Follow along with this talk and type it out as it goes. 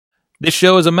This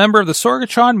show is a member of the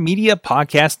Sorgatron Media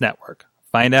Podcast Network.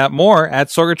 Find out more at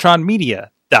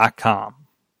sorgatronmedia.com.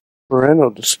 Parental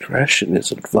discretion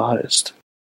is advised.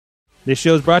 This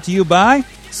show is brought to you by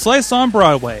Slice on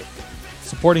Broadway,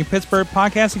 supporting Pittsburgh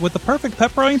podcasting with the perfect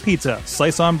pepperoni pizza.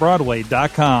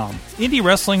 SliceOnBroadway.com.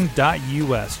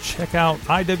 IndieWrestling.us. Check out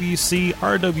IWC,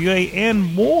 RWA, and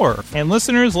more. And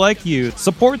listeners like you,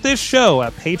 support this show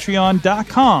at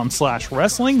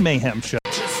Patreon.com/Wrestling Mayhem Show.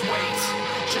 Just wait,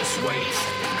 just wait,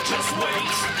 just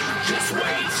wait, just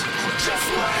wait, just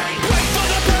wait. Wait for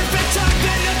the perfect time,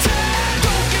 then attack.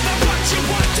 Don't give up what you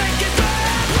want, take it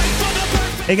back. Wait for the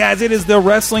perfect. Hey guys, it is the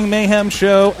Wrestling Mayhem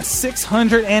Show,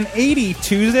 680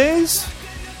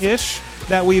 Tuesdays-ish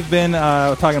that we've been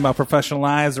talking about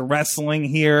professionalized wrestling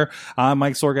here. I'm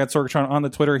Mike Sorg at Sorgatron on the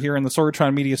Twitter here in the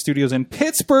Sorgatron Media Studios in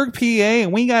Pittsburgh, PA,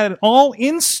 and we got it all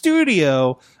in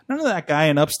studio. None of that guy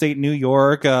in upstate New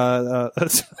York telling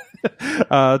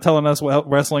us what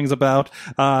wrestling's about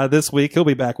this week. He'll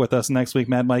be back with us next week.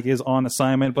 Mad Mike is on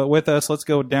assignment, but with us, let's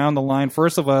go down the line.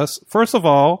 First of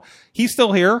all, he's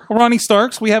still here. Ronnie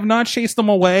Starks. We have not chased him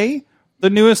away. The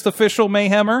newest official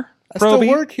Mayhemmer. I still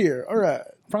work here. All right.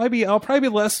 I'll probably be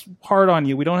less hard on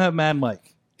you. We don't have Mad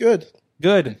Mike. Good.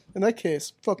 In that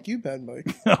case, fuck you, Mad Mike.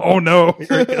 Oh no.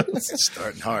 Here it goes. It's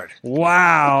starting hard.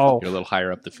 Wow. You're a little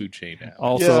higher up the food chain now.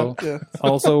 Also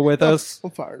with us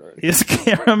I'm fired already. is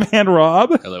cameraman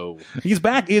Rob. Hello. He's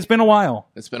back. It's been a while.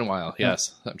 It's been a while.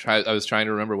 Yes. I was trying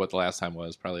to remember what the last time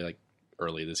was. Probably like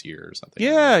early this year or something.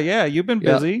 Yeah. You've been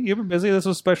busy. This was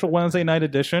a special Wednesday night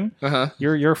edition. Uh-huh.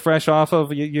 You're fresh off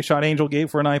of you shot Angel Gate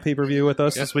for an pay-per-view with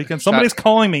us this weekend. Somebody's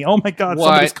calling me. Oh my God! What?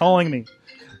 Somebody's calling me.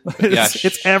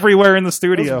 It's everywhere in the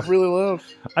studio. That's really loud.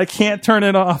 I can't turn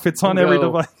it off. It's on every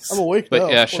device. I'm awake But now.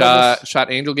 yeah,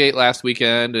 shot Angel Gate last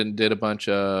weekend and did a bunch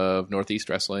of Northeast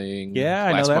Wrestling. Yeah,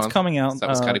 I know last that's month. coming out. So that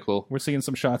was kind of cool. We're seeing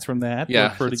some shots from that. Yeah,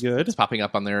 They're pretty good. It's popping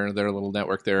up on their little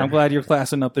network there. I'm glad you're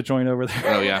classing up the joint over there.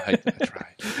 Oh yeah, I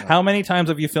tried. How many times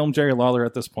have you filmed Jerry Lawler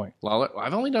at this point? Lawler?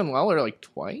 I've only done Lawler like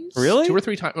twice. Really? 2 or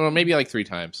 3 times, or maybe like 3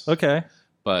 times. Okay.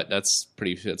 But that's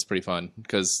pretty fun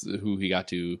because who he got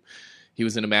to. He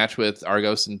was in a match with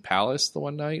Argos and Palace the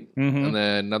one night, and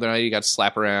then another night he got to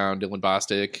slap around Dylan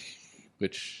Bostic,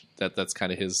 which that's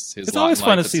kind of his. It's always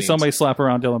fun to see somebody slap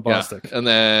around Dylan Bostic. Yeah. And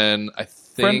then I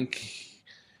think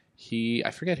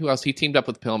I forget who else. He teamed up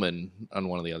with Pillman on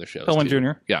one of the other shows. Pillman too.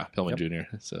 Jr. Yeah, Pillman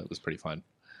Jr. So it was pretty fun.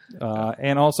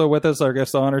 And also with us, our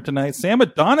guest of honor tonight, Sam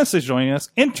Adonis is joining us.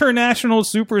 International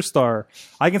superstar.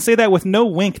 I can say that with no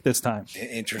wink this time.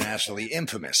 Internationally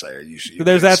infamous.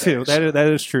 There's that too. That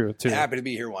is true too. Happy to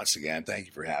be here once again. Thank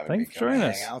you for having me. Thanks for joining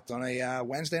us. Hang out on a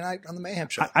Wednesday night on the Mayhem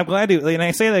Show. I'm glad to, and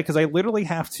I say that because I literally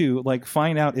have to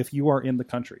find out if you are in the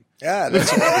country. Yeah,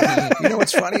 that's you know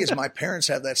what's funny is my parents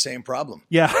have that same problem.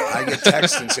 Yeah, I get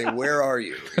texts and say, "Where are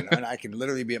you?" And I can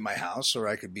literally be at my house, or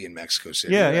I could be in Mexico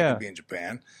City. Yeah, or yeah. I could be in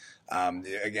Japan.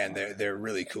 Again, they're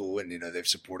really cool, and they've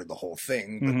supported the whole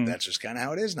thing. But that's just kind of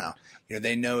how it is now.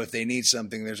 They know if they need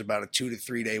something, there's about a 2 to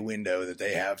 3 day window that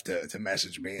they have to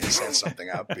message me and set something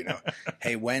up.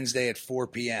 Hey, Wednesday at 4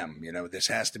 p.m. This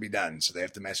has to be done, so they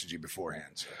have to message you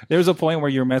beforehand. So. There was a point where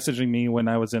you were messaging me when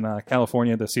I was in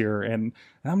California this year, and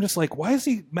I'm just like, why is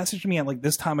he messaging me at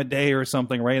this time of day or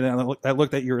something, right? And I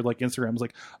looked at your Instagram, I was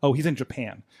like, oh, he's in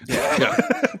Japan. Yeah.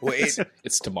 Well,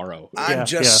 it's tomorrow. I'm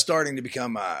starting to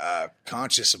become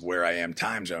conscious of where I am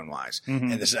time zone wise,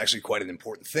 and this is actually quite an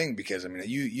important thing because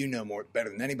you know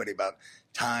better than anybody about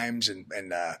times and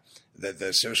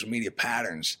the social media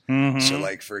patterns. So,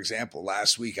 for example,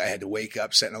 last week I had to wake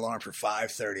up, set an alarm for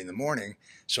 5:30 in the morning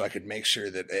so I could make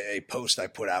sure that a post I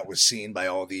put out was seen by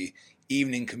all the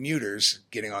evening commuters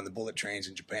getting on the bullet trains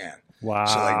in Japan. Wow.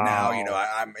 So now,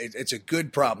 it's a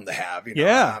good problem to have.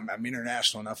 I'm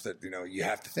international enough that, you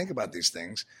have to think about these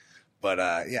things. But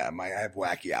I have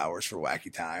wacky hours for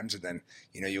wacky times. And then,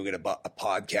 you'll get a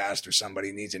podcast or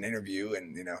somebody needs an interview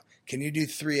and, can you do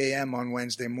 3 a.m. on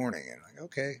Wednesday morning? And I'm like,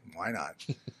 okay, why not?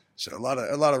 So a lot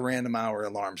of random hour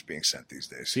alarms being sent these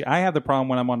days. See, I have the problem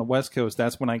when I'm on the West Coast.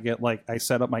 That's when I get I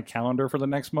set up my calendar for the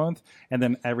next month, and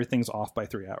then everything's off by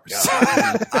 3 hours.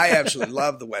 Yeah, I absolutely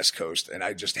love the West Coast, and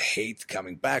I just hate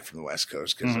coming back from the West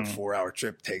Coast because a 4-hour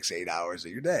trip takes 8 hours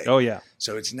of your day. Oh yeah.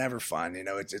 So it's never fun.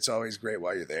 It's always great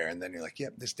while you're there, and then you're like,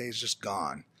 yep, this day's just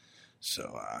gone. So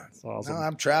awesome.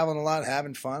 I'm traveling a lot,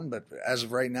 having fun, but as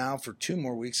of right now, for 2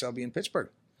 more weeks, I'll be in Pittsburgh.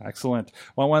 Excellent.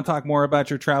 Well, I want to talk more about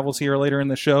your travels here later in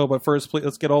the show, but first, please,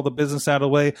 let's get all the business out of the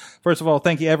way. First of all,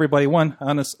 thank you, everybody.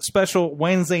 On a special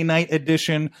Wednesday night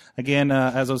edition. Again,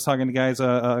 as I was talking to guys,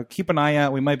 keep an eye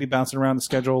out. We might be bouncing around the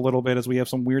schedule a little bit as we have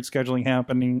some weird scheduling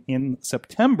happening in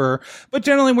September. But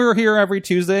generally, we're here every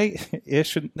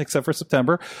Tuesday-ish, except for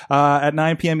September, at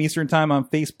 9 p.m. Eastern Time on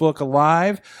Facebook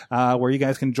Live, where you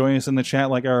guys can join us in the chat,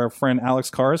 like our friend Alex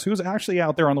Cars, who's actually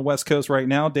out there on the West Coast right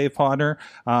now, Dave Podner,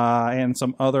 and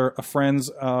some other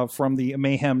friends from the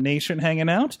Mayhem Nation hanging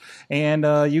out.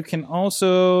 And you can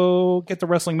also get to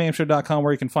WrestlingMayhemShow.com,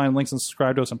 where you can find links and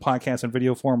subscribe to us in podcast and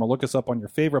video form, or look us up on your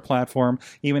favorite platform.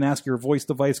 Even ask your voice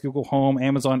device, Google Home,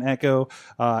 Amazon Echo,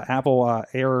 Apple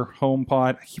Air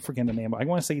HomePod. I keep forgetting the name. I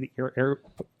want to say the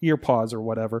EarPods or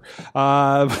whatever.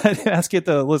 But ask it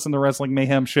to listen to Wrestling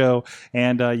Mayhem Show,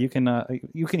 and you can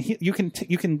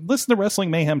listen to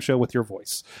Wrestling Mayhem Show with your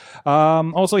voice.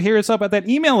 Also, here it's up at that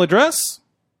email address.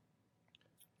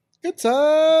 Good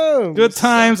times. Good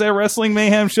times at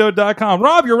WrestlingMayhemShow.com.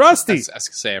 Rob, you're rusty. I was going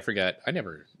to say, I forgot. I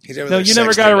never. No, you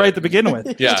never got it right to begin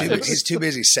with. Yeah, He's too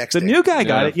busy sexting. The new guy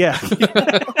got it. Yeah.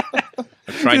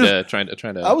 I'm trying to.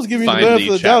 I was giving you the find benefit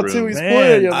of the doubt too. He's Man.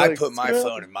 pointing. You're I like, put my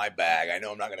phone in my bag. I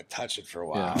know I'm not going to touch it for a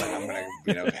while, Yeah. and I'm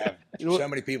going to, have so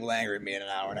many people angry at me in an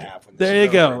hour and a half. When this There is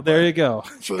you go. over. There you go.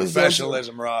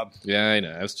 Professionalism, Rob. Yeah, I know.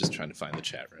 I was just trying to find the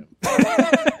chat room. I'll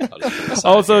just put this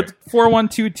on Also, here.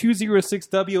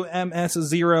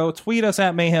 412-206-WMS0. Tweet us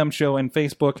at Mayhem Show, and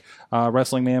Facebook,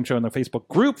 Wrestling Mayhem Show, and the Facebook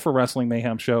group for Wrestling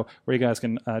Mayhem Show, where you guys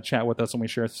can chat with us and we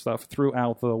share stuff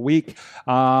throughout the week.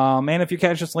 And if you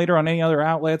catch us later on any other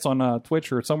outlets, on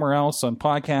Twitch or somewhere else on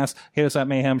podcasts, hit us at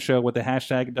Mayhem Show with the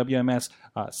hashtag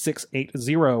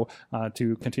WMS680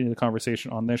 to continue the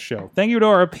conversation on this show. Thank you to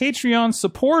our Patreon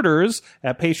supporters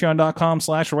at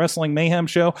patreon.com/Wrestling Mayhem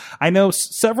Show. I know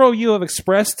several of you have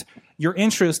expressed your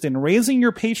interest in raising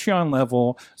your Patreon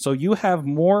level so you have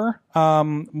more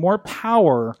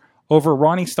power over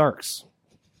Ronnie Starks.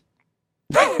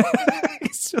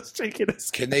 He's just shaking his.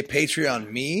 Can they Patreon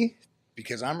me?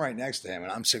 Because I'm right next to him,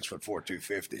 and I'm 6'4",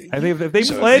 250. I think if they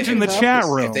So pledge if in the they- chat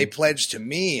room. If they pledge to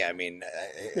me, I mean,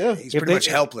 Yeah. he's If pretty they- much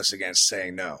helpless against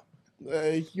saying no.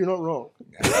 You're not wrong.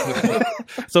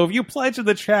 So if you pledge in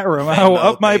the chat room, I will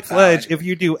up my PayPal. pledge. If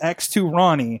you do X to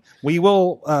Ronnie, we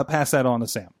will pass that on to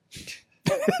Sam.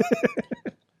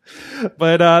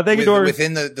 But thank you to our...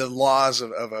 Within the laws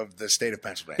of the state of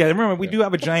Pennsylvania. Yeah, remember, we do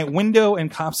have a giant window and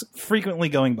cops frequently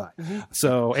going by.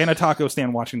 So, and a taco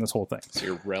stand watching this whole thing. So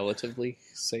you're relatively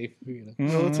safe.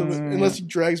 Relatively, unless he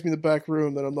drags me in the back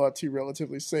room, then I'm not too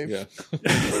relatively safe. Yeah.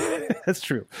 That's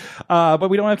true. But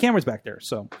we don't have cameras back there,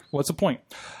 so what's the point?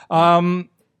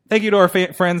 Thank you to our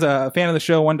friends, fan of the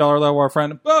show, $1 level, our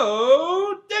friend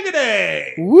Bo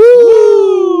Diggity!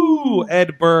 Woo!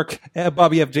 Ed Burke,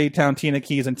 Bobby F. J. Town, Tina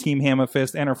Keys, and Team Hammer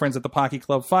Fist, and our friends at the Pocky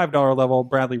Club, $5 level,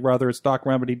 Bradley Ruthers, Doc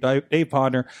Remedy, Dave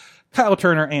Podner, Kyle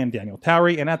Turner, and Daniel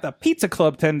Towery. And at the Pizza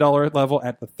Club $10 level,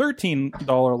 at the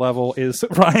 $13 level is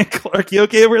Ryan Clark. You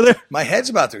okay over there? My head's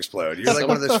about to explode. You're like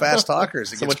one of those fast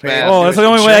talkers that So gets much paid. math. to Oh, do that's a the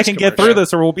only way I insurance can get commercial. through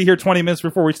this, or we'll be here 20 minutes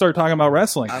before we start talking about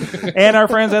wrestling. And our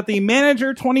friends at the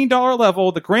Manager $20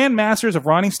 level, the Grand Masters of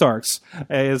Ronnie Starks,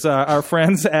 is our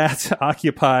friends at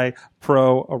Occupy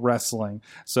Pro Wrestling.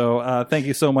 So thank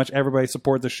you so much. Everybody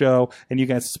support the show, and you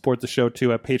guys support the show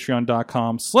too at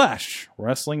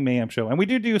patreon.com/Wrestling Mayhem Show. And we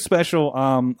do special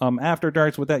after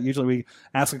darks with that. Usually we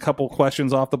ask a couple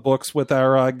questions off the books with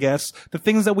our guests, the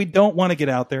things that we don't want to get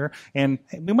out there. And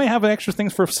we might have extra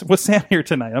things with Sam here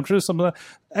tonight. I'm sure some of the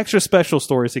extra special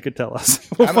stories he could tell us.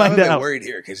 We'll I'm find a bit out. worried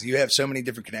here because you have so many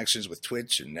different connections with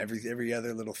Twitch and every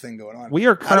other little thing going on. We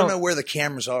are I don't know where the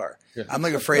cameras are. I'm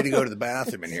like afraid to go to the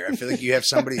bathroom in here. I feel like you have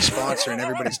somebody sponsoring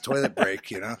everybody's toilet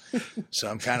break, So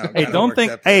I'm kind of Hey, don't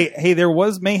think. Hey, there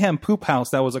was Mayhem Poop House.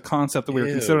 That was a concept that we were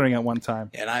Ew. considering at one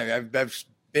time. And I've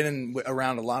been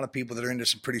around a lot of people that are into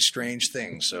some pretty strange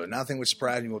things. So nothing would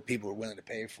surprise me what people are willing to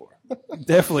pay for.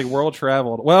 Definitely world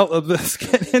traveled. Well, let's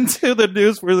get into the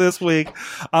news for this week.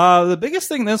 The biggest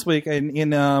thing this week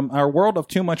in our world of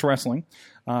too much wrestling,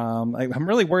 I'm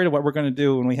really worried about what we're going to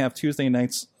do when we have Tuesday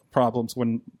nights problems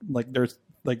when there's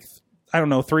I don't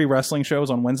know, 3 wrestling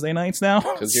shows on Wednesday nights now.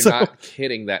 Because you're not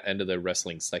hitting that end of the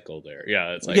wrestling cycle there.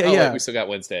 Yeah, it's like, Yeah. we still got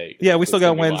Wednesday. Yeah, we still It's got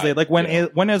gonna be Wednesday. live. Like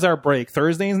when is our break?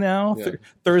 Thursdays now. Yeah.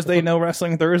 Thursday no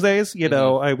wrestling Thursdays. You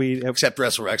know, Except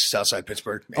WrestleX Southside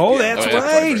Pittsburgh. Maybe. Oh, that's Oh,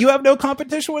 yeah. right. You have no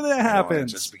competition when that No,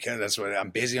 happens. Just because that's what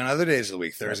I'm busy on other days of the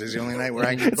week. Thursday's the only night where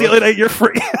I can. It's the only night you're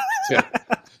free. Yeah.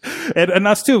 and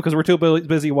us too, because we're too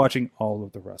busy watching all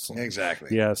of the wrestling.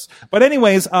 Exactly. Yes. But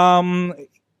anyways,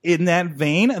 In that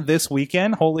vein, this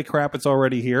weekend, holy crap, it's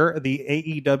already here.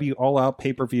 The AEW All Out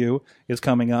pay-per-view is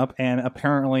coming up, and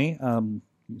apparently,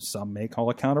 some may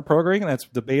call it counter-programming. That's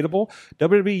debatable.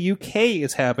 WWE UK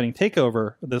is happening,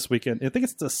 TakeOver, this weekend. I think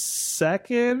it's the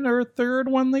second or third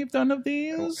one they've done of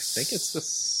these. I think it's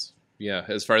this. Yeah,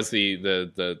 as far as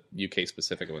the UK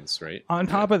specific ones, right? On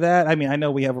top of that, I mean, I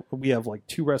know we have like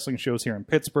 2 wrestling shows here in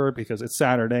Pittsburgh because it's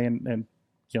Saturday, and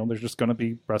there's just going to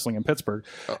be wrestling in Pittsburgh.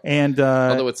 And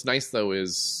although what's nice though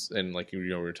is, and like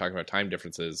we were talking about time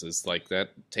differences, is like that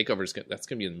takeover's that's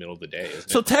going to be in the middle of the day. Isn't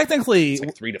so it? Technically, it's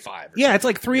like 3 to 5. Yeah, it's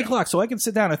like 3 o'clock. So I can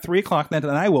sit down at 3 o'clock, then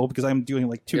I will because I'm doing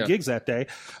like 2 gigs that day.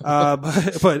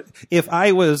 But if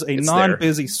I was a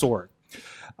non-busy sort,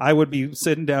 I would be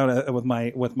sitting down with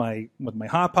my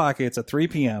hot pockets at 3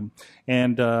 p.m.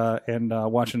 and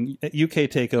watching UK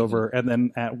Takeover, and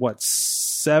then at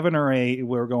 7 or 8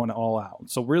 we're going all out.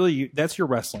 So really, that's your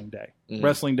wrestling day,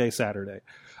 wrestling day Saturday.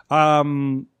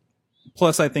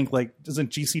 Plus, I think like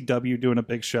isn't GCW doing a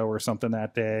big show or something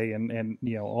that day, and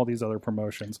all these other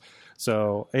promotions.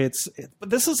 So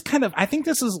but this is kind of, I think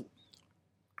this is.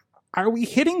 Are we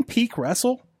hitting peak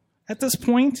wrestle at this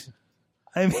point?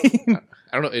 I mean,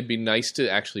 I don't know. It'd be nice to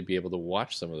actually be able to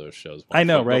watch some of those shows. I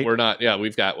know, right? But we're not. Yeah,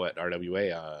 we've got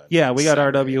RWA on. Yeah, we got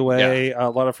Saturday. RWA. Yeah. A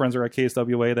lot of friends are at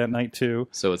KSWA that night too.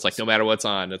 So it's like no matter what's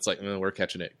on, it's like we're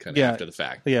catching it kind of after the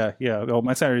fact. Yeah. Well,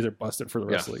 my Saturdays are busted for the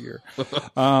rest of the year.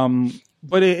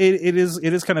 But it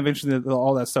is kind of interesting that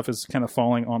all that stuff is kind of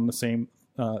falling on the same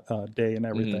day and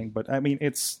everything. But I mean,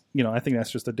 it's I think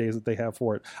that's just the days that they have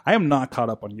for it. I am not caught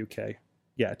up on UK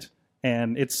yet.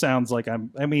 And it sounds like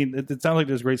it sounds like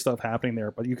there's great stuff happening there,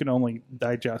 but you can only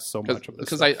digest so much of this.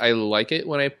 Because I like it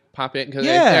when I pop in. Because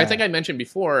I think I mentioned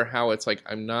before how it's like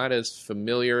I'm not as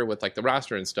familiar with like the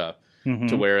roster and stuff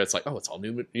to where it's like, oh, it's all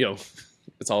new,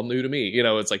 it's all new to me.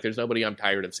 It's like there's nobody I'm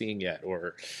tired of seeing yet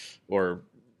or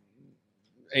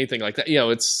anything like that.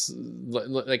 It's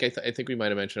like I think we might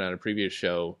have mentioned on a previous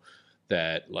show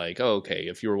that like, oh, okay,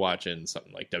 if you were watching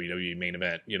something like WWE Main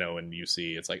Event, and you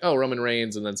see it's like, oh, Roman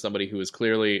Reigns, and then somebody who is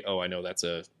clearly, oh, I know that's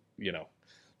a,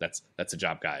 that's a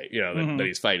job guy, that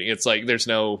he's fighting. It's like there's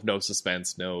no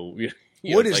suspense, no.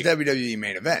 What is WWE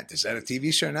Main Event? Is that a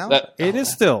TV show now? It is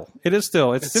still.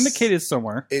 It's syndicated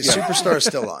somewhere. Is Superstar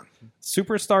still on?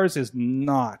 Superstars is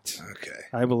not. Okay,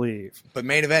 I believe. But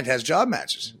Main Event has job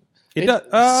matches. It does,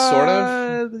 sort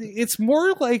of. It's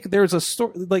more like there's a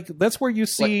story. Like that's where you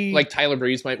see, like Tyler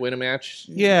Breeze might win a match.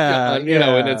 Yeah, and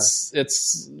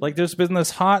it's like there's been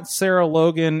this hot Sarah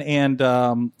Logan and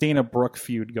Dana Brooke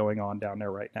feud going on down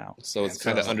there right now. So it's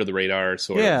kind of under the radar,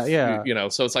 sort of. Yeah.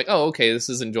 So it's like, oh, okay, this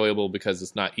is enjoyable because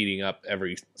it's not eating up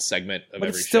every segment of but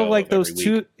every it's still show. Like those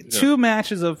two week.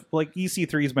 matches of like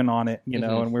EC3's been on it,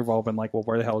 and we've all been like, well,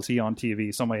 where the hell is he on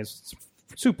TV? Somebody's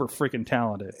super freaking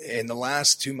talented. In the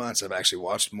last 2 months, I've actually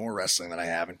watched more wrestling than I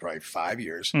have in probably 5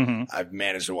 years. I've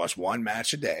managed to watch one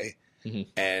match a day,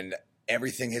 and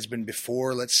everything has been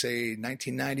before, let's say,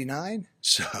 1999.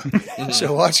 So,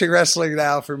 so watching wrestling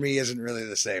now for me isn't really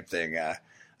the same thing. I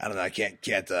don't know. I can't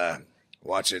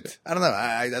watch it. I don't know.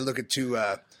 I look at too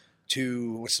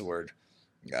what's the word?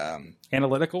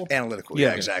 Analytical,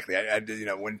 yeah, exactly. I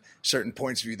when certain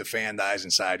points of view, the fan dies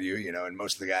inside you, and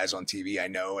most of the guys on TV I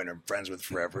know and am friends with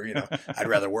forever. I'd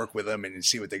rather work with them and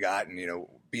see what they got and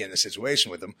be in the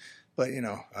situation with them. But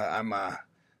I'm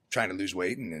trying to lose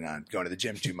weight and not going to the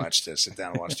gym too much to sit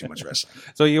down and watch too much wrestling.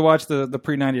 So you watch the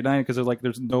pre-99 because they're like,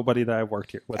 there's nobody that I've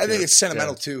worked here with. I think it's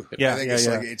sentimental too. Yeah, I think it's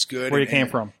like it's good. Where you came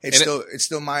from. It's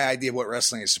still my idea of what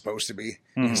wrestling is supposed to be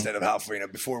instead of how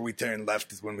before we turned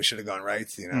left when we should have gone right.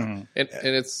 And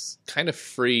it's kind of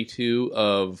free too.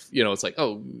 Of it's like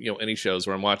any shows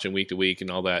where I'm watching week to week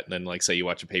and all that, and then like say you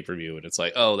watch a pay-per-view and it's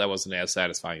like, oh, that wasn't as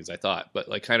satisfying as I thought, but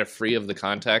like kind of free of the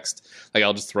context. Like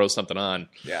I'll just throw something on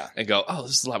and go, oh,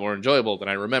 this is a lot more enjoyable than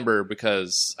I remember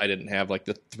because I didn't have like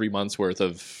the 3 months worth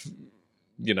of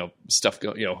stuff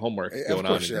homework going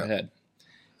on in your head.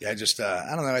 Yeah, I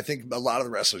don't know. I think a lot of the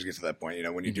wrestlers get to that point,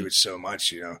 when you do it so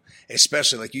much,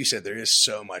 especially like you said, there is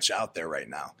so much out there right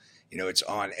now. It's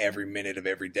on every minute of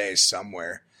every day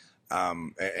somewhere.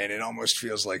 And it almost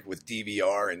feels like with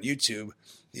DVR and YouTube,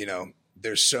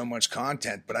 there's so much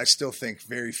content, but I still think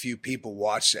very few people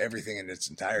watch everything in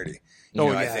its entirety.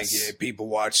 I think people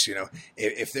watch,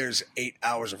 if there's 8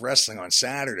 hours of wrestling on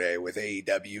Saturday with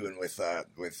AEW and with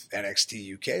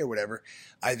NXT UK or whatever,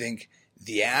 I think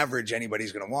the average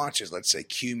anybody's going to watch is, let's say,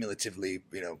 cumulatively,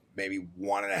 maybe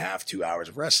 1.5, 2 hours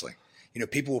of wrestling.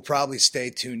 People will probably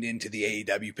stay tuned into the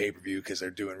AEW pay-per-view because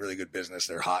they're doing really good business.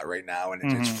 They're hot right now and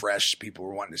it's fresh. People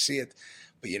are wanting to see it.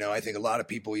 But, I think a lot of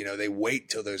people, they wait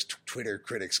till those Twitter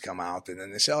critics come out and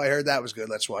then they say, oh, I heard that was good.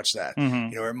 Let's watch that.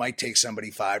 Or it might take somebody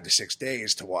 5 to 6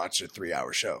 days to watch a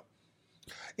 3-hour show.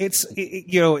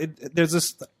 There's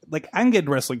this, like, I'm getting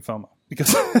wrestling FOMO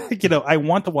because, I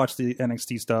want to watch the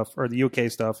NXT stuff or the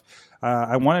UK stuff.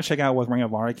 I want to check out what Ring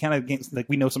of Honor. I can't, like,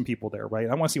 we know some people there, right?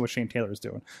 I want to see what Shane Taylor's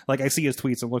doing. Like, I see his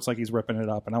tweets. It looks like he's ripping it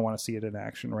up and I want to see it in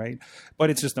action, right? But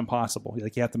it's just impossible.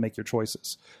 Like, you have to make your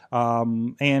choices.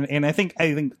 And I think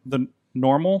the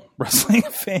normal wrestling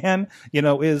fan,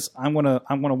 is I'm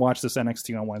gonna watch this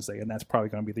NXT on Wednesday, and that's probably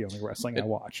going to be the only wrestling I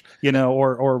watch,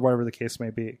 or whatever the case may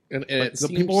be. And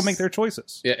people will make their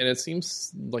choices. Yeah, and it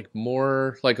seems like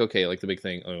more like, okay, like the big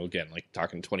thing again, like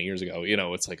talking 20 years ago,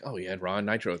 it's like, oh, you had Raw and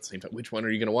Nitro at the same time. Which one are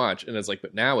you going to watch? And it's like,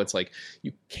 but now it's like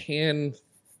you can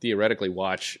theoretically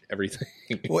watch everything.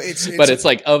 Well, it's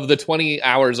like of the 20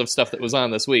 hours of stuff that was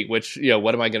on this week, which,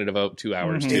 what am I going to devote 2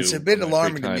 hours to? It's a bit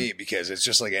alarming to me because it's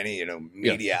just like any,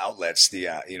 media outlets,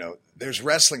 there's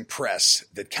wrestling press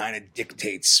that kind of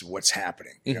dictates what's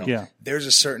happening. There's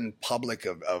a certain public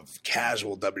of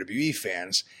casual WWE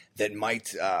fans that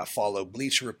might follow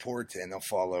Bleacher Report and they'll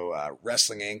follow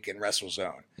Wrestling Inc. and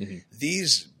WrestleZone.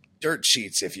 These dirt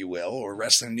sheets, if you will, or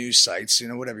wrestling news sites,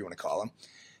 whatever you want to call them,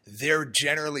 they're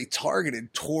generally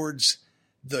targeted towards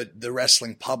the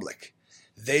wrestling public.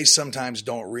 They sometimes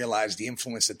don't realize the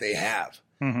influence that they have.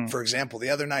 For example, the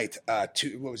other night, what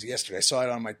was it, yesterday? I saw it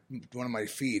on one of my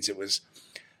feeds. It was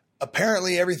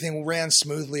apparently everything ran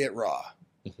smoothly at Raw.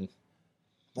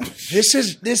 Well, this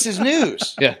is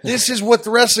news. Yeah. This is what the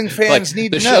wrestling fans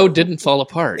need to know. The show didn't fall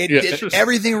apart.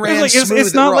 Everything ran smooth.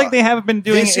 It's not like they haven't been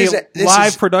doing a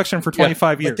live production for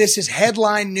 25 years. But this is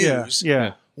headline news.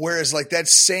 Yeah. Whereas, like, that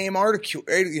same article,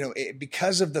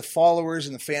 because of the followers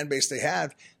and the fan base they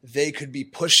have, they could be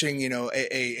pushing,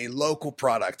 a local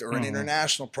product or an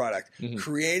international product,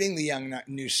 creating the young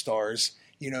new stars,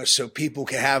 so people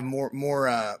can have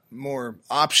more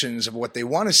options of what they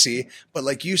want to see. But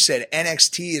like you said,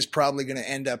 NXT is probably going to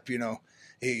end up, getting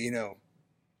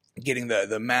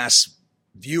the mass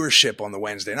viewership on the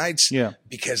Wednesday nights,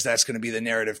 because that's going to be the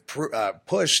narrative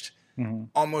pushed.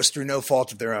 Almost through no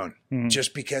fault of their own,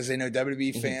 just because they know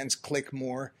WWE fans click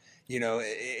more.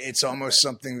 It's almost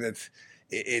something that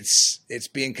it's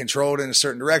being controlled in a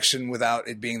certain direction without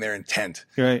it being their intent.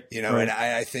 Right. And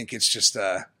I think it's just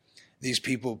these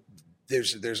people.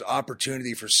 There's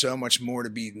opportunity for so much more to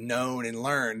be known and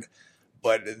learned,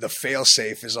 but the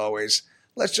fail-safe is always,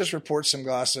 let's just report some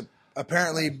gossip.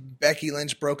 Apparently, Becky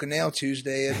Lynch broke a nail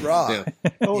Tuesday at Raw.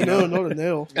 No, not a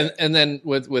nail. And then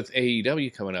with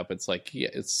AEW coming up, it's like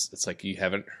it's like you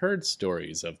haven't heard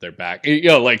stories of their back,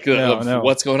 what's going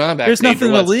on backstage. There's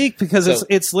nothing to leak because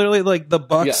it's literally like the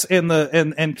Bucks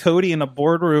and Cody in a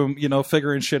boardroom,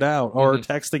 figuring shit out or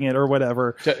texting it or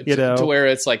whatever. To where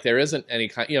it's like there isn't any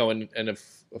kind, and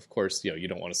if. Of course, you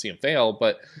don't want to see him fail,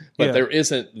 but there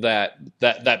isn't that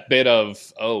bit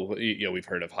of we've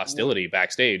heard of hostility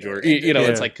backstage, or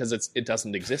it's like because it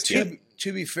doesn't exist yet.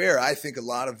 To be fair, I think a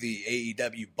lot of the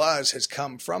AEW buzz has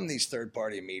come from these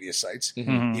third-party media sites,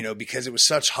 because it was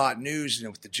such hot news,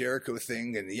 with the Jericho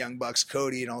thing and the Young Bucks,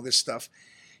 Cody, and all this stuff.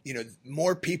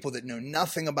 More people that know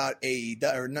nothing about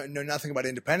AEW or know nothing about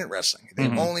independent wrestling. They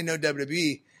only know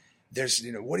WWE. There's,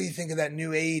 what do you think of that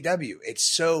new AEW?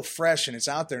 It's so fresh and it's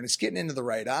out there and it's getting into the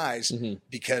right eyes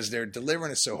because they're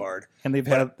delivering it so hard. And they've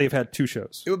had 2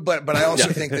 shows. But I also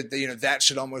think that that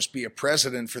should almost be a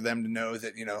precedent for them to know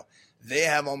that they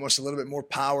have almost a little bit more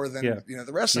power than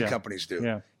the wrestling companies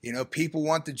do. Yeah. People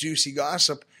want the juicy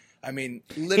gossip. I mean,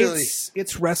 literally,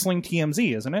 it's wrestling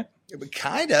TMZ, isn't it?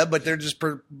 Kind of, but they're just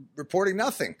reporting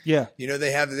nothing. Yeah.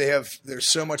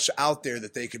 There's so much out there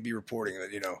that they could be reporting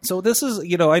that, So this is,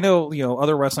 I know,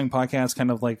 other wrestling podcasts kind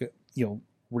of like,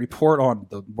 report on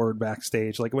the word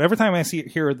backstage. Like every time I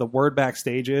hear the word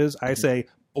backstage is, I say,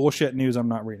 bullshit news. I'm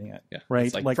not reading it. Yeah.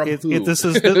 Right. Like what is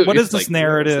this like,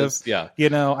 narrative? This? Yeah.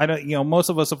 I don't, most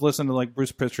of us have listened to like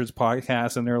Bruce Pritchard's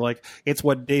podcast and they're like, it's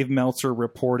what Dave Meltzer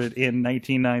reported in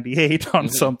 1998 on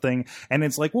something. And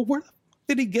it's like, well, where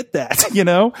did he get that?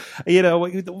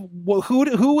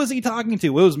 Who was he talking to? It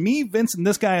was me, Vince, and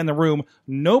this guy in the room.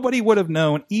 Nobody would have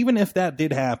known, even if that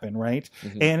did happen, right?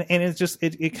 And it's just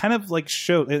it kind of like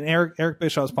shows. And Eric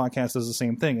Bischoff's podcast does the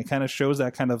same thing. It kind of shows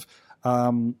that kind of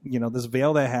this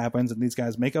veil that happens, and these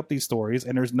guys make up these stories,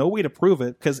 and there's no way to prove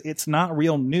it because it's not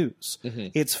real news.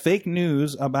 It's fake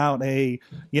news about a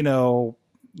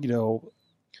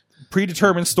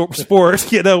predetermined sport.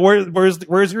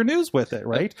 Where's your news with it,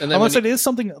 right? Unless it is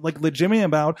something like legitimate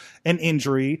about an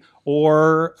injury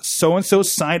or so-and-so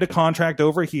signed a contract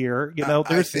over here. You know,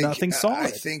 there's nothing solid. I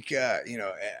think, you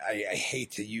know, I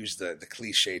hate to use the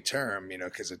cliche term, you know,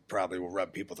 because it probably will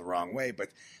rub people the wrong way, but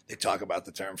they talk about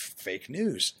the term fake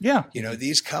news. Yeah. You know,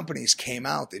 these companies came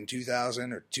out in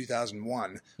 2000 or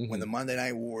 2001 when the Monday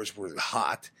Night Wars were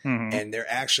hot, and there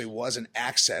actually wasn't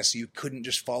access. You couldn't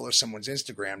just follow someone's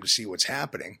Instagram to see what's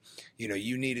happening. You know,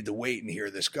 you needed to wait and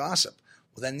hear this gossip.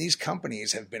 Well, then these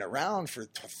companies have been around for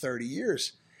 30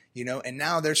 years. You know, and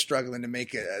now they're struggling to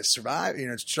make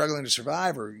struggling to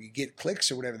survive or get clicks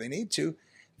or whatever they need to.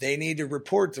 They need to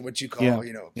report to what you call,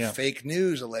 fake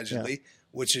news, allegedly,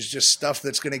 which is just stuff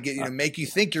that's going to get, make you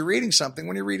think you're reading something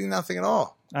when you're reading nothing at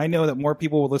all. I know that more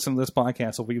people will listen to this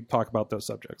podcast if we talk about those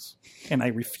subjects, and I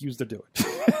refuse to do it.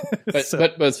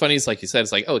 But what's funny is, like you said,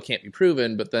 it's like, oh, it can't be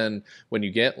proven. But then when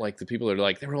you get like the people that are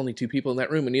like, there were only two people in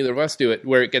that room and neither of us do it,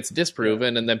 where it gets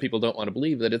disproven, and then people don't want to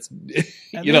believe that it's, that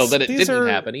it didn't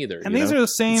happen either. And these are the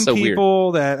same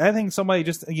people that I think somebody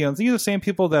just, these are the same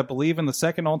people that believe in the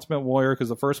second Ultimate Warrior because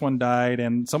the first one died,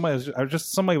 and somebody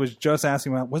was just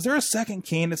asking about, was there a second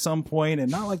Kane at some point,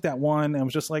 and not like that one. And I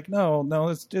was just like, no,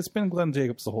 it's been Glenn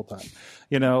Jacobs the whole time.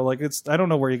 I don't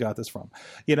know where you got this from.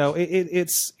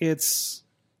 It's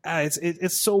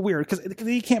so weird because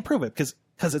you can't prove it because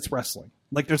it's wrestling.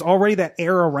 Like there's already that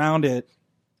air around it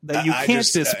that you can't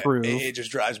disprove. It just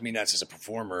drives me nuts as a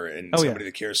performer and somebody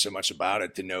that cares so much about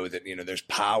it to know that, there's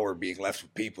power being left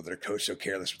with people that are so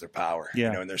careless with their power.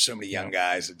 And there's so many young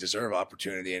guys that deserve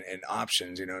opportunity and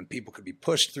options, and people could be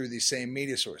pushed through these same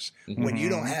media sources. When you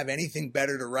don't have anything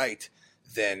better to write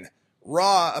than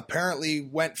Raw apparently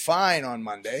went fine on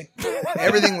Monday.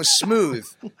 Everything was smooth.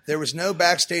 There was no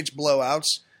backstage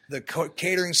blowouts. The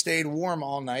catering stayed warm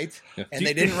all night, and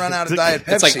they didn't run out of Diet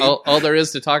Pepsi. It's like all there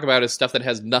is to talk about is stuff that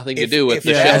has nothing to do with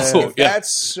the show. If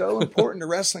that's so important to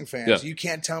wrestling fans, you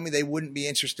can't tell me they wouldn't be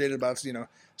interested about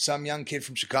some young kid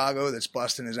from Chicago that's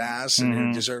busting his ass and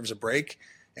who deserves a break,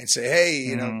 and say,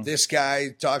 hey, this guy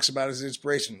talks about his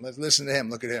inspiration. Let's listen to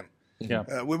him. Look at him.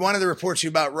 Yeah. We wanted to report to you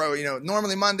about Raw.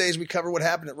 Normally Mondays we cover what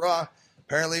happened at Raw.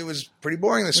 Apparently it was pretty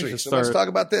boring this week. So let's talk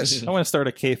about this. I want to start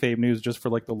a kayfabe news just for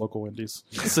like the local indies,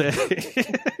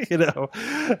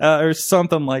 or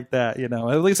something like that.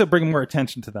 At least it bring more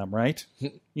attention to them, right?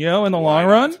 In the long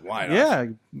run, why not? Yeah,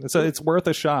 it's worth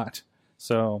a shot.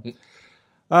 So.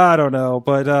 I don't know,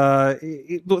 but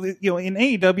in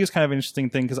AEW is kind of an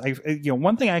interesting thing because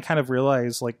one thing I kind of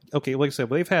realized, like I said,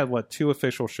 they've had 2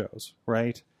 official shows,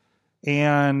 right?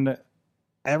 And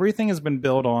everything has been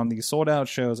built on these sold out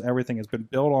shows. Everything has been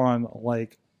built on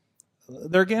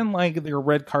they're getting their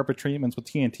red carpet treatments with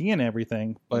TNT and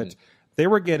everything, but they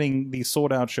were getting these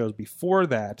sold out shows before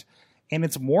that, and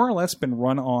it's more or less been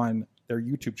run on their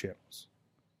YouTube channels.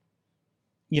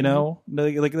 That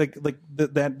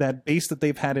base that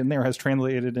they've had in there has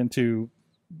translated into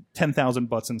 10,000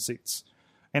 butts in seats.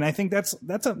 And I think that's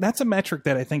a metric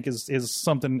that I think is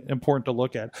something important to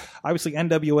look at. Obviously,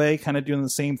 NWA kind of doing the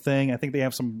same thing. I think they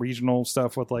have some regional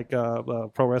stuff with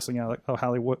Pro Wrestling out of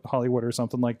Hollywood or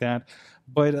something like that.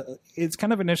 But it's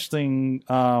kind of an interesting.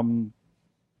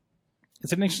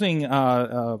 It's an interesting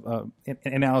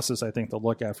analysis, I think, to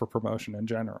look at for promotion in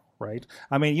general, right?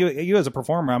 I mean, you as a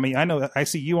performer, I know I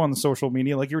see you on the social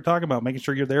media, like you were talking about, making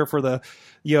sure you're there for the,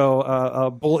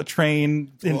 bullet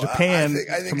train in Japan.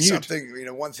 I think something,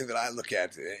 one thing that I look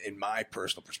at in my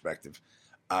personal perspective,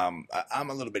 I'm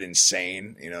a little bit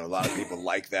insane. A lot of people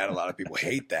like that. A lot of people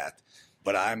hate that.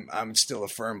 But I'm still a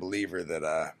firm believer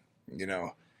that,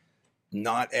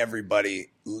 not everybody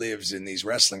lives in these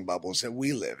wrestling bubbles that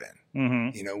we live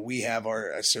in. We have our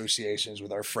associations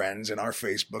with our friends and our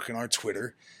Facebook and our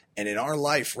Twitter. And in our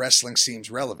life, wrestling seems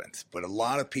relevant. But a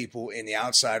lot of people in the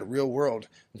outside real world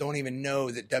don't even know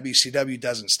that WCW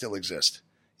doesn't still exist.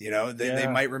 They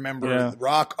might remember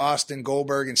Rock, Austin,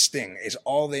 Goldberg, and Sting is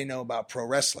all they know about pro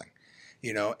wrestling.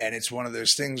 And it's one of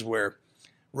those things where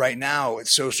right now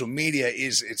social media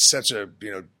it's such a,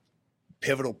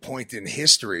 pivotal point in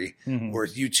history where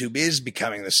YouTube is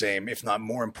becoming the same, if not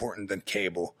more important than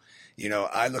cable.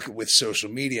 I look at with social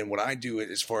media and what I do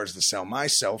as far as to sell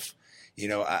myself,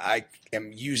 I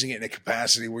am using it in a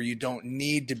capacity where you don't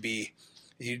need to be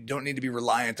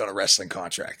reliant on a wrestling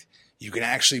contract. You can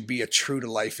actually be a true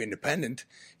to life independent,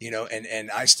 and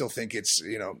I still think it's,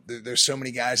 there's so many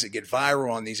guys that get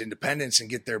viral on these independents and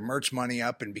get their merch money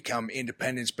up and become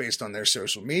independents based on their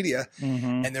social media.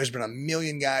 And there's been a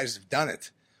million guys that have done it.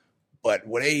 But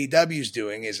what AEW is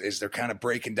doing is they're kind of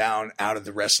breaking down out of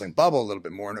the wrestling bubble a little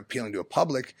bit more and appealing to a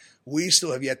public. We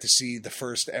still have yet to see the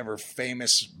first ever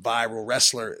famous viral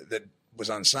wrestler that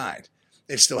was unsigned.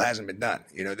 it still hasn't been done.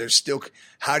 You know, there's still,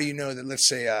 how do you know that, let's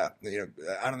say, you know,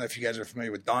 I don't know if you guys are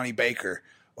familiar with Donnie Baker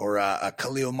or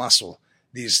Khalil Muscle,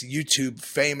 these YouTube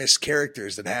famous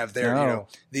characters that have their, you know,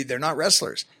 they're not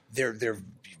wrestlers. They're,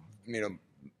 you know,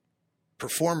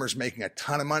 performers making a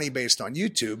ton of money based on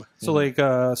YouTube. So like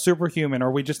Superhuman,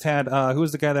 or we just had, who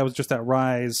was the guy that was just at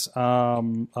Rise?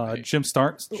 Jim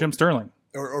Sterling.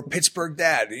 Or Pittsburgh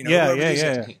Dad, you know,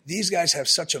 yeah. These guys have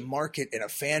such a market and a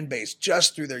fan base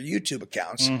just through their YouTube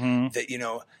accounts that, you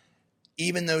know,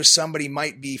 even though somebody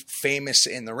might be famous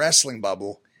in the wrestling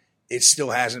bubble, it still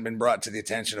hasn't been brought to the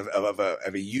attention of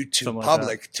a YouTube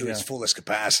public to its fullest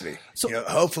capacity. So, you know,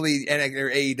 hopefully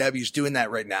AEW is doing that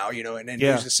right now, you know, and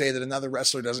who's to say that another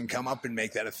wrestler doesn't come up and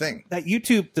make that a thing. That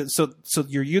YouTube, so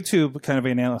your YouTube kind of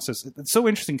analysis, it's so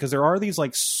interesting because there are these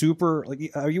like super,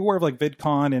 like, are you aware of like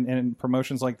VidCon and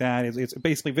promotions like that? It's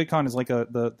basically, VidCon is like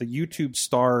the YouTube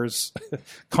stars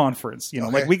conference, you know,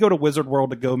 like we go to Wizard World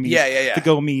to go meet, to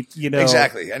go meet, you know.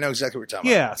 Exactly. I know exactly what you're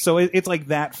talking about. Yeah. So it's like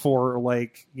that for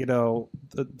like, you know,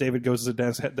 David goes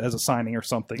as a signing or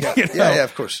something. Yeah, you know? yeah,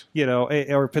 of course. You know,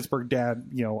 or Pittsburgh Dad,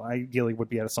 you know, ideally would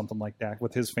be at something like that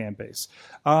with his fan base.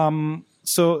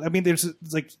 So, I mean, there's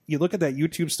like, you look at that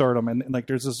YouTube stardom and like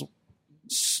there's this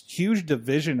huge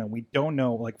division and we don't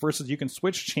know, like, versus you can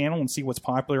switch channel and see what's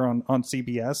popular on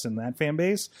CBS and that fan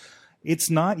base. It's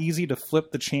not easy to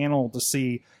flip the channel to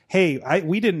see, hey,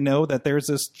 we didn't know that there's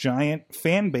this giant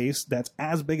fan base that's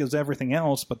as big as everything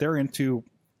else, but they're into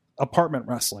apartment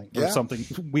wrestling or something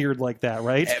weird like that,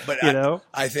 right? But you know,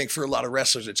 I think for a lot of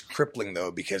wrestlers, it's crippling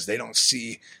though, because they don't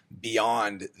see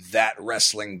beyond that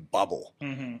wrestling bubble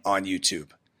on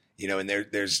YouTube. You know, and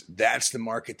that's the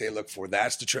market they look for.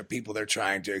 That's the people they're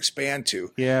trying to expand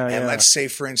to. And let's say,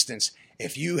 for instance,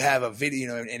 if you have a video, you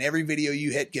know, and every video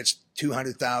you hit gets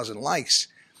 200,000 likes,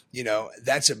 you know,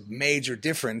 that's a major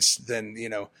difference than, you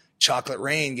know, Chocolate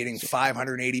Rain getting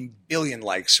 580 billion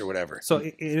likes or whatever. So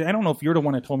I don't know if you're the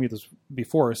one that told me this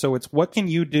before. So it's what can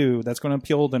you do that's going to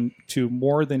appeal to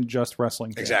more than just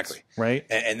wrestling fans, exactly, right?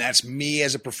 And that's me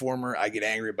as a performer. I get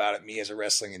angry about it. Me as a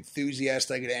wrestling enthusiast,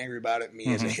 I get angry about it.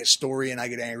 Me as a historian, I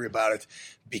get angry about it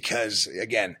because,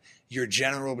 again, your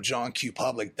general John Q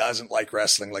public doesn't like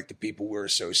wrestling like the people we're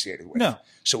associated with. No.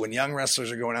 So when young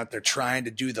wrestlers are going out there trying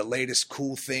to do the latest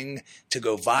cool thing to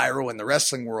go viral in the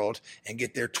wrestling world and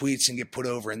get their tweets and get put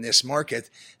over in this market,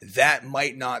 that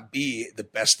might not be the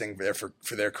best thing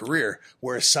for their career.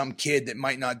 Whereas some kid that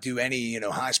might not do any, you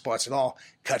know, high spots at all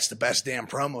cuts the best damn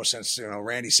promo since, you know,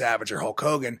 Randy Savage or Hulk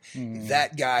Hogan.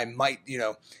 That guy might, you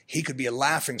know, he could be a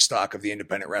laughing stock of the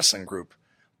independent wrestling group.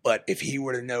 But if he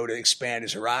were to know to expand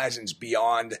his horizons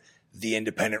beyond the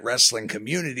independent wrestling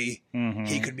community,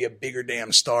 he could be a bigger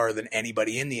damn star than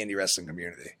anybody in the indie wrestling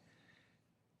community.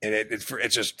 And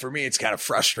it's just, for me, it's kind of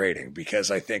frustrating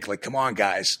because I think, like, come on,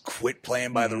 guys, quit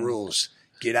playing by the rules.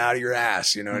 Get out of your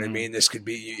ass. You know what I mean? This could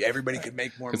be, everybody could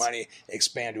make more money,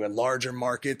 expand to a larger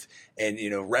market. And, you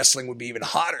know, wrestling would be even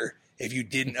hotter if you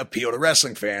didn't appeal to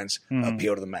wrestling fans,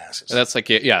 appeal to the masses. And that's like,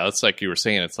 that's like you were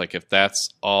saying. It's like if that's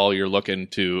all you're looking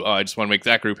to, I just want to make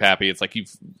that group happy. It's like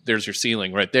there's your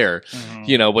ceiling right there,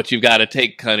 you know. But you've got to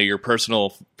take kind of your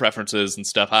personal preferences and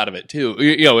stuff out of it too.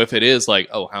 You know, if it is like,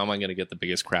 oh, how am I going to get the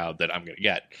biggest crowd that I'm going to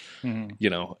get?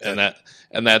 You know,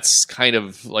 and that's kind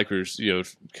of like we were, you know,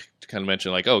 kind of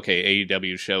mentioned like, okay,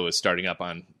 AEW show is starting up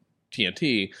on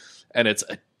TNT, and it's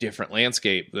a different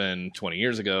landscape than 20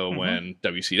 years ago when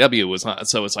WCW was on.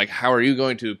 So it's like, how are you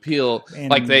going to appeal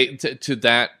like to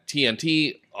that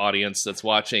TNT audience that's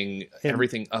watching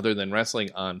everything other than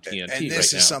wrestling on TNT? And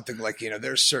this is something like, you know,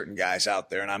 there's certain guys out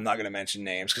there, and I'm not going to mention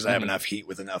names because I have enough heat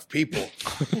with enough people,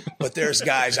 but there's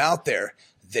guys out there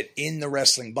that in the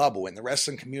wrestling bubble, in the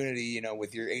wrestling community, you know,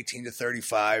 with your 18 to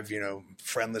 35, you know,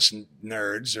 friendless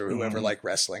nerds or whoever like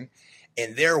wrestling,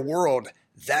 in their world,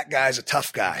 that guy's a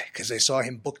tough guy because they saw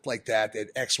him booked like that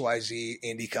at XYZ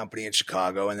indie company in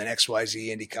Chicago and then XYZ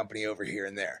indie company over here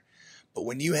and there. But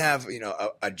when you have, you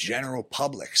know, a general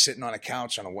public sitting on a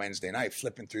couch on a Wednesday night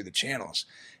flipping through the channels,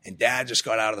 and dad just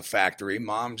got out of the factory,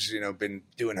 mom's, you know, been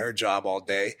doing her job all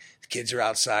day, the kids are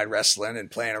outside wrestling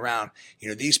and playing around, you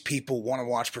know, these people want to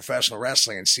watch professional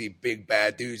wrestling and see big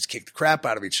bad dudes kick the crap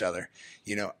out of each other.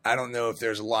 You know, I don't know if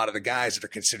there's a lot of the guys that are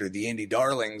considered the indie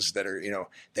darlings that are, you know,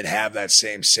 that have that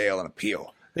same sale and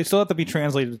appeal. They still have to be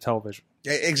translated to television.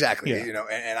 Yeah, exactly. Yeah. You know,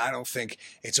 and I don't think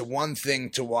it's a one thing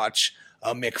to watch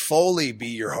a Mick Foley be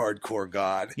your hardcore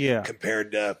god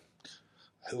compared to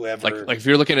whoever. Like if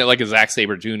you're looking at like a Zack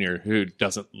Sabre Jr. who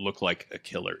doesn't look like a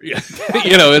killer,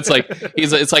 it's like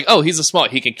it's like, oh, he's a small,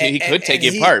 he could take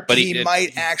you apart, but he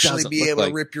might actually be able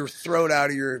to rip your throat out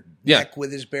of your neck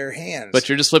with his bare hands. But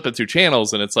you're just flipping through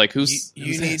channels, and it's like, you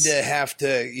need to have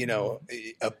to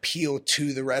appeal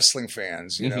to the wrestling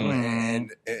fans,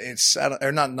 and it's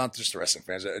or not just the wrestling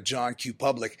fans, John Q.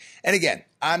 Public. And again,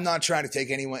 I'm not trying to take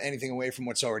anything away from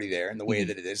what's already there and the way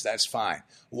that it is. That's fine.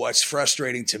 What's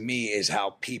frustrating to me is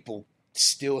how people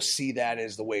still see that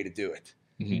as the way to do it.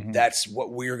 Mm-hmm. That's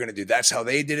what we're going to do. That's how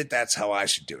they did it. That's how I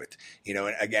should do it.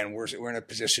 And again, we're in a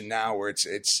position now where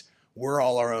we're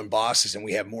all our own bosses, and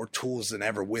we have more tools than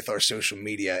ever with our social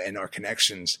media and our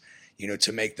connections,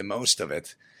 to make the most of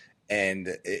it.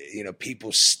 And,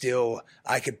 people still,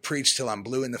 I could preach till I'm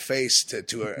blue in the face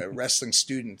to a wrestling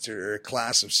student or a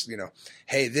class of,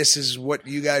 hey, this is what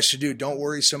you guys should do. Don't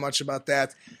worry so much about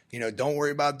that. Don't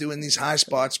worry about doing these high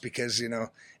spots because,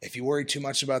 if you worry too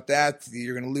much about that,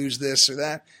 you're going to lose this or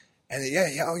that. And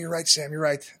oh, you're right, Sam, you're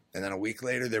right. And then a week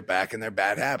later, they're back in their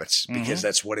bad habits because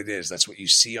that's what it is. That's what you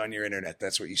see on your internet.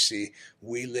 That's what you see.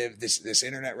 We live this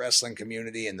internet wrestling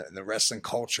community and the wrestling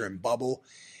culture and bubble.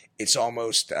 It's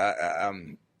almost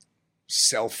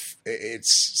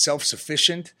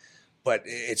self-sufficient, but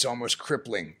it's almost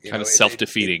crippling. Kind of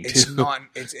self-defeating. It's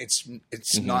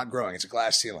not growing. It's a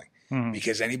glass ceiling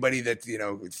because anybody that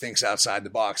thinks outside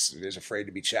the box is afraid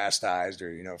to be chastised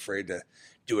or afraid to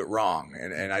do it wrong.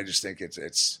 And I just think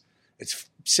it's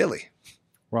silly.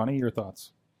 Ronnie, your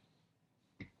thoughts?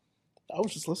 I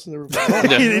was just listening to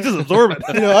everybody. He just absorbed it.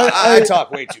 I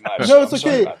talk way too much. No, it's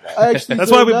okay. I actually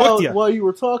that's why we booked you. While you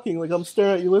were talking, like I'm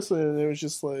staring at you listening, and it was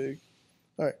just like,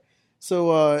 all right.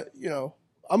 So,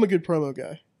 I'm a good promo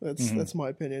guy. That's my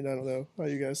opinion. I don't know how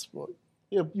you guys. Well,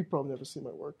 you probably never see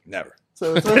my work. Never.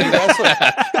 So it's okay.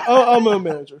 I'm a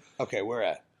manager. Okay, where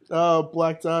at?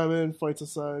 Black Diamond, Fight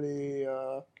Society,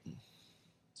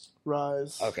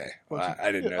 Rise. Okay, well,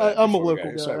 I didn't know. I'm a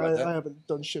local guy. I haven't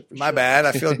done shit for My shit. bad.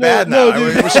 I feel bad now.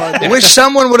 No, dude, I wish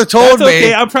someone would have told That's okay.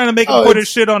 me. I'm trying to make him put his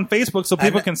shit on Facebook so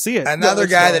people can see it. Another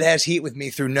guy that has heat with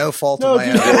me through no fault of my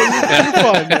dude, own. you're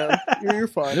fine, man. You're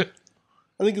fine.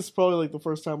 I think it's probably like the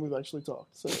first time we've actually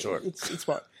talked. So Sure. It's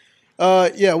fine.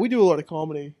 We do a lot of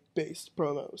comedy-based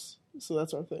promos. So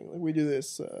that's our thing. Like we do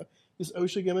this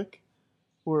OSHA gimmick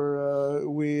where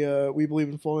we believe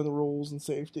in following the rules and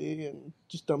safety and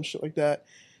just dumb shit like that.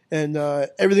 And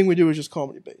everything we do is just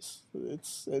comedy-based.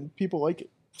 And people like it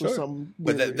for some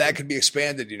But weird that could be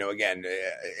expanded, again,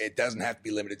 it doesn't have to be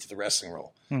limited to the wrestling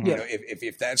role. Mm-hmm.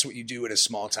 If that's what you do at a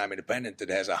small-time independent that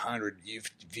has 100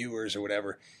 viewers or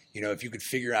whatever, if you could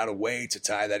figure out a way to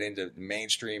tie that into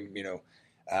mainstream,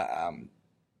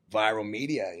 viral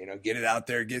media, get it out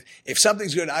there. If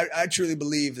something's good, I truly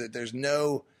believe that there's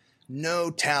no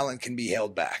talent can be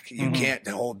held back. You can't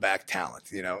hold back talent,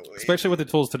 especially with the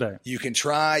tools today. You can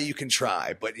try,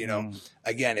 but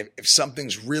again, if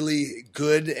something's really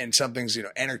good and something's,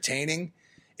 entertaining,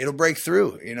 it'll break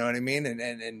through, you know what I mean?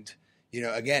 And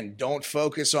again, don't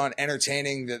focus on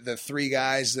entertaining the three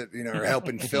guys that, are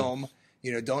helping film.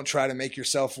 Don't try to make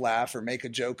yourself laugh or make a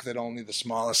joke that only the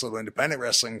smallest little independent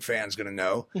wrestling fan's going to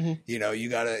know. You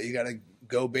gotta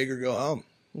go big or go home.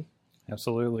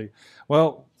 Absolutely.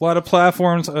 Well, a lot of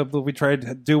platforms. We try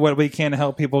to do what we can to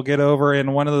help people get over,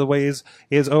 and one of the ways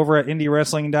is over at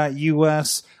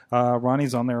indiewrestling.us.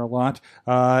 Ronnie's on there a lot.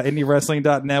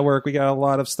 IndieWrestling.network. We got a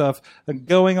lot of stuff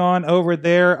going on over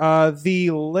there.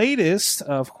 The latest,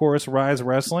 of course, Rise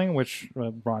Wrestling, which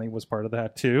Ronnie was part of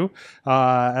that too,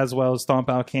 as well as Stomp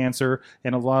Out Cancer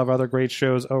and a lot of other great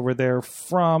shows over there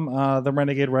from the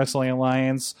Renegade Wrestling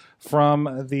Alliance,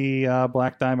 from the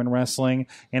Black Diamond Wrestling,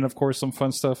 and of course some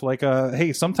fun stuff like,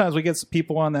 hey, sometimes we get some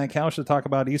people on that couch to talk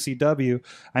about ECW.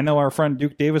 I know our friend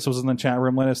Duke Davis was in the chat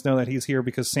room. Let us know that he's here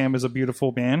because Sam is a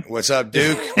beautiful man. What's up,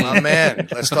 Duke? My man.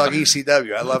 Let's talk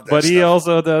ECW. I love that But stuff. he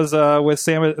also does, with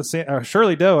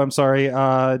Shirley Doe,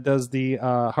 does the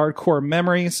Hardcore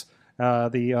Memories.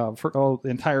 The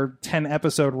entire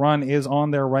 10-episode run is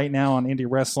on there right now on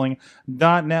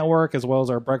IndieWrestling.network, as well as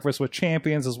our Breakfast with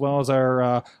Champions, as well as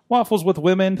our Waffles with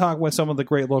Women, talking with some of the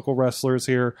great local wrestlers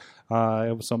here.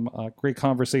 It was some great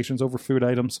conversations over food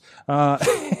items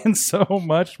and so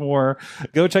much more.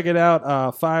 Go check it out.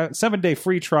 7-day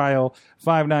free trial,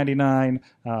 $5.99.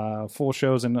 Full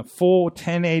shows in full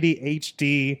 1080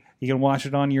 HD. You can watch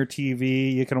it on your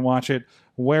TV. You can watch it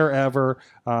wherever,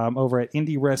 over at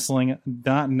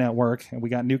indiewrestling.network. And we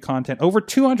got new content, over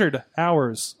 200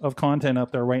 hours of content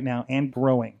up there right now and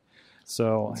growing.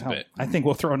 So a bit. I think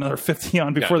we'll throw another 50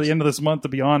 on before Yeah. the end of this month, to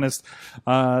be honest.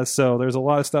 So there's a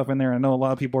lot of stuff in there. I know a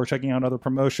lot of people are checking out other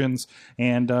promotions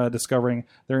and discovering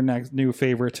their next new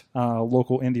favorite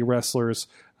local indie wrestlers.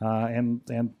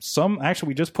 And some, actually,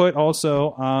 we just put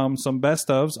also some best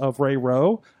ofs of Ray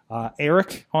Rowe,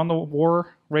 Eric on the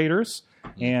War Raiders,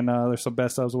 and there's some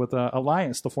best ofs with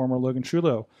Elias, the former Logan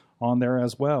Chulo, on there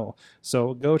as well.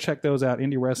 So go check those out,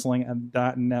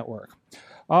 indiewrestling.network.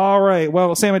 All right.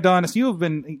 Well, Sam Adonis, you have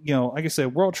been, like I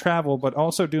said, world travel, but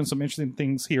also doing some interesting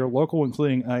things here local,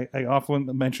 including I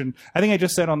often mentioned, I think I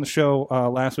just said on the show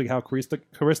last week how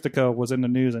Caristica was in the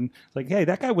news, and it's like, hey,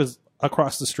 that guy was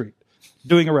across the street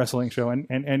doing a wrestling show,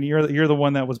 and you're the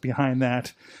one that was behind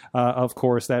that, of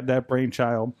course, that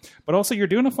brainchild. But also, you're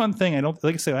doing a fun thing. I don't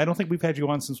think we've had you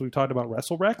on since we've talked about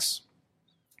WrestleRex.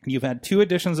 You've had 2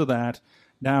 editions of that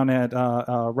down at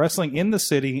Wrestling in the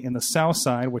City in the South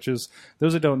Side, which is,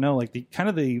 those that don't know, like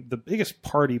the biggest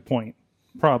party point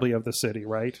probably of the city,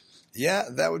 right? Yeah,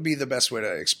 that would be the best way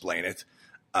to explain it.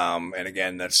 And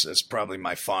again, that's probably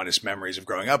my fondest memories of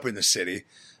growing up in the city.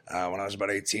 When I was about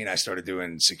 18, I started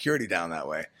doing security down that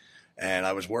way. And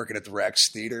I was working at the Rex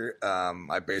Theater.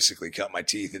 I basically cut my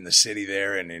teeth in the city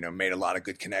there and, made a lot of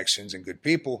good connections and good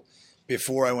people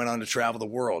before I went on to travel the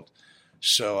world.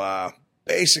 So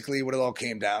basically what it all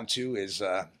came down to is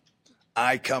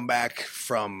I come back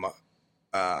from,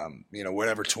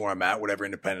 whatever tour I'm at, whatever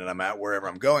independent I'm at, wherever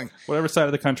I'm going. Whatever side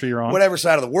of the country you're on. Whatever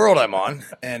side of the world I'm on.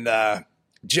 And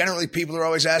generally people are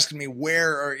always asking me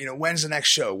when's the next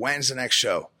show? When's the next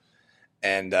show?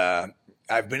 And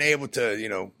I've been able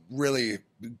to, really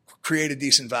create a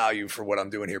decent value for what I'm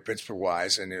doing here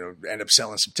Pittsburgh-wise and, end up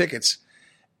selling some tickets.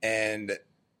 And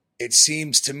it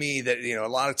seems to me that, a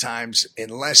lot of times,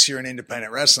 unless you're an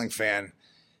independent wrestling fan,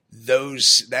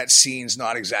 that scene's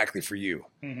not exactly for you.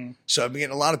 Mm-hmm. So I've been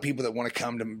getting a lot of people that want to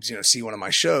come to, see one of my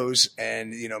shows.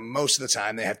 And, most of the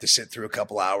time they have to sit through a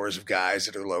couple hours of guys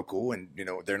that are local and,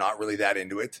 they're not really that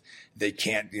into it. They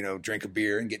can't, drink a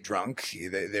beer and get drunk.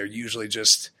 They're usually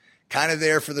just kind of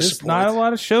there for the support. There's not a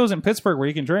lot of shows in Pittsburgh where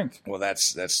you can drink. Well,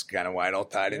 that's kind of why it all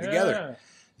tied in together.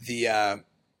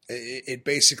 It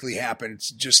basically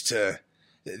happens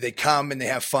they come and they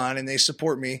have fun and they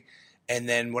support me. And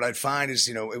then what I'd find is,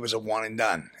 it was a one and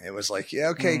done. It was like, yeah,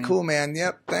 okay, cool, man.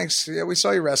 Yep, thanks. Yeah, we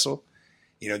saw you wrestle.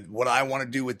 What I want to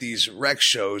do with these rec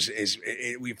shows is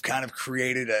we've kind of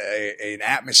created an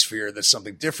atmosphere that's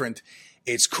something different.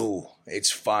 It's cool.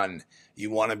 It's fun. You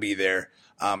want to be there.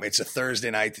 It's a Thursday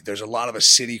night. There's a lot of a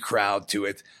city crowd to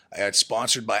it. It's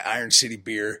sponsored by Iron City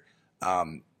Beer.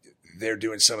 They're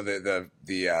doing some of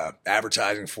the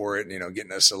advertising for it,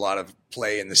 getting us a lot of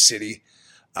play in the city.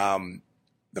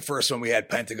 The first one we had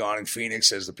Pentagon in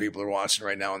Phoenix, as the people are watching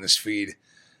right now on this feed.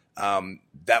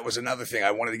 That was another thing.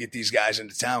 I wanted to get these guys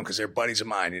into town because they're buddies of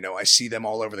mine. I see them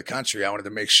all over the country. I wanted to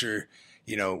make sure,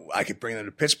 I could bring them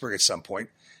to Pittsburgh at some point.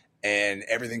 And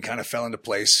everything kind of fell into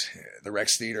place. The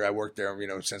Rex Theater, I worked there,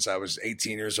 since I was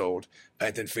 18 years old.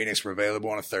 Penta and Phoenix were available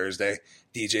on a Thursday.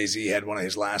 DJ Z had one of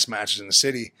his last matches in the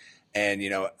city. And,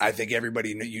 I think everybody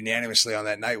unanimously on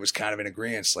that night was kind of in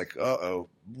agreement. Like, uh-oh,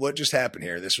 what just happened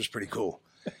here? This was pretty cool.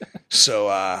 So,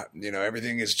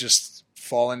 everything is just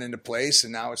falling into place,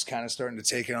 and now it's kind of starting to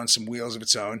take it on some wheels of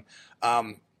its own.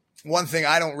 One thing,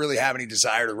 I don't really have any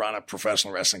desire to run a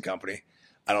professional wrestling company.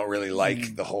 I don't really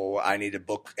like the whole I need to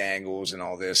book angles and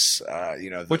all this,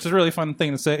 Which is a really fun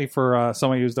thing to say for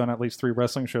somebody who's done at least 3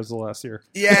 wrestling shows the last year.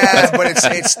 Yeah, but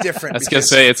it's different. I was gonna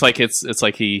say it's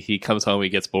like he comes home, he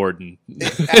gets bored, and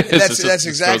that's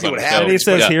exactly what happens. And he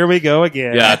says, "Here we go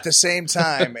again." Yeah. At the same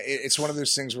time, it's one of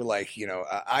those things where, like,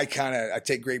 I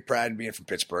take great pride in being from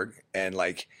Pittsburgh, and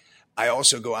like, I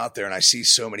also go out there and I see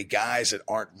so many guys that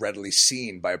aren't readily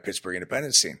seen by a Pittsburgh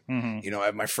independent scene. Mm-hmm. I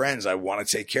have my friends I want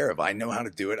to take care of. I know how to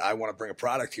do it. I want to bring a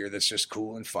product here that's just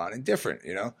cool and fun and different.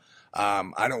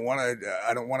 I don't want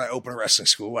to open a wrestling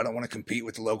school. I don't want to compete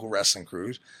with the local wrestling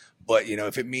crews. But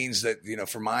if it means that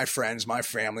for my friends, my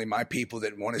family, my people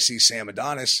that want to see Sam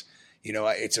Adonis,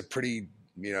 it's a pretty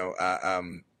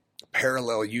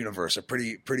parallel universe, a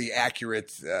pretty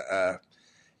accurate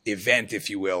event, if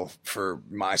you will, for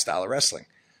my style of wrestling.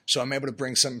 So I'm able to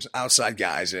bring some outside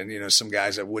guys in, some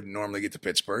guys that wouldn't normally get to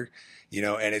Pittsburgh,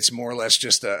 and it's more or less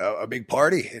just a big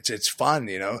party. It's fun,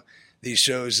 These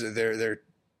shows, I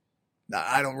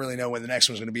don't really know when the next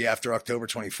one's going to be after October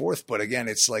 24th, but again,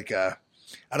 it's like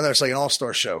I don't know. It's like an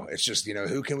all-star show. It's just,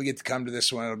 who can we get to come to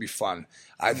this one? It'll be fun.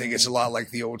 I think it's a lot like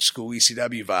the old school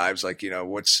ECW vibes. Like,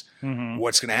 what's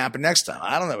going to happen next time?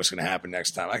 I don't know what's going to happen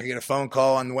next time. I can get a phone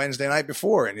call on Wednesday night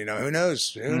before, and, who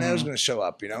knows? Who knows going to show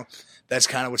up, That's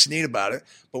kind of what's neat about it.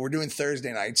 But we're doing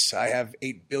Thursday nights. I have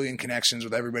 8 billion connections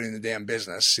with everybody in the damn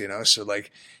business, So,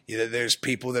 like, there's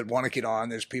people that want to get on.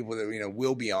 There's people that,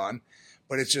 will be on.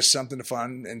 But it's just something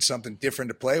fun and something different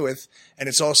to play with. And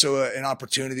it's also an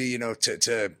opportunity,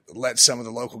 to let some of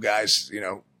the local guys,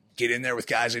 get in there with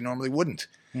guys they normally wouldn't.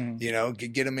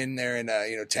 Get them in there and,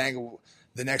 tangle.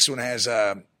 The next one has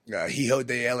Hijo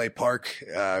de L.A. Park,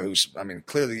 who's,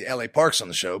 clearly L.A. Park's on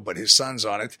the show, but his son's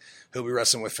on it. He'll be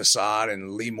wrestling with Facade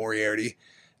and Lee Moriarty.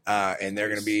 And they're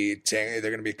going to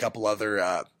be a couple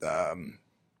other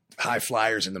high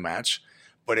flyers in the match.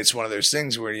 But it's one of those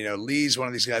things where, Lee's one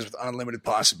of these guys with unlimited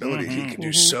possibility. He can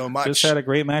do so much. Just had a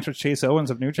great match with Chase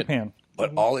Owens of New Japan.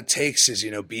 But all it takes is,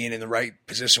 being in the right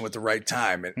position with the right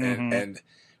time. And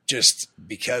just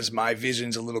because my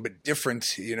vision's a little bit different,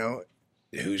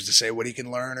 who's to say what he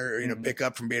can learn or, pick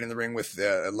up from being in the ring with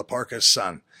La Parca's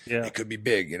son. Yeah. It could be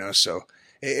big, So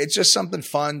it's just something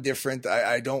fun, different.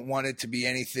 I don't want it to be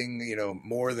anything,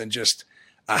 more than just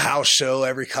a house show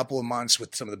every couple of months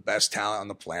with some of the best talent on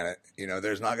the planet.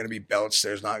 There's not going to be belts.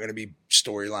 There's not going to be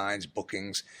storylines,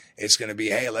 bookings. It's going to be,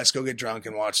 hey, let's go get drunk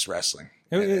and watch wrestling.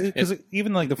 Because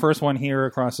even like the first one here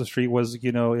across the street was,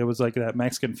 it was like that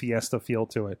Mexican fiesta feel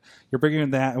to it. You're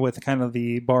bringing that with kind of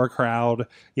the bar crowd.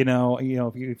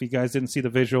 If you guys didn't see the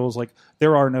visuals, like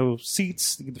there are no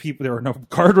seats, there are no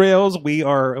guardrails.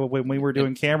 When we were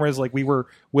doing cameras, like we were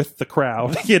with the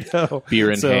crowd.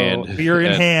 Beer in hand. Beer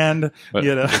in hand.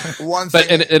 One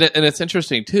thing, and it's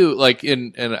interesting too. Like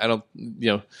and I don't,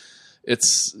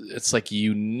 it's like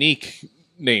unique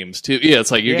names too. Yeah, it's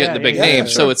like you're getting the big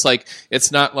names. Sure. So it's like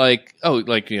it's not like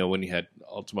when you had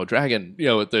Ultimo Dragon,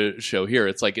 at the show here,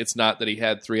 it's like it's not that he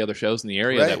had 3 other shows in the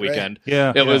area that weekend.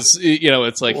 Yeah, it was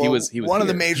it's like he was one of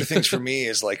here. the major things for me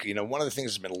is like one of the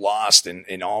things that's been lost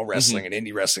in all wrestling and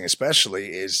indie wrestling especially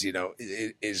is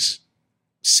is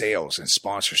sales and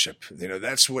sponsorship.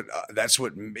 That's what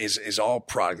is all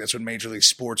product. That's what Major League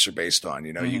Sports are based on.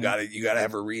 You gotta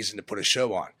have a reason to put a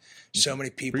show on. So many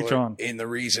people are in the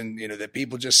reason, that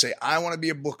people just say, I want to be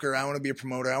a booker. I want to be a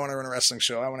promoter. I want to run a wrestling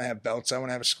show. I want to have belts. I want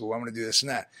to have a school. I want to do this and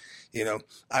that.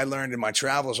 I learned in my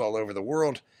travels all over the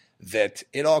world that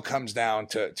it all comes down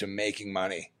to making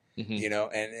money,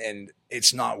 and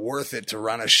it's not worth it to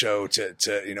run a show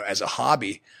to as a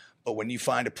hobby. But when you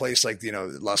find a place like,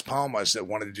 Las Palmas that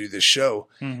wanted to do this show,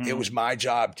 it was my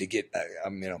job to get,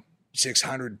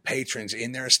 600 patrons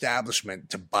in their establishment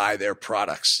to buy their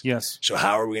products. Yes. So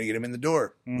how are we going to get them in the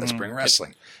door? Let's bring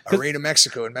wrestling. Arena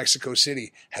Mexico in Mexico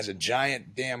City has a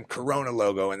giant damn Corona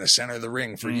logo in the center of the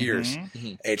ring for years.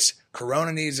 It's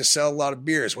Corona needs to sell a lot of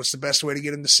beers. What's the best way to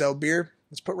get them to sell beer?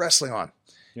 Let's put wrestling on.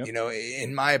 Yep.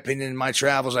 In my opinion, in my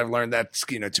travels, I've learned that,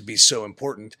 to be so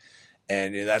important.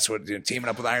 And that's what teaming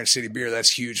up with Iron City Beer,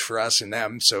 that's huge for us and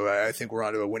them. So I think we're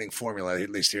onto a winning formula, at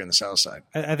least here in the South Side.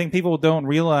 I think people don't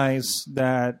realize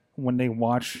that when they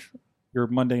watch your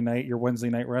Monday night, your Wednesday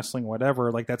night wrestling, whatever,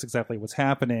 like that's exactly what's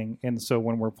happening. And so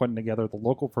when we're putting together the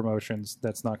local promotions,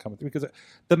 that's not coming through because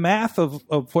the math of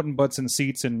putting butts in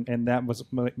seats and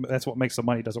that's what makes the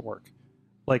money doesn't work.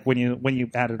 Like when you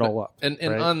add it all up, and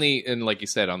right? and like you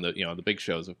said on the the big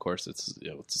shows, of course, it's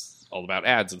all about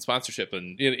ads and sponsorship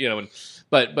and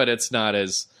but it's not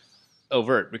as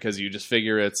overt because you just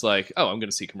figure it's like, oh, I'm going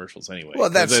to see commercials anyway. Well,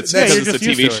 that's it's a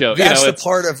TV show. That's the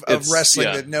part of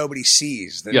wrestling that nobody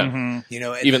sees. That,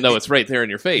 even though it's right there in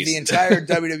your face. The entire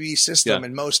WWE system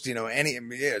and most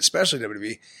especially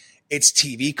WWE, it's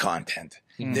TV content.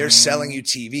 They're selling you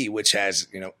TV, which has,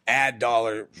 ad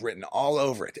dollar written all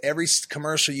over it. Every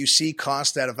commercial you see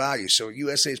costs that a value. So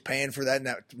USA is paying for that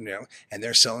now, and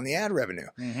they're selling the ad revenue.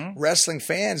 Wrestling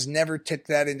fans never took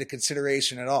that into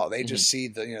consideration at all. They just see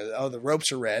the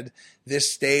ropes are red.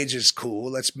 This stage is cool.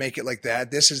 Let's make it like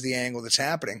that. This is the angle that's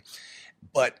happening.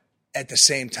 But at the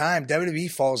same time,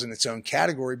 WWE falls in its own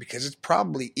category because it's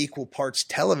probably equal parts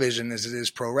television as it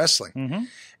is pro wrestling.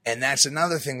 And that's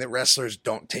another thing that wrestlers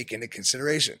don't take into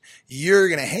consideration. You're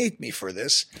going to hate me for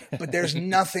this, but there's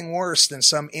nothing worse than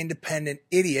some independent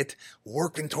idiot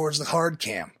working towards the hard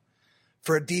cam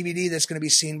for a DVD that's going to be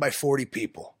seen by 40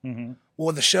 people.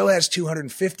 Well, the show has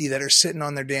 250 that are sitting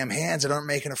on their damn hands that aren't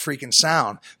making a freaking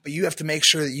sound, but you have to make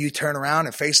sure that you turn around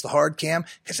and face the hard cam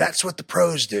because that's what the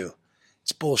pros do.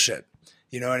 It's bullshit.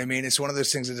 You know what I mean? It's one of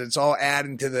those things that it's all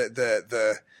adding to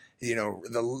the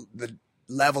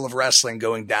level of wrestling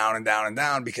going down and down and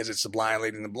down because it's the blind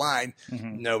leading the blind.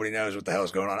 Nobody knows what the hell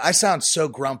is going on. I sound so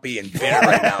grumpy and bitter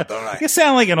right now, don't I? You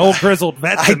sound like an old grizzled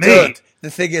vet to I me. do. The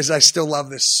thing is, I still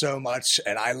love this so much,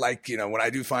 and I like, when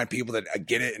I do find people that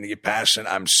get it and get passionate,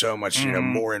 I'm so much,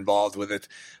 more involved with it.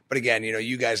 But again,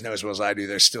 you guys know as well as I do,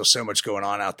 there's still so much going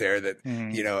on out there that,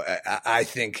 I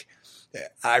think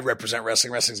I represent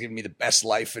wrestling. Wrestling's given me the best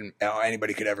life and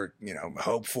anybody could ever,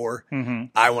 hope for.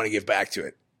 I want to give back to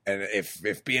it. And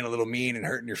if being a little mean and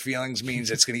hurting your feelings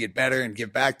means it's going to get better and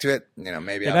give back to it,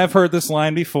 maybe. And I've heard this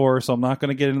line before, so I'm not going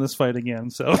to get in this fight again.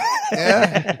 So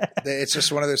yeah, it's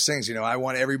just one of those things. I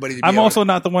want everybody to be. I'm also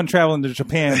not the one traveling to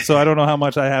Japan, so I don't know how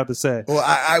much I have to say. Well,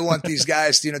 I want these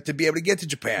guys, to be able to get to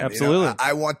Japan. Absolutely.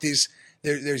 I want these.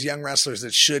 There's young wrestlers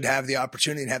that should have the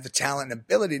opportunity and have the talent and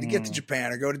ability to get to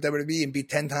Japan or go to WWE and be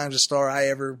 10 times the star I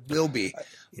ever will be.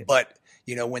 But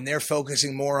when they're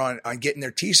focusing more on getting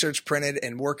their T-shirts printed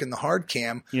and working the hard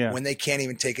cam, when they can't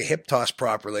even take a hip toss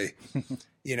properly,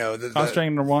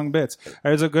 concentrating the wrong bits.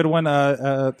 There's a good one.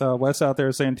 Wes out there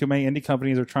is saying too many indie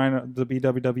companies are trying to be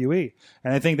WWE,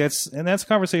 and I think that's a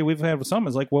conversation we've had with some.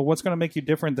 Is like, well, what's going to make you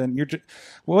different than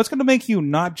what's going to make you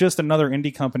not just another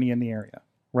indie company in the area,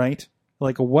 right?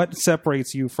 Like, what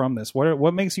separates you from this?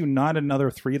 What makes you not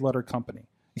another 3-letter company?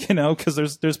 Because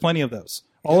there's plenty of those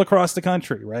all across the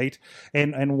country, right?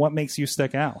 And what makes you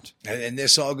stick out? And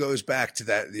this all goes back to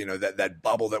that, that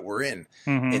bubble that we're in.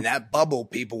 In that bubble,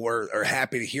 people are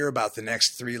happy to hear about the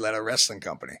next 3-letter wrestling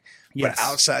company. Yes. But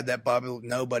outside that bubble,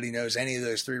 nobody knows any of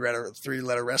those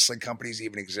three-letter wrestling companies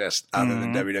even exist other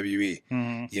than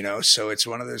WWE. So it's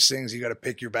one of those things. You got to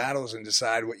pick your battles and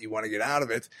decide what you want to get out of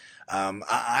it.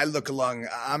 I look along.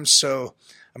 I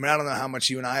don't know how much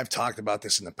you and I have talked about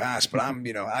this in the past, but I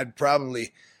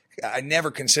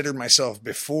never considered myself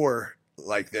before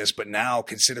like this, but now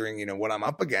considering, what I'm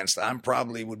up against, I'm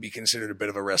probably would be considered a bit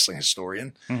of a wrestling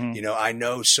historian. I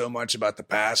know so much about the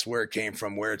past, where it came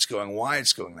from, where it's going, why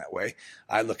it's going that way.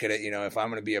 I look at it, if I'm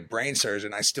going to be a brain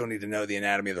surgeon, I still need to know the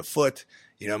anatomy of the foot,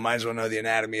 might as well know the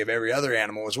anatomy of every other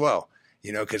animal as well,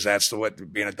 because that's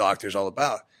what being a doctor is all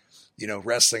about.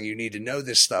 Wrestling, you need to know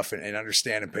this stuff and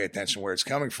understand and pay attention where it's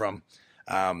coming from.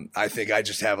 I think I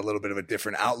just have a little bit of a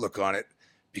different outlook on it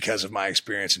because of my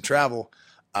experience in travel.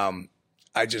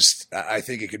 I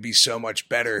think it could be so much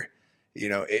better,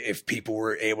 if people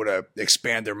were able to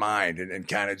expand their mind and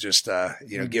kind of just,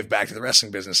 give back to the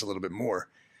wrestling business a little bit more,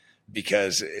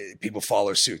 because people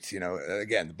follow suit.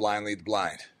 Again, the blind lead the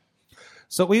blind.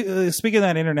 So speaking of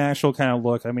that international kind of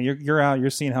look, I mean, you're out, you're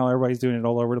seeing how everybody's doing it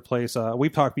all over the place.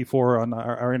 We've talked before on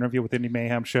our interview with Indie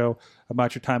Mayhem show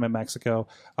about your time in Mexico.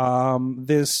 Your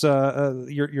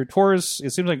tours, it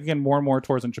seems like you're getting more and more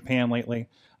tours in Japan lately.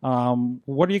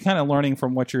 What are you kind of learning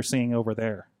from what you're seeing over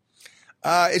there?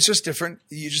 It's just different.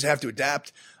 You just have to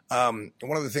adapt. One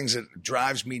of the things that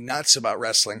drives me nuts about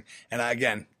wrestling, and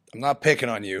I'm not picking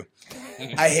on you.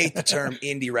 I hate the term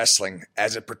indie wrestling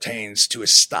as it pertains to a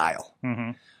style.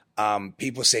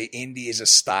 People say indie is a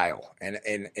style. And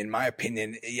in my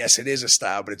opinion, yes, it is a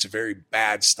style, but it's a very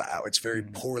bad style. It's very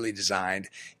poorly designed.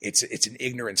 It's an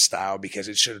ignorant style because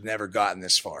it should have never gotten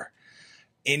this far.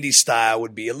 Indie style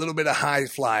would be a little bit of high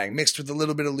flying mixed with a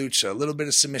little bit of lucha, a little bit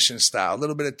of submission style, a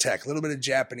little bit of tech, a little bit of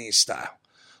Japanese style.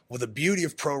 Well, the beauty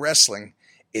of pro wrestling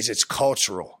is it's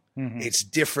cultural. It's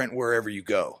different wherever you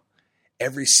go.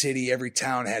 Every city, every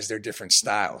town has their different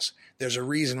styles. There's a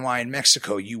reason why in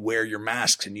Mexico you wear your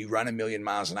masks and you run 1,000,000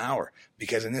 miles an hour,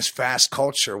 because in this fast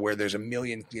culture where there's 1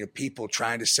 million people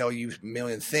trying to sell you 1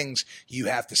 million things, you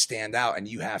have to stand out and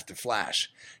you have to flash.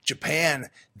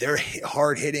 Japan, they're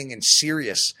hard hitting and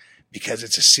serious because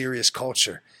it's a serious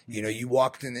culture. You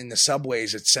walk in the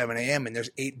subways at 7 a.m. and there's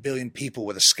 8 billion people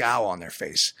with a scowl on their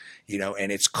face,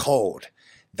 and it's cold.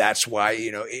 That's why,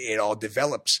 it all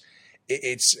develops.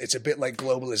 It's a bit like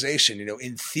globalization.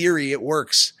 In theory it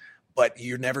works, but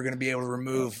you're never going to be able to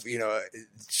remove,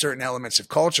 certain elements of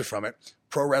culture from it.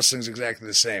 Pro wrestling is exactly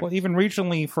the same. Well, even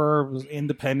regionally for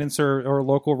independents or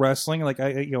local wrestling, like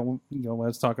I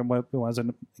was talking about when I was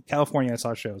in California, I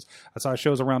saw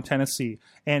shows around Tennessee,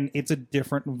 and it's a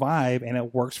different vibe, and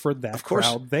it works for that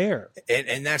crowd there.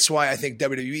 And that's why I think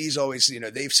WWE's always,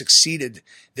 they've succeeded.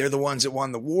 They're the ones that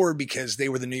won the war because they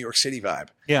were the New York City vibe.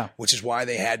 Yeah, which is why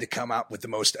they had to come out with the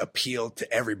most appeal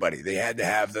to everybody. They had to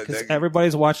have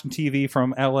everybody's watching TV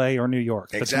from LA or New York.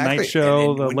 Exactly. The Tonight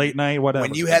Show, and the late night, whatever.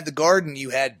 When you had the Garden, you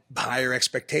had higher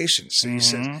expectations. So you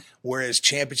said, whereas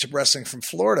championship wrestling from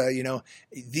Florida, you know,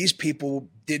 these people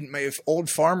didn't, if old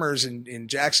farmers in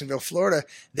Jacksonville, Florida,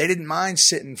 they didn't mind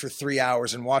sitting for 3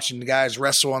 hours and watching the guys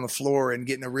wrestle on the floor and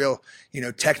getting a real, you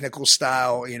know, technical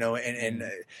style, you know, and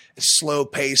slow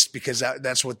paced, because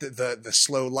that's what the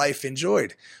slow life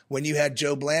enjoyed. When you had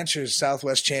Joe Blanchard's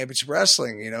Southwest Championship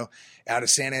Wrestling, you know, out of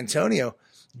San Antonio,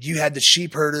 you had the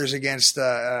sheep herders against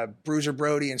Bruiser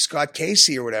Brody and Scott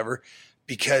Casey or whatever,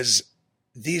 because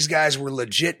these guys were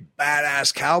legit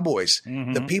badass cowboys.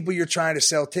 The people you're trying to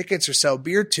sell tickets or sell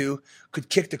beer to could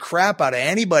kick the crap out of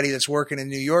anybody that's working in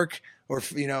New York, or,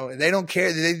 you know, they don't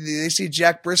care. They see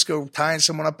Jack Briscoe tying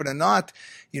someone up in a knot.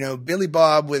 You know, Billy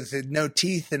Bob with no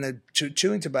teeth and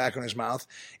chewing tobacco in his mouth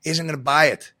isn't going to buy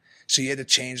it. So you had to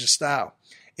change the style.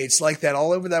 It's like that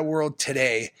all over that world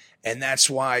today. And that's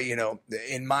why, you know,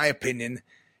 in my opinion,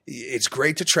 it's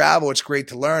great to travel. It's great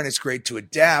to learn. It's great to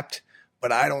adapt.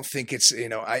 But I don't think it's, you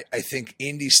know, I think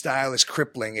indie style is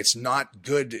crippling. It's not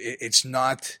good. It's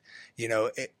not, you know,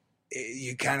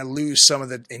 you kind of lose some of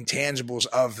the intangibles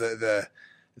of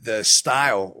the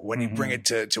style when you bring it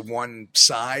to one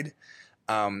side.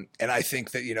 And I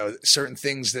think that, you know, certain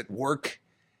things that work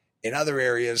in other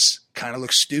areas kind of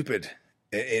look stupid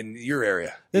in your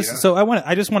area. So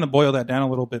I just want to boil that down a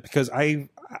little bit, because I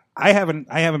haven't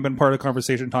been part of the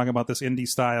conversation talking about this indie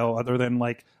style, other than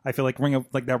like, I feel like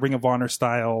that Ring of Honor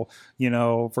style, you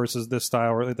know, versus this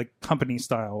style, or like the company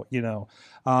style, you know.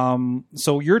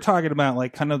 So you're talking about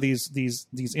like kind of these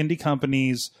indie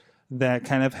companies that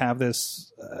kind of have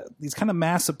these kind of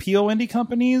mass appeal indie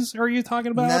companies. Are you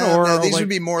talking about? No, these like, would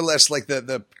be more or less like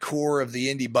the core of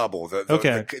the indie bubble. The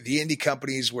indie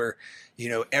companies where, you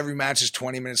know, every match is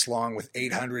 20 minutes long with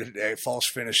 800 false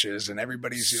finishes, and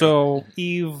everybody's.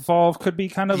 Evolve could be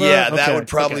kind of that would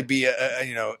probably be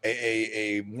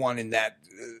a one in that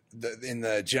in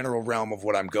the general realm of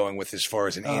what I'm going with as far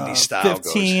as an indie style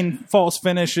 15 goes. False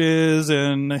finishes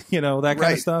and, you know, that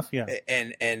kind of stuff. Yeah,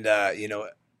 and you know,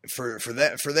 for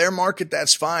their market,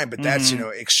 that's fine, but that's you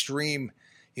know, extreme.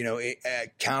 You know,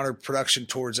 counter production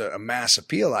towards a mass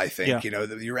appeal. I think you know,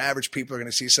 your average people are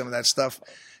going to see some of that stuff.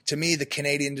 To me, the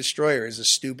Canadian Destroyer is the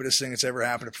stupidest thing that's ever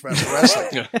happened to professional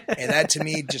wrestling. And that, to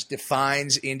me, just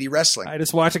defines indie wrestling. I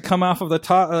just watched it come off of the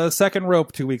top, second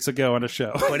rope 2 weeks ago on a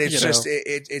show. But it's just,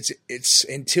 it's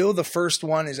until the first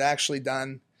one is actually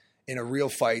done in a real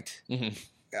fight, you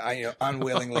know,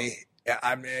 unwillingly,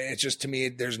 it's just, to me,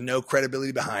 there's no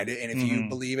credibility behind it. And if you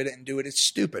believe it and do it, it's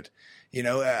stupid. You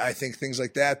know, I think things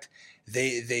like that,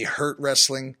 they hurt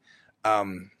wrestling.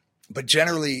 But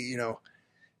generally, you know,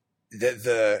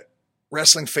 the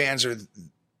wrestling fans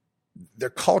they're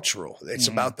cultural. It's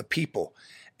about the people.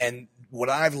 And what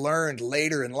I've learned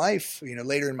later in life, you know,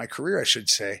 later in my career, I should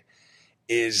say,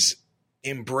 is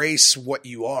embrace what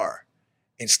you are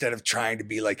instead of trying to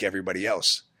be like everybody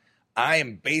else. I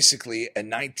am basically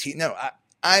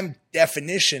I'm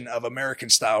definition of American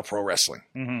style pro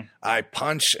wrestling. I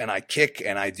punch and I kick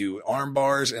and I do arm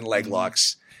bars and leg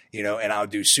locks, you know, and I'll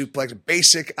do suplex.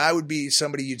 Basic. I would be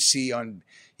somebody you'd see on,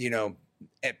 you know,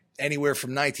 anywhere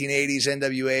from 1980s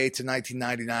NWA to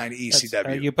 1999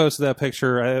 ECW. You posted that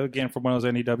picture again from one of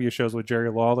those NEW shows with Jerry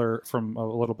Lawler from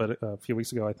a few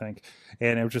weeks ago, I think,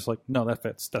 and it was just like, no, that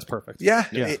fits. That's perfect. Yeah.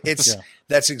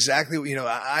 That's exactly what, you know.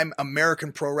 I'm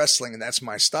American pro wrestling, and that's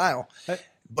my style.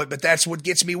 But that's what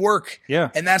gets me work. Yeah,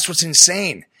 and that's what's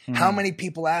insane. How many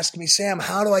people ask me, Sam,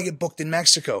 how do I get booked in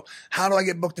Mexico? How do I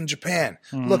get booked in Japan?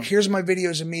 Look, here's my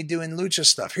videos of me doing lucha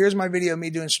stuff. Here's my video of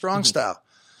me doing strong style.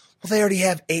 Well, they already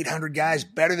have 800 guys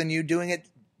better than you doing it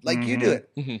like you do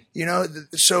it. You know,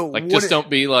 so like, just don't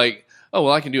be like, oh,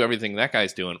 well, I can do everything that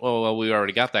guy's doing. Oh, well, we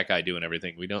already got that guy doing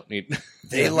everything. We don't need.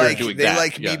 They like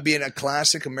me being a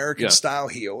classic American style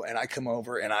heel, and I come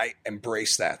over and I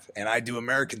embrace that, and I do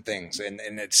American things, and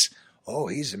it's, oh,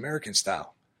 he's American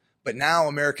style. But now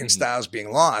American style is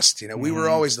being lost. You know, we were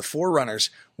always the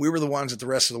forerunners. We were the ones that the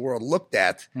rest of the world looked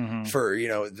at for, you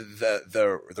know,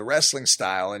 the wrestling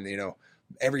style, and, you know,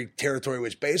 every territory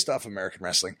was based off American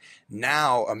wrestling.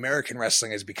 Now American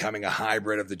wrestling is becoming a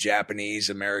hybrid of the Japanese,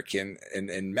 American,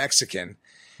 and Mexican.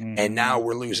 And now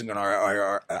we're losing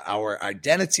our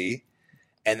identity.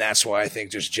 And that's why I think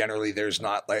just generally there's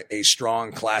not like a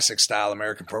strong classic style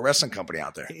American pro wrestling company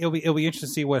out there. It'll be interesting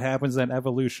to see what happens in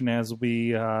evolution as we,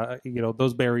 you know,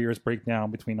 those barriers break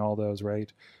down between all those,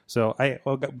 right? So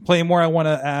plenty more I want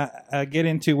to get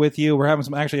into with you. We're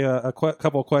having a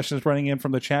couple of questions running in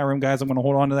from the chat room, guys. I'm going to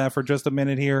hold on to that for just a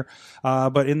minute here.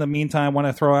 But in the meantime, I want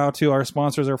to throw out to our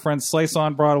sponsors, our friends Slice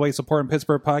on Broadway, supporting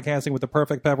Pittsburgh podcasting with the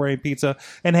perfect pepperoni pizza.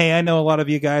 And hey, I know a lot of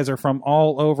you guys are from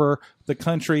all over the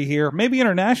country here, maybe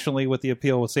internationally with the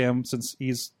appeal with Sam, since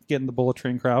he's getting the Bullet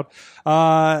Train crowd.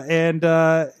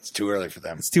 It's too early for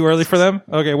them. It's too early for them?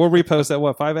 Okay, we'll repost at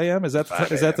what, 5 a.m.? Is that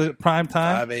the prime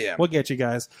time? 5 a.m. We'll get you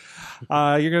guys.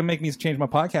 You're going to make me change my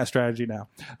podcast strategy now.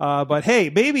 But hey,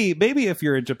 maybe if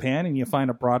you're in Japan and you find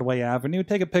a Broadway Avenue,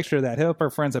 take a picture of that. Hit up our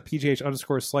friends at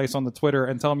PGH_slice on the Twitter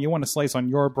and tell them you want to slice on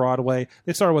your Broadway.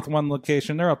 They started with one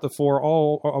location. They're up to 4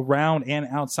 all around and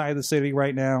outside the city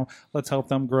right now. Let's help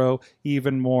them grow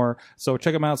even more. So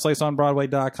check them out,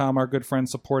 sliceonbroadway.com. Our good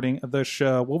friends supporting the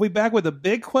show. We'll be back with a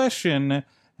big question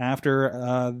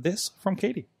after this from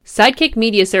Katie. Sidekick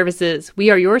Media Services. We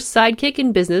are your sidekick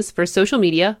in business for social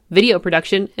media, video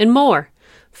production, and more.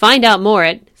 Find out more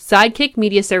at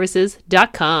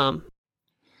sidekickmediaservices.com.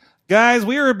 Guys,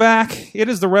 we are back. It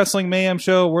is the Wrestling Mayhem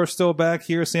Show. We're still back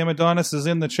here. Sam Adonis is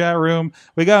in the chat room.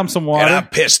 We got him some water. And I'm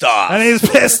pissed off. And he's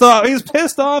pissed off. He's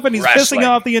pissed off, and he's Wrestling. pissing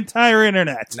off the entire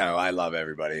internet. No, I love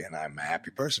everybody, and I'm a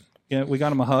happy person. Yeah, we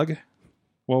got him a hug.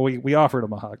 Well, we offered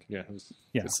him a hug. Yeah,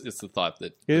 Yeah. It's the thought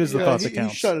that It is the thought that He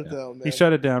counts. shut it down, man. He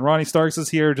shut it down. Ronnie Starks is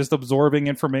here, just absorbing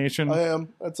information. I am.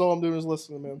 That's all I'm doing is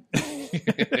listening, man.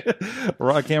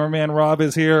 Cameraman Rob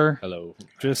is here. hello.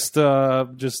 Just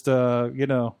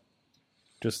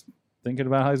thinking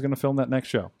about how he's going to film that next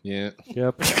show. Yeah,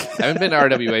 Yep. I haven't been to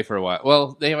RWA for a while.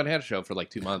 Well, they haven't had a show for like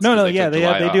 2 months. No, 'cause they took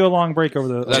July do a off. long break over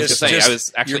the. I was just saying, I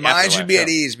was actually your mind at the should last be at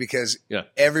show. ease because Yeah.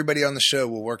 everybody on the show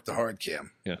will work the hard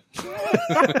cam, Yeah,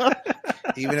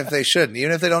 even if they shouldn't,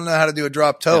 even if they don't know how to do a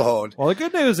drop toe hold. Well, the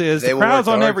good news is They the will crowd's work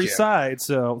the on hard every cam. side.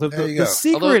 So There you the go.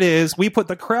 secret Although- is we put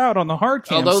the crowd on the hard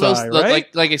cam although those, side,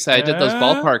 right? like I said, I did those Yeah.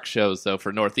 ballpark shows though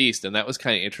for Northeast, and that was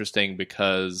kind of interesting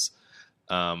because,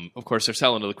 of course, they're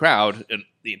selling to the crowd, and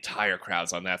the entire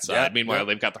crowd's on that side. Yeah, Meanwhile, yeah.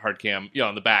 they've got the hard cam,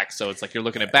 on the back, so it's like you're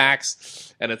looking at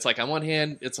backs, and it's like on one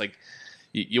hand, it's like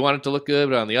you want it to look good,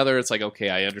 but on the other, it's like okay,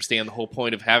 I understand the whole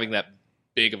point of having that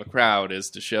big of a crowd is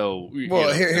to show.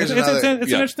 Well, here's It's another. an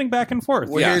interesting back and forth.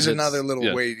 Well, Yeah, here's it's- another little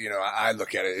yeah. way, I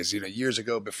look at it is, years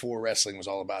ago before wrestling was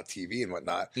all about TV and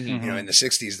whatnot, Mm-hmm. in the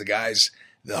 60s, the guys,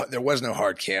 there was no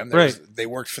hard cam. Right. They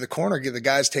worked for the corner, give the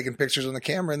guys taking pictures on the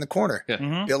camera in the corner. Yeah.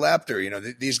 Mm-hmm. Bill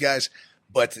Apter, these guys,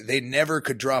 but they never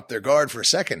could drop their guard for a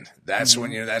second. That's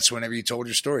Mm-hmm. when, that's whenever you told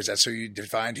your stories. That's how you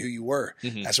defined who you were.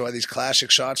 Mm-hmm. That's why these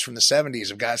classic shots from the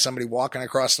 70s of somebody walking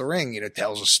across the ring,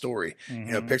 tells a story.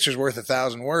 Mm-hmm. Picture's worth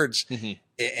 1,000 words. Mhm.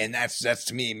 And that's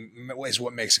to me is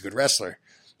what makes a good wrestler.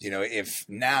 If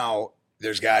now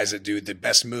there's guys that do the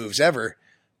best moves ever,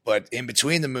 but in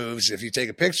between the moves, if you take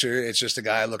a picture, it's just a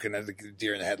guy looking at the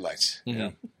deer in the headlights.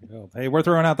 Hey, we're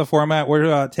throwing out the format.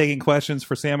 We're taking questions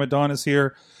for Sam Adonis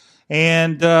here.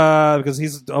 And because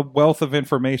he's a wealth of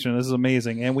information. This is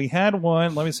amazing. And we had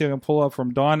one. Let me see if I can pull up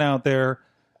from Don out there.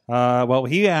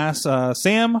 He asked,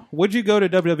 Sam, would you go to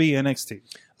WWE NXT?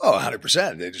 Oh,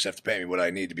 100%. They just have to pay me what I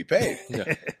need to be paid.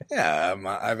 Yeah. Yeah,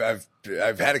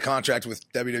 I've had a contract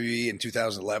with WWE in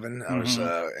 2011. I was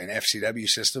an FCW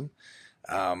system.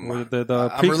 Or I'm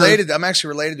related. I'm actually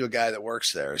related to a guy that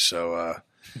works there. So I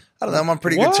don't know. I'm on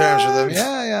pretty good terms with him. What?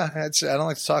 Yeah. I don't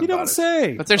like to talk You about don't it.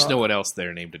 say. But there's no one else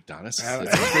there named Adonis.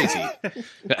 That's crazy.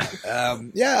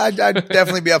 I'd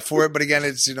definitely be up for it. But again,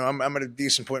 it's I'm at a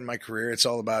decent point in my career. It's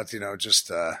all about just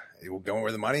going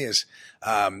where the money is.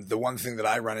 The one thing that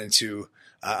I run into,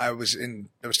 I was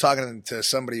talking to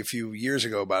somebody a few years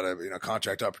ago about a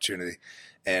contract opportunity,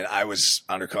 and I was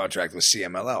under contract with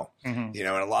CMLL. And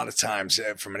a lot of times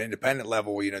from an independent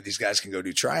level, these guys can go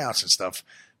do tryouts and stuff.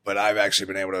 But I've actually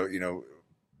been able to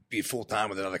be full time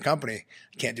with another company.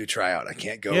 I can't do tryout. I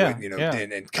can't go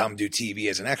and come do TV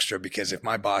as an extra, because if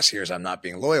my boss hears I'm not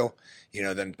being loyal,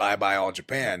 then bye all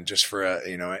Japan just for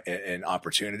an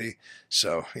opportunity.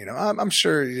 So I'm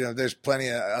sure there's plenty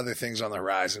of other things on the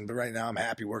horizon, but right now I'm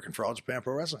happy working for All Japan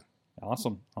Pro Wrestling.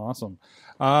 Awesome.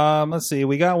 Let's see.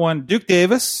 We got one. Duke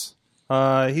Davis.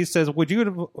 He says,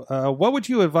 what would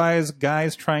you advise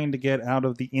guys trying to get out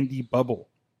of the indie bubble?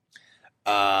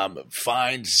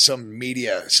 Find some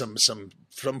media, some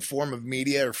form of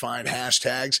media, or find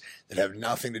hashtags that have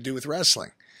nothing to do with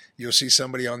wrestling. You'll see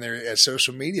somebody on their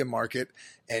social media market,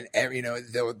 and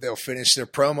they'll finish their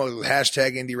promo with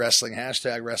hashtag indie wrestling,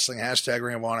 hashtag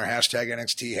Ring of Honor, hashtag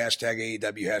NXT, hashtag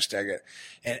AEW, hashtag it.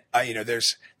 And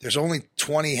there's only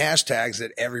 20 hashtags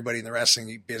that everybody in the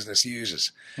wrestling business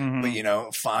uses.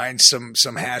 But find some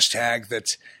hashtag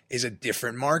that is a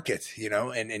different market,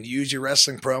 and use your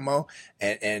wrestling promo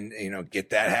and get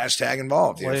that hashtag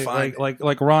involved.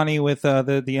 Like Ronnie with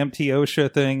the MT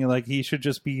OSHA thing, like he should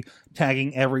just be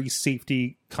tagging every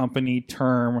safety company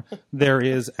term there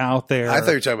is out there. I thought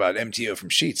you were talking about MTO from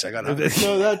Sheets. I got No,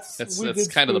 that's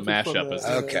kind of the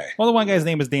mashup. Okay. Well, the one guy's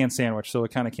name is Dan Sandwich, so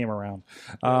it kind of came around.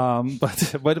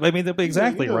 But I mean,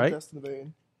 exactly, you know right? Best in the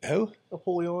Vein. Who?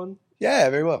 Napoleon. Yeah,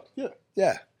 very well.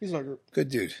 Yeah. He's in our group. Good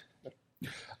dude.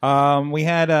 We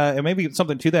had maybe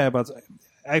something to that about.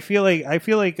 I feel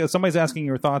like somebody's asking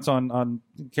your thoughts on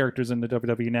characters in the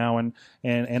WWE now and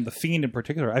the Fiend in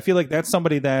particular. I feel like that's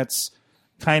somebody that's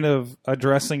kind of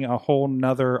addressing a whole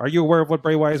nother. Are you aware of what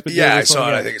Bray Wyatt's been doing? Yeah, I saw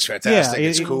it. I think it's fantastic.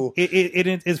 It's cool.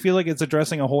 It feel like it's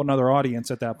addressing a whole nother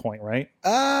audience at that point, right?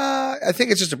 I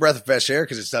think it's just a breath of fresh air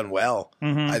because it's done well.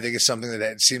 Mm-hmm. I think it's something that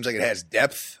it seems like it has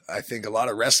depth. I think a lot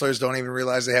of wrestlers don't even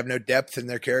realize they have no depth in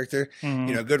their character.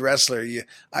 Mm-hmm. Good wrestler.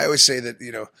 I always say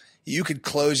that you could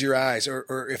close your eyes,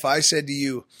 or if I said to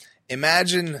you,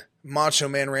 imagine Macho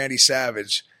Man Randy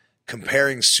Savage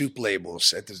comparing soup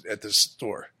labels at the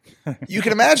store. You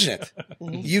can imagine it.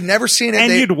 You've never seen it.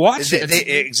 And you'd watch it.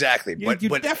 Exactly. But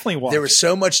definitely watch it. There was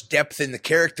so much depth in the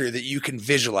character that you can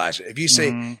visualize it. If you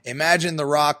say, imagine The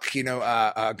Rock,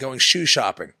 going shoe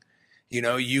shopping,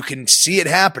 you can see it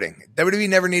happening. WWE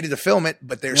never needed to film it,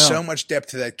 but there's so much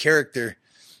depth to that character.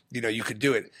 You could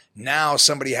do it. Now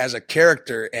somebody has a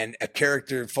character and a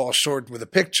character falls short with a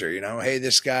picture, hey,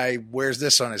 this guy wears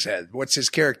this on his head. What's his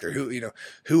character?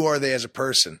 Who are they as a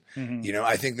person? Mm-hmm.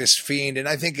 I think this Fiend, and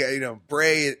I think,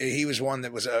 Bray, he was one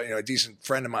that was a decent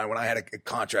friend of mine when I had a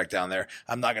contract down there.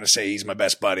 I'm not going to say he's my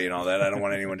best buddy and all that. I don't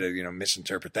want anyone to,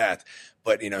 misinterpret that.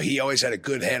 But, he always had a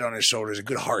good head on his shoulders, a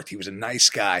good heart. He was a nice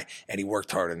guy, and he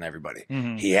worked harder than everybody.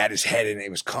 Mm-hmm. He had his head in it. He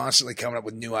was constantly coming up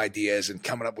with new ideas and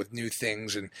coming up with new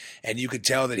things, and you could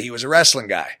tell that he was a wrestling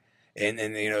guy. And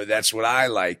that's what I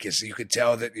like, is you could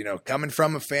tell that, coming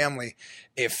from a family,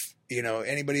 if,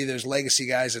 anybody of those legacy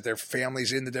guys that their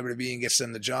family's in the WWE and gets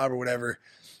them the job or whatever,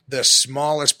 the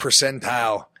smallest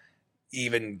percentile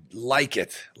even like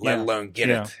it, let alone get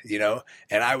it,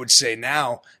 And I would say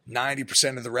now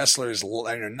 90% of the wrestlers,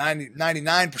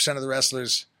 99% of the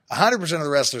wrestlers, 100% of the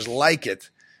wrestlers like it.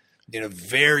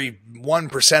 Very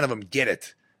 1% of them get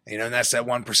it, and that's that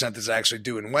 1% that's actually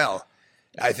doing well.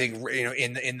 I think,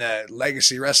 in the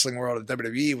legacy wrestling world of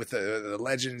WWE with the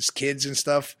legends, kids and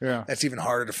stuff, that's even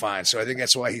harder to find. So I think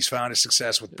that's why he's found his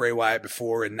success with Bray Wyatt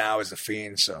before and now as the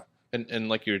Fiend. So and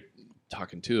like you're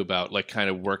talking too about like kind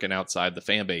of working outside the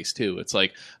fan base too. It's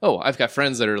like, oh, I've got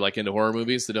friends that are like into horror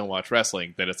movies that don't watch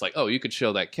wrestling. Then it's like, oh, you could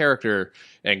show that character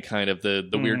and kind of the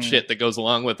weird shit that goes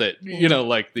along with it.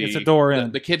 Like it's a door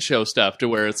in the kid show stuff to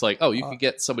where it's like, oh, you could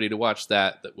get somebody to watch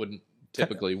that wouldn't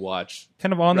typically watch.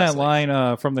 Kind of on wrestling. That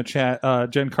line from the chat,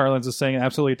 Jen Carlins is saying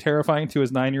absolutely terrifying to her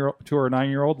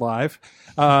 9-year-old live.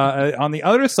 On the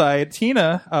other side,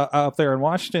 Tina up there in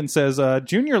Washington says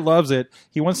Junior loves it.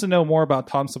 He wants to know more about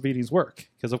Tom Savini's work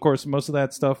because, of course, most of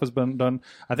that stuff has been done.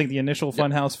 I think the initial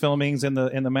Funhouse filmings in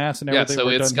the mass and everything. Yeah, so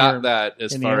it's done got that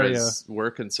as far as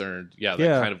we're concerned. Yeah,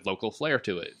 that kind of local flair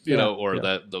to it,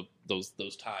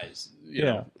 those ties. You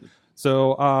know.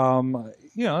 So,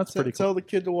 that's pretty cool. Tell the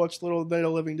kid to watch Little Night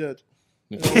of Living Dead.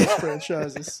 Those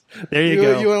franchises. There you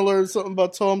go. You want to learn something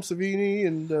about Tom Savini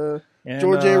and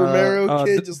George A. Romero?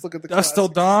 Kid, just look at the Dust Till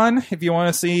Dawn. If you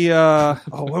want to see,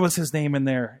 what was his name in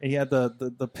there? He had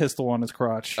the pistol on his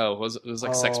crotch. Oh, it was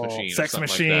like Sex Machine. Sex or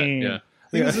Machine. Like that.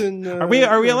 Yeah. He was in, are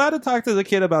we allowed to talk to the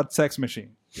kid about Sex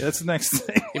Machine? Yeah, that's the next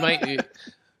thing.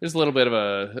 There's a little bit of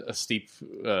a steep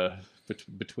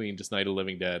between just Night of the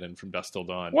Living Dead and From Dusk Till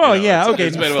Dawn. Well, okay.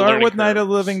 It's Start with Night of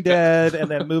the Living Dead,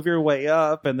 and then move your way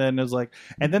up, and then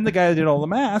and then the guy that did all the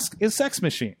mask is Sex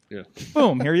Machine. Yeah.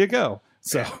 Boom, here you go.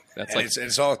 So that's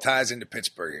it's all ties into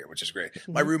Pittsburgh here, which is great.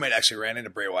 My roommate actually ran into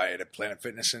Bray Wyatt at Planet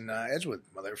Fitness in Edgewood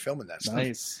while they were filming that stuff.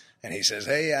 Nice. And he says,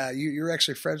 "Hey, you're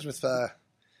actually friends with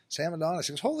Sam Adonis."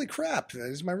 He goes, "Holy crap,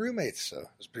 he's my roommate." So it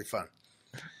was pretty fun.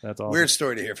 That's awesome. Weird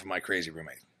story to hear from my crazy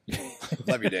roommate.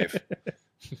 Love you, Dave.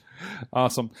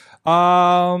 Awesome.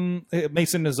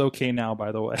 Mason is okay now,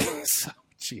 by the way. So,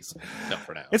 jeez. No,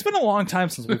 for now. It's been a long time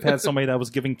since we've had somebody that was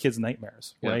giving kids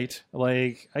nightmares, right?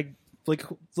 Like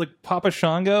Papa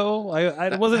Shango.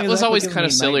 It wasn't. It was always kind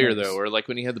of sillier though, or like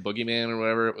when he had the boogeyman or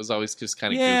whatever. It was always just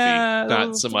kind of goofy,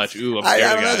 not so much. Ooh, I'm scared.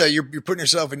 I don't know though. You're putting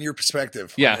yourself in your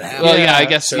perspective. Yeah. Well, yeah. I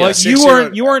guess. So, you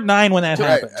weren't 9 when that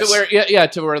happened.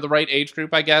 To where the right age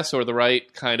group, I guess, or the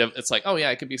right kind of. It's like, oh yeah,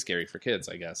 it could be scary for kids.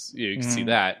 I guess you can see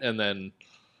that, and then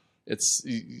it's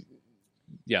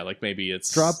like maybe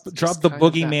it's drop it's the kind of that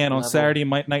boogeyman on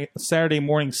level. Saturday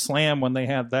morning slam when they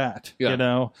had that. Yeah. You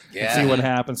know, Yeah. see what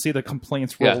happens. See the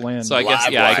complaints roll in. So I guess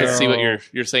Live I can wire. see what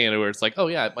you're saying, where it's like, oh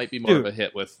yeah, it might be more Dude, of a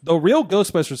hit with the real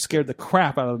Ghostbusters scared the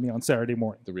crap out of me on Saturday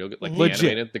morning. the real like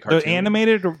Legit. the cartoon.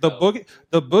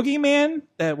 The boogeyman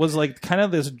that was like kind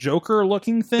of this Joker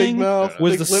looking thing mouth,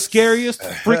 was big the lips. scariest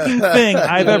freaking thing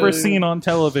I've ever seen on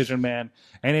television, man.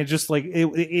 And it just like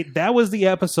it that was the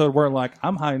episode where like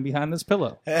I'm hiding behind this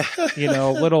pillow. You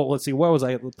know, let's see, what was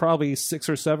I? Probably 6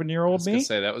 or 7 year I old was gonna me.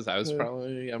 say I was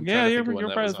probably Yeah, trying to you're think of when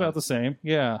that probably was about on. the same.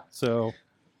 Yeah, so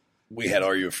We had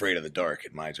Are You Afraid of the Dark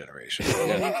in my generation.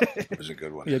 It was a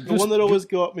good one. yeah, The one that always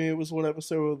got me was one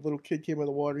episode where a little kid came out of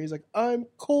the water. He's like, "I'm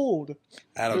cold."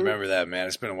 I don't remember that, man.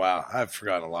 It's been a while. I've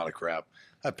forgotten a lot of crap.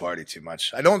 I party too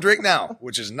much. I don't drink now,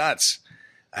 which is nuts.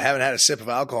 I haven't had a sip of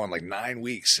alcohol in like 9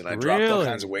 weeks, and I dropped all Really?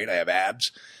 kinds of weight. I have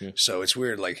abs, so it's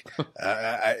weird. Like,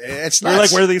 it's You're nuts.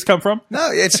 like, where do these come from? No,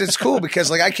 it's cool because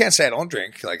like I can't say I don't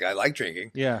drink. Like I like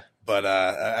drinking, Yeah. but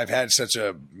I've had such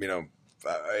a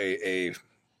a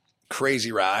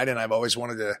crazy ride, and I've always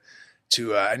wanted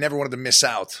to I never wanted to miss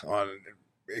out on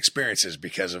experiences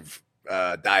because of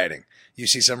dieting. You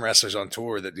see some wrestlers on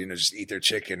tour that just eat their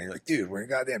chicken, and you're like, dude, we're in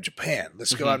goddamn Japan.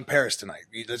 Let's go out in Paris tonight.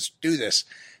 Let's do this.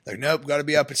 Like, nope, got to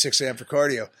be up at 6 a.m. for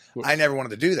cardio. I never wanted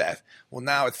to do that. Well,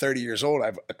 now at 30 years old,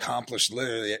 I've accomplished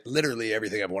literally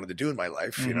everything I've wanted to do in my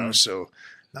life. So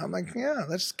now I'm like, yeah,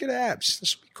 let's get abs.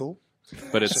 This will be cool.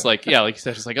 But it's like, like you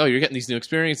said, it's like, oh, you're getting these new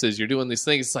experiences, you're doing these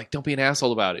things. It's like, don't be an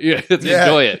asshole about it.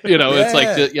 Enjoy it. It's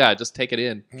like, just take it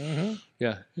in. Mm-hmm.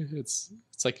 Yeah, it's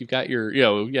like you've got your,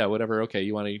 whatever. Okay,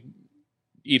 you want to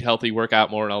eat healthy, work out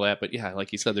more, and all that. But yeah,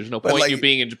 like you said, there's no point like, you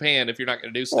being in Japan if you're not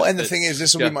going to do stuff. Well, and the thing is,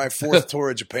 this will be my 4th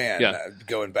tour of Japan, Yeah.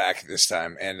 Going back this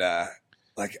time, and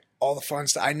like all the fun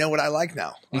stuff. I know what I like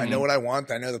now. I know what I want.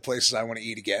 I know the places I want to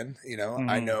eat again.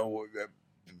 I know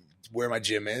where my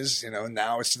gym is.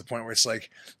 Now it's to the point where it's like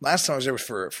last time I was there was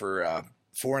for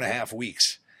 4.5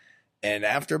 weeks. And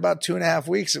after about 2.5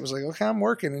 weeks, it was like, okay, I'm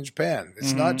working in Japan.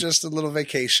 It's not just a little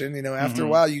vacation. After a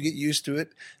while, you get used to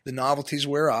it. The novelties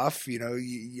wear off.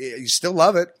 You still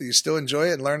love it. You still enjoy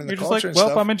it and learning You're the just culture like, and well,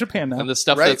 stuff. I'm in Japan now. And the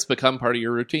stuff Right. that's become part of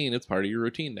your routine, it's part of your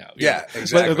routine now. Yeah,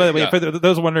 exactly. By the way, Yeah. for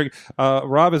those wondering,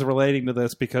 Rob is relating to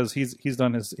this because he's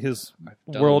done his done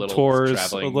a world little tours,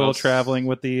 traveling, a little most- traveling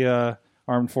with the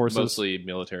armed forces. Mostly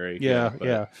military. Yeah.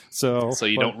 but- So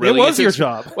you but don't really. It was it's- your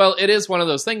job. Well, it is one of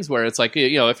those things where it's like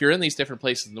if you're in these different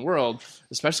places in the world,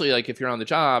 especially like if you're on the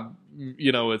job,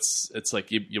 it's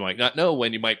like you might not know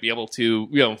when you might be able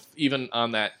to even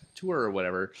on that tour or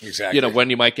whatever. Exactly.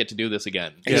 When you might get to do this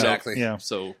again. Exactly. Yeah.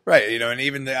 So Right, and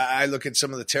even I look at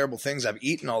some of the terrible things I've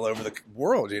eaten all over the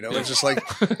world. It's just like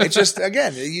it's just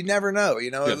again, you never know.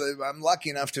 I'm lucky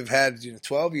enough to have had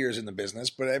 12 years in the business,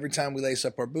 but every time we lace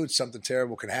up our boots, something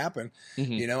terrible can happen.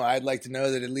 I'd like to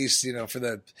know that at least for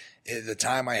the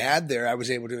time I had there, I was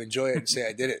able to enjoy it and say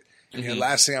I did it.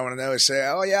 Last thing I want to know is say,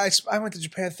 oh yeah, I went to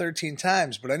Japan 13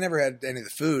 times, but I never had any of the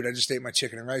food. I just ate my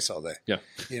chicken and rice all day. yeah,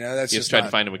 That's you just try not,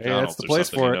 to find a McDonald's the or place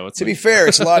something. for it. It's To be fair,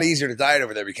 it's a lot easier to diet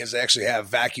over there because they actually have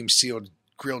vacuum sealed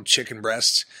grilled chicken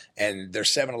breasts, and their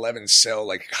 7-Elevens sell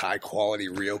like high quality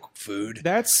real food.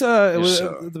 That's it was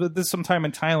So- this sometime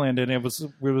in Thailand, and it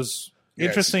was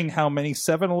interesting how many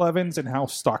 7-Elevens and how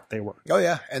stocked they were. Oh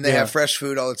yeah, and they Yeah. have fresh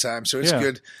food all the time, so it's Yeah.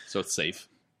 good. so it's safe.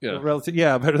 Yeah.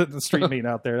 Better than the street meat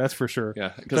out there. That's for sure.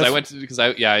 Yeah, because I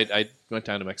went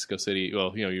down to Mexico City.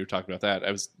 Well, you were talking about that.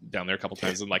 I was down there a couple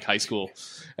times in like high school,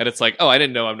 and it's like, oh, I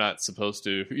didn't know I'm not supposed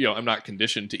to. I'm not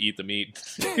conditioned to eat the meat.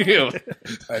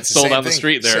 It's the sold same on the thing.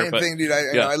 street there. Same but, thing, dude.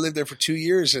 I lived there for 2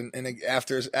 years, and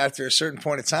after a certain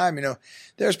point of time,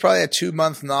 there's probably a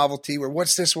 2-month novelty where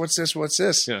what's this?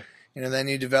 Yeah. Then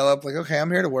you develop like, okay,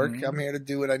 I'm here to work. I'm here to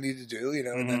do what I need to do.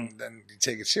 And then you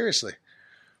take it seriously.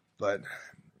 But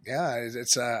yeah,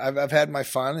 it's I've had my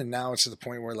fun, and now it's to the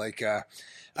point where like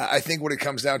I think what it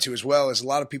comes down to as well is a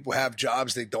lot of people have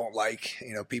jobs they don't like.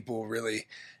 People really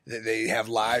they have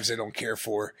lives they don't care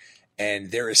for, and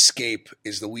their escape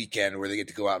is the weekend where they get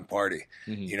to go out and party.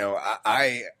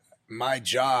 My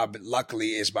job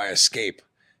luckily is my escape.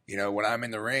 When I'm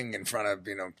in the ring in front of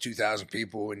 2,000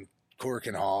 people in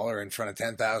Corkin Hall or in front of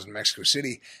 10,000 in Mexico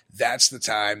City, that's the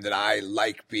time that I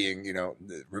like being,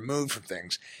 removed from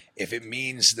things. If it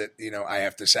means that, I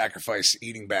have to sacrifice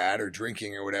eating bad or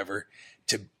drinking or whatever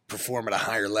to perform at a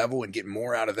higher level and get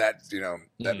more out of that,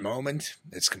 that moment,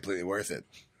 it's completely worth it.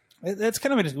 That's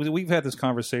kind of interesting. We've had this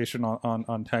conversation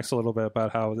on text a little bit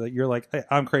about how you're like, hey,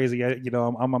 I'm crazy.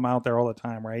 I'm out there all the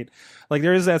time, right? Like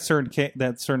there is that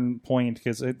certain point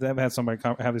because I've had somebody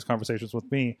have these conversations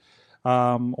with me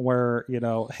where,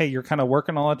 hey, you're kind of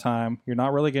working all the time. You're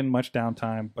not really getting much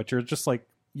downtime, but you're just like,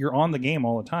 you're on the game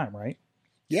all the time, right?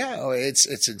 Yeah,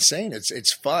 it's insane.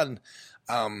 It's fun.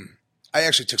 I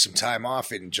actually took some time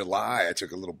off in July. I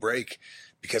took a little break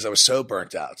because I was so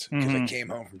burnt out because I came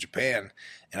home from Japan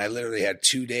and I literally had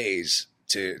 2 days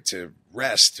to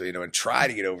rest, and try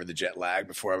to get over the jet lag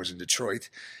before I was in Detroit.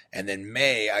 And then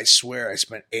May, I swear I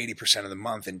spent 80% of the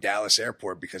month in Dallas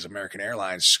airport because American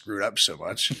Airlines screwed up so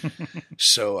much.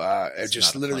 So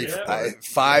just literally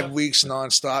 5 weeks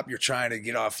nonstop. You're trying to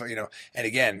get off, and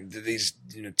again, these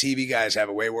TV guys have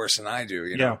it way worse than I do,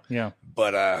 Yeah.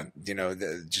 But,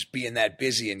 just being that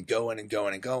busy and going and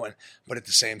going and going. But at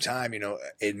the same time,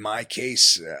 in my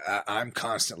case, I'm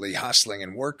constantly hustling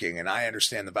and working, and I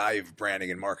understand the value of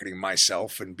branding and marketing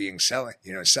myself and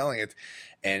selling it.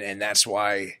 And that's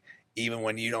why even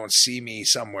when you don't see me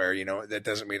somewhere, that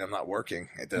doesn't mean I'm not working.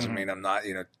 It doesn't mean I'm not,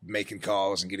 making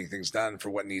calls and getting things done for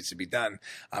what needs to be done.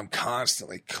 I'm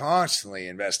constantly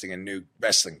investing in new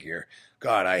wrestling gear.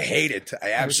 God, I hate it.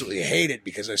 I absolutely hate it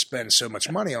because I spend so much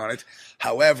money on it.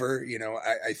 However,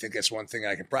 I think that's one thing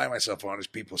I can pride myself on is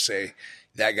people say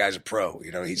that guy's a pro.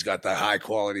 He's got the high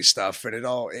quality stuff and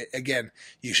again,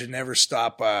 you should never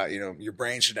stop, your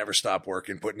brain should never stop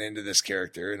working, putting into this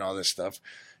character and all this stuff.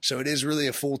 So it is really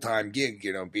a full-time gig,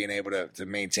 being able to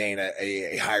maintain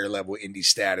a higher level indie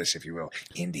status, if you will.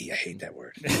 Indie, I hate that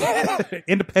word.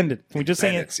 Independent. Can we just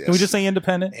say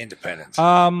independent?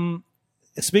 Independent.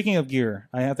 Speaking of gear,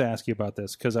 I have to ask you about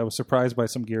this because I was surprised by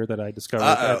some gear that I discovered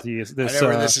at the I know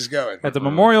where this is going. At the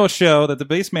memorial show that the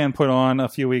Baseman put on a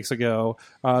few weeks ago.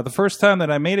 The first time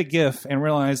that I made a GIF and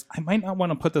realized I might not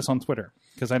want to put this on Twitter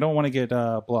because I don't want to get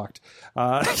blocked.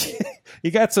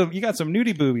 You got some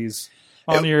nudie boobies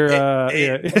on your.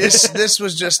 This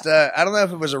was just I don't know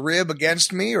if it was a rib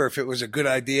against me or if it was a good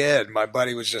idea and my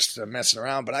buddy was just messing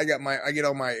around. But I get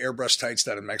all my airbrush tights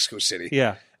done in Mexico City.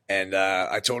 Yeah. And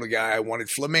I told a guy I wanted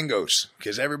flamingos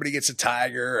because everybody gets a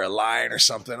tiger or a lion or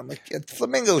something. I'm like,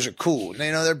 flamingos are cool.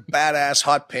 They're badass,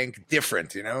 hot pink,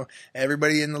 different.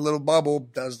 Everybody in the little bubble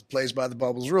plays by the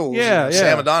bubble's rules. Yeah,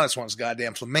 Sam Adonis wants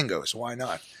goddamn flamingos. Why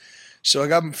not? So I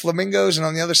got him flamingos, and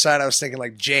on the other side, I was thinking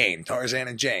like Jane, Tarzan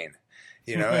and Jane.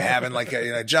 Having like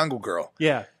a jungle girl.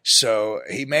 Yeah. So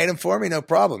he made them for me, no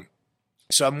problem.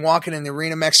 So I'm walking in the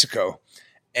Arena, Mexico.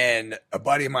 And a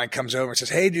buddy of mine comes over and says,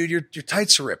 "Hey, dude, your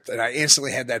tights are ripped." And I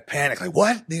instantly had that panic, like,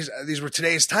 "What? These were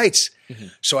today's tights." Mm-hmm.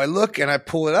 So I look and I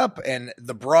pull it up, and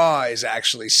the bra is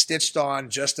actually stitched on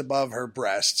just above her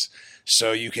breasts,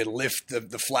 so you can lift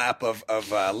the flap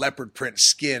of leopard print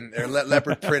skin or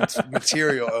leopard print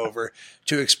material over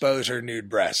to expose her nude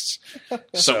breasts.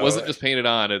 So it wasn't just painted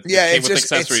on; it came with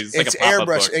accessories. It's like a pop-up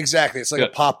book. Exactly, it's like a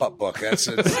pop-up book. That's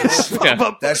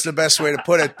the best way to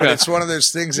put it. But it's one of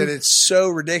those things that it's so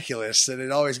ridiculous that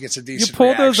it always gets a decent. You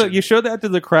pulled reaction. those. You showed that to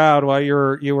the crowd while you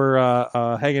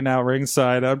were hanging out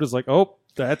ringside. I'm just like, oh,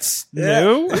 that's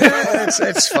new. Yeah,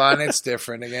 it's fun. It's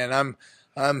different. Again, I'm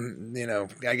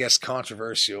I guess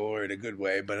controversial or in a good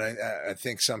way, but I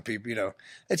think some people,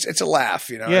 it's a laugh,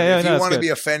 if you want to be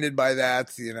offended by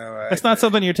that, it's not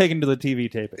something you're taking to the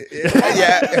TV taping.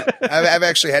 Yeah. I've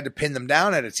actually had to pin them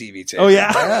down at a TV tape. Oh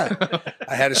yeah.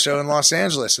 I had a show in Los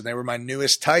Angeles and they were my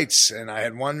newest tights. And I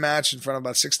had one match in front of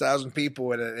about 6,000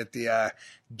 people at the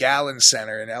Gallon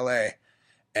Center in LA.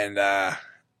 And, I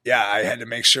had to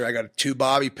make sure I got 2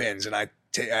 bobby pins and I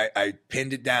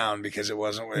pinned it down because it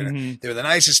wasn't. They were the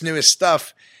nicest, newest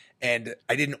stuff, and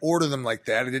I didn't order them like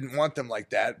that. I didn't want them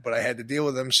like that, but I had to deal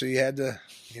with them. So you had to,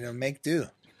 make do.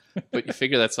 But you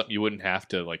figure that's something you wouldn't have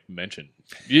to mention.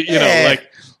 You know,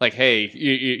 hey,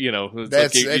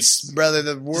 that's brother.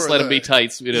 The word. Just let them be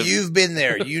tights. You've been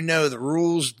there. You know the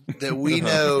rules that we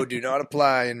know do not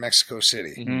apply in Mexico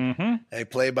City. Mm-hmm. They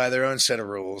play by their own set of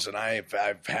rules, and I've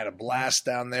had a blast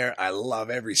down there. I love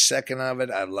every second of it.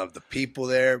 I love the people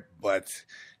there, but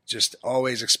just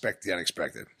always expect the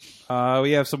unexpected.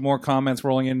 We have some more comments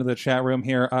rolling into the chat room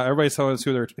here. Everybody told us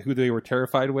who they were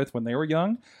terrified with when they were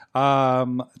young.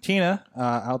 Tina,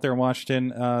 out there in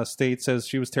Washington State, says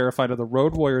she was terrified of the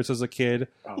Road Warriors as a kid.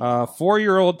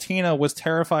 4-year-old Tina was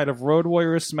terrified of Road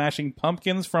Warriors smashing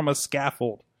pumpkins from a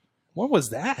scaffold. What was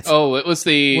that? Oh, it was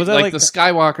the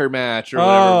Skywalker match or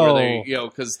whatever. Where they,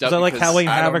 because was that like Halloween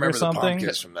Havoc or something?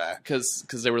 Because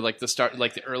they were like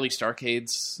the early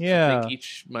Starcades. Yeah, I think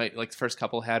each the first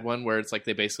couple had one where it's like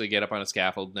they basically get up on a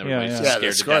scaffold and everybody's the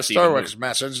scared to death. Star Wars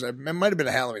match. It might have been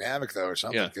a Halloween Havoc though or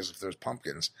something because if there's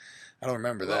pumpkins. I don't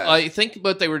remember that. I think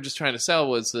what they were just trying to sell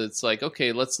was it's like,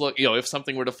 okay, let's look. If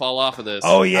something were to fall off of this,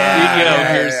 Oh, yeah.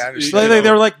 I here's understand. They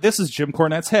were like, "This is Jim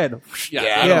Cornette's head." I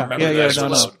Yeah, don't remember yeah, that no,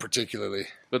 no. particularly.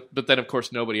 But then of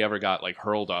course nobody ever got like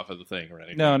hurled off of the thing or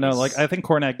anything. No, It was- like I think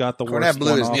Cornette got the Cornette worst. blew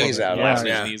one his off knees of it. out. Yeah, blasted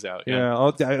Yeah. his knees out. yeah.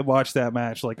 I watched that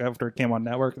match like after it came on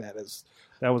network. That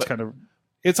was kind of.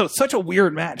 It's such a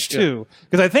weird match too,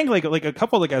 because I think like a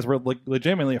couple of the guys were like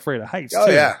legitimately afraid of heights. Oh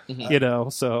too, yeah.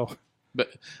 So But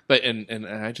and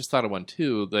I just thought of one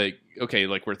too. Like okay,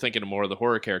 like we're thinking of more of the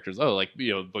horror characters. Oh, like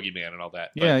Boogeyman and all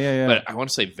that. But, yeah. But I want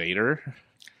to say Vader,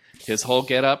 his whole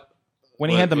getup when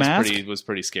he had the mask, was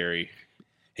pretty scary.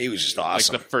 He was just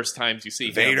awesome. Like the first times you see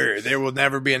Vader, him. there will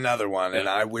never be another one, and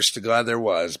I wish to God there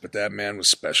was, but that man was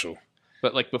special.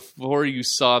 But like before you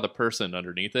saw the person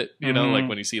underneath it, like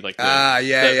when you see like the promos or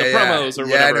yeah, whatever, I know it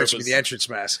what you mean, was, the entrance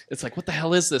mask. it's like what the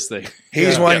hell is this thing?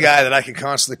 He's one guy that I can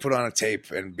constantly put on a tape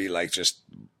and be like, just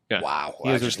wow, He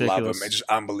I is just love him. ridiculous. It's just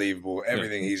unbelievable.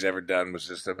 Everything he's ever done was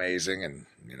just amazing, and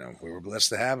we were blessed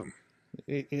to have him.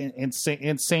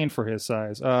 insane for his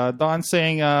size. Don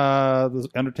saying the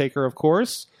Undertaker, of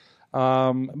course.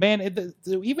 Man,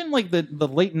 even like the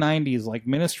late '90s, like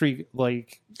Ministry,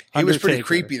 like He was pretty Undertaker.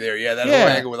 creepy there. Yeah, that Yeah, whole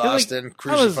angle with like, Austin,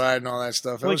 crucified and all that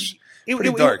stuff. It Like, was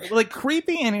pretty dark. like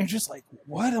creepy, and you're just like,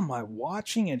 what am I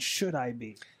watching? And should I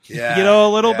be? Yeah, A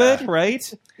little yeah. bit,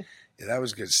 right? Yeah, that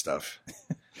was good stuff.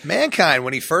 Mankind,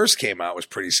 when he first came out, was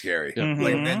pretty scary. Mm-hmm.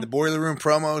 Like in the Boiler Room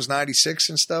promos, '96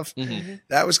 and stuff.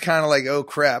 That was kind of like, oh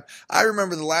crap. I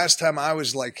remember the last time I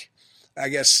was like, I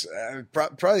guess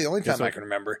probably the only time I can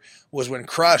remember was when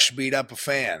Crush beat up a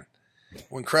fan.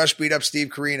 When Crush beat up Steve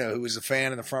Carino, who was a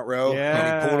fan in the front row,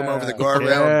 and he pulled him over the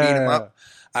guardrail and beat him up.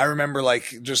 I remember,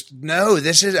 like, just no.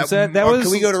 This is that Mom, was-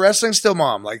 can we go to wrestling still,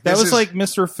 Mom? Like That this was is, like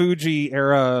Mr. Fuji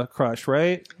era Crush,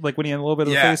 right? Like when he had a little bit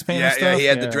of the face paint and stuff. Yeah, he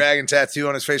had the dragon tattoo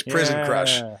on his face. Prison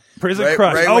Crush. Prison Right-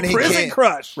 Crush. right when he Prison came-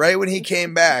 Crush. Right when he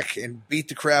came back and beat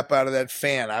the crap out of that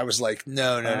fan, I was like,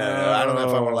 no. I don't know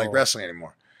if I want to like wrestling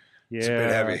anymore. Yeah, It's a bit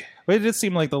heavy. But it did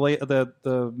seem like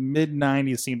the mid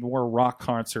 '90s seemed more rock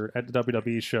concert at the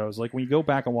WWE shows. Like when you go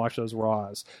back and watch those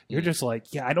Raws, you're just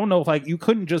like, yeah, I don't know if you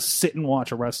couldn't just sit and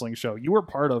watch a wrestling show. You were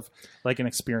part of like an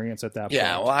experience at that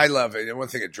Yeah, point. well, I love it. And one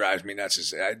thing that drives me nuts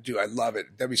is I love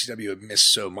it. WCW have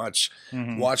missed so much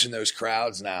watching those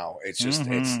crowds now. It's just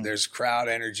there's crowd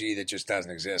energy that just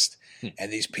doesn't exist,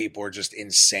 and these people are just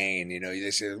insane.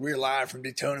 They say we're live from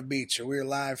Daytona Beach or we're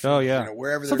live from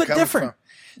wherever Something they're coming different. from.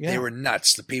 Yeah. They were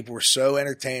nuts. The people were so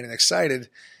entertained and excited,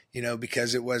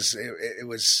 because it was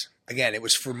again, it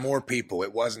was for more people.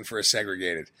 It wasn't for a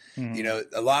segregated.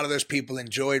 A lot of those people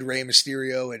enjoyed Rey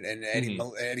Mysterio and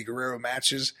Eddie Guerrero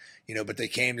matches, but they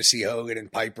came to see Hogan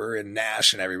and Piper and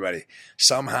Nash and everybody.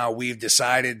 Somehow we've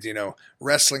decided,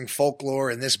 wrestling folklore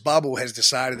and this bubble has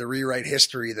decided to rewrite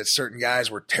history that certain guys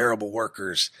were terrible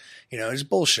workers. It's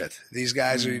bullshit. These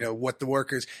guys are, what the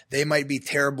workers, they might be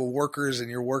terrible workers in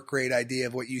your work rate idea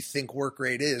of what you think work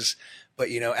rate is. But,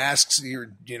 asks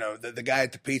the guy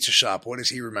at the pizza shop, what does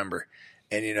he remember?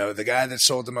 And, the guy that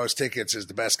sold the most tickets is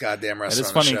the best goddamn wrestler It's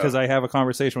on the funny show. because I have a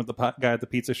conversation with the guy at the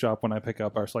pizza shop when I pick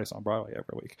up our Slice on Broadway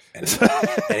every week. And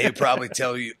he'd probably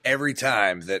tell you every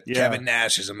time that Kevin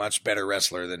Nash is a much better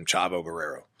wrestler than Chavo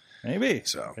Guerrero. Maybe.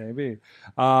 So. Maybe.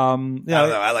 I don't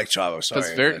know. I like Chavo.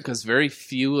 Sorry. Because very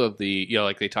few of the,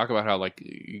 like they talk about how like,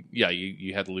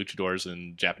 you had the luchadors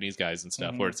and Japanese guys and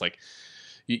stuff where it's like,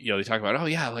 they talk about,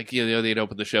 they'd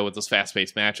open the show with those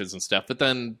fast-paced matches and stuff, but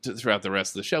then throughout the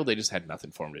rest of the show, they just had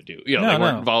nothing for them to do. They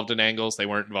weren't involved in angles, they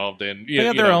weren't involved in, they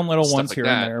had their own little ones like here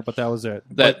that. and there, but that was it.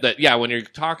 When you're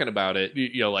talking about it,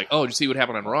 like, oh, did you see what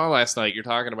happened on Raw last night? You're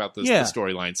talking about the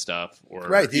storyline stuff, or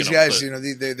right? These guys,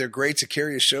 they're great to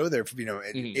carry a show. They're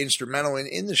instrumental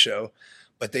in the show.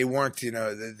 But they weren't,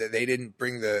 they didn't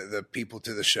bring the people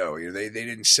to the show. They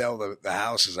didn't sell the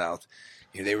houses out.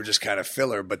 They were just kind of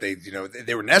filler, but they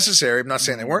were necessary. I'm not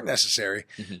saying they weren't necessary,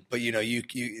 but you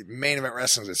main event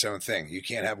wrestling is its own thing. You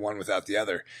can't have one without the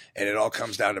other, and it all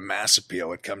comes down to mass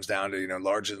appeal. It comes down to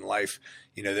larger than life.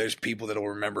 There's people that'll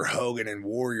remember Hogan and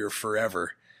Warrior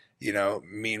forever.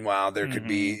 Meanwhile, there could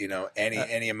be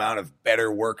any amount of better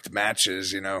worked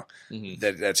matches.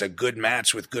 That's a good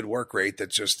match with good work rate.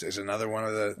 That just is another one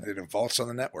of the vaults on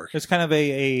the network. It's kind of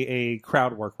a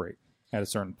crowd work rate at a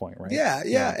certain point, right?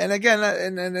 Yeah. And again,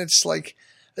 and it's like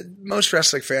most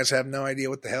wrestling fans have no idea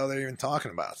what the hell they're even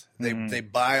talking about. They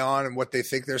buy on and what they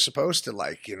think they're supposed to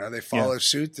like. They follow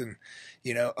suit and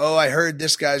I heard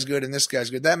this guy's good and this guy's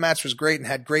good. That match was great and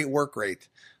had great work rate.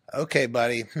 Okay,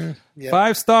 buddy.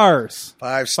 5 stars.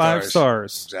 5 stars. 5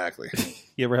 stars. Exactly.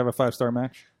 You ever have a 5-star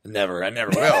match? Never. I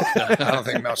never will. I don't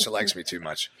think Meltzer likes me too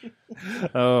much.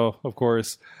 Oh, of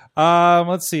course.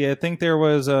 Let's see. I think there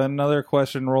was another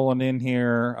question rolling in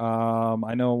here.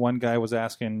 I know one guy was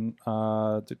asking,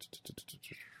 Why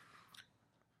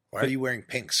are you wearing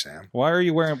pink, Sam? why are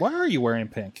you wearing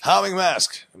pink? Humming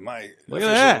Mask, my Look at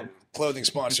official that. clothing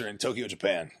sponsor in Tokyo,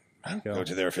 Japan. you go. Go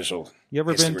to their official. You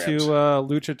ever been to Instagrams.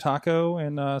 Lucha Taco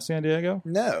in San Diego?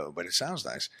 No, but it sounds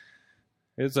nice.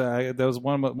 It's that was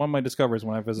one of my discoveries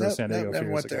when I visited San Diego a few never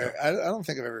years went ago. there. I don't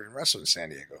think I've ever wrestled in San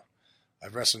Diego.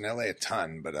 I've wrestled in LA a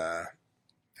ton, but I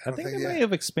don't think they yeah. may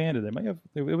have expanded. They may have.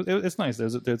 It's nice.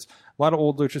 There's a lot of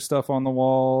old lucha stuff on the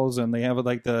walls, and they have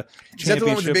like the Is that the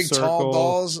one with the big championship tall circle.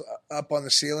 dolls up on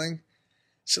the ceiling?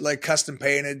 So like custom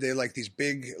painted. They're like these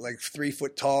big, like 3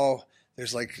 foot tall.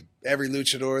 There's like every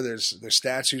luchador. There's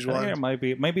statues. I think One.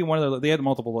 it might be one of the. They had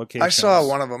multiple locations. I saw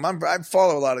one of them. I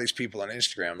follow a lot of these people on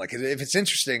Instagram. Like if it's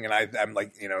interesting, and I'm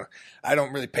like, I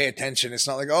don't really pay attention. It's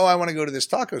not like, oh, I want to go to this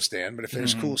taco stand. But if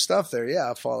there's cool stuff there, yeah,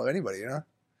 I'll follow anybody. Yeah.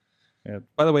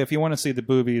 By the way, if you want to see the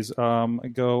boobies,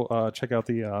 go check out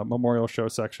the Memorial Show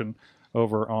section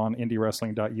over on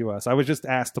indiewrestling.us. I was just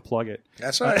asked to plug it.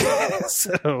 That's all right.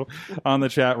 So on the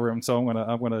chat room. So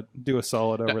I'm gonna do a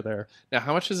solid over there. Now,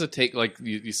 how much does it take? Like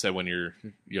you said, when you're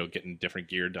getting different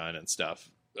gear done and stuff.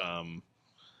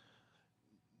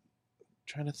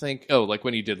 Trying to think. Oh, like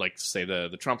when you did like say the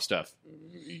Trump stuff.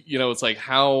 It's like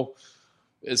how.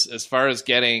 As far as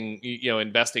getting,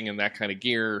 investing in that kind of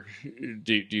gear,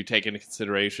 do you take into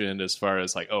consideration as far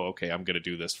as like, oh, okay, I'm going to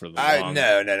do this for the long?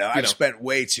 No. I've spent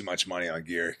way too much money on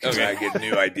gear because I get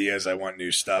new ideas. I want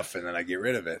new stuff, and then I get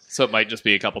rid of it. So it might just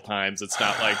be a couple times. It's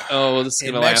not like, oh, this is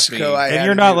going to last me. And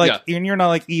you're not like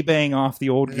eBaying off the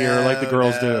old gear like the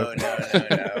girls do.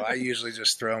 No. I usually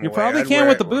just throw them You away. probably I'd can wear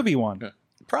with it- the booby one.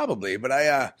 Probably, but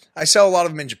I sell a lot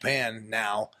of them in Japan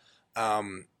now.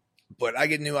 But I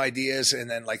get new ideas, and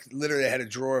then like literally I had a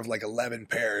drawer of like 11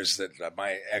 pairs that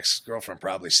my ex-girlfriend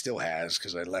probably still has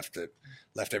because I left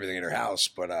everything at her house.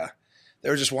 But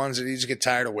there were just ones that you just get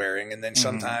tired of wearing, and then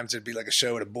sometimes it'd be like a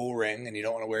show at a bull ring, and you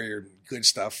don't want to wear your good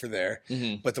stuff for there.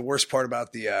 Mm-hmm. But the worst part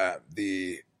about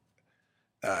the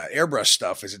airbrush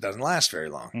stuff is it doesn't last very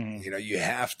long. Mm-hmm. You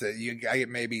have to. I get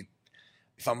maybe,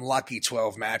 if I'm lucky,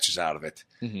 12 matches out of it.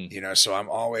 Mm-hmm. So I'm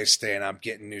always staying up,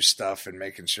 getting new stuff, and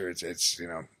making sure it's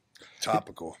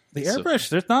topical. The airbrush,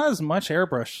 there's not as much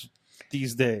airbrush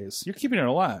these days. You're keeping it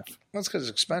alive. Well, it's because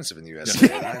it's expensive in the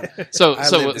USA. So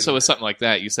lived in- with something like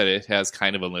that, you said it has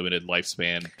kind of a limited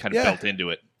lifespan, kind of Yeah. built into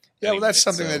it. Yeah, well, that's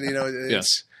Anyway, something so- that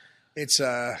it's.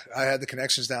 I had the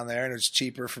connections down there, and it was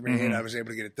cheaper for me, and I was able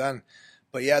to get it done.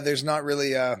 But yeah, there's not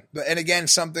really. And again,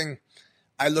 something.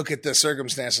 I look at the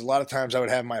circumstances. A lot of times I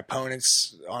would have my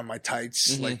opponents on my tights,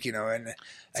 and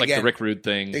It's like the Rick Rude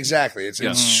thing. Exactly.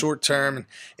 It's short term. And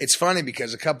it's funny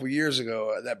because a couple years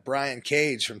ago, that Brian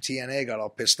Cage from TNA got all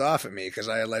pissed off at me because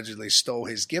I allegedly stole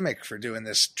his gimmick for doing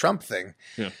this Trump thing.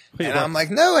 Yeah. And I'm like,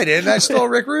 no, I didn't. I stole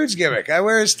Rick Rude's gimmick. I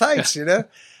wear his tights,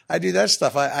 I do that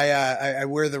stuff. I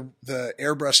wear the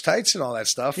airbrush tights and all that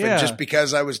stuff. Yeah. And just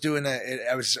because I was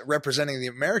I was representing the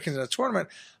Americans in a tournament,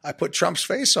 I put Trump's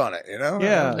face on it.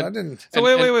 Yeah. I didn't. So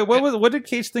wait. What did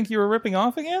Cage think you were ripping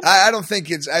off again? I don't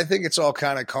think I think it's all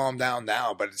kind of calmed down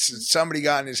now. But somebody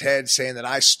got in his head saying that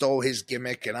I stole his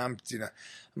gimmick, and I'm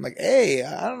like, hey,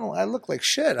 I don't know. I look like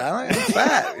shit. I'm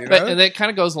fat. And that kind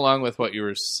of goes along with what you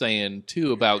were saying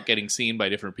too about getting seen by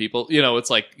different people. It's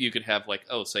like you could have like,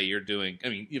 oh, say you're doing. I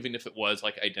mean, even if it was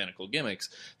like identical gimmicks,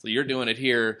 so you're doing it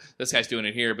here, this guy's doing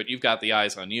it here, but you've got the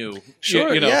eyes on you.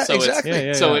 Sure, yeah, so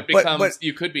exactly. So it becomes But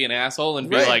you could be an asshole and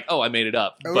be Right. like, oh, I made it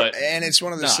up. But and it's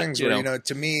one of those not, things where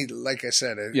to me, like I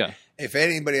said, yeah. If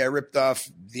anybody, I ripped off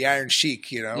the Iron Sheik,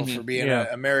 for being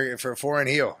Yeah. American, for a foreign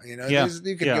heel. Yeah.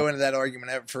 You could go into that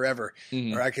argument forever.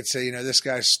 Or I could say, this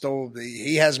guy stole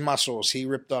he has muscles. He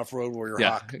ripped off Road Warrior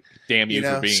Hawk. Damn you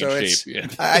for being so in it's- shape. Yeah.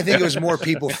 I think it was more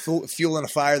people fueling a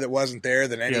fire that wasn't there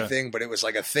than anything, but it was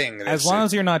like a thing. As long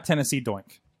as you're not Tennessee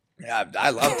Doink. Yeah, I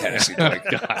love Tennessee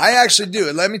Doink. I actually do.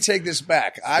 And let me take this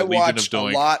back. I Legion of watched a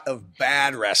Doink. lot of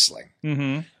bad wrestling.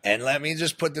 Mm-hmm. And let me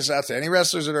just put this out to any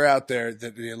wrestlers that are out there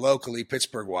that locally,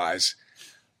 Pittsburgh-wise,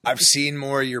 I've seen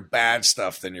more of your bad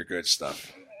stuff than your good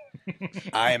stuff.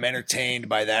 I am entertained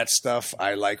by that stuff.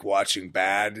 I like watching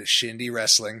bad, shindy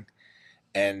wrestling.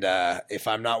 And if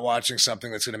I'm not watching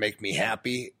something that's going to make me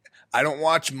happy, I don't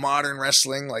watch modern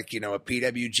wrestling like, a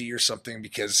PWG or something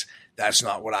because that's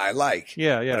not what I like.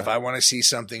 Yeah. But if I want to see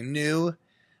something new,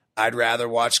 I'd rather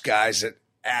watch guys that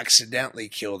accidentally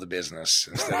kill the business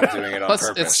instead of doing it on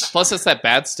purpose. Plus, it's that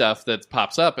bad stuff that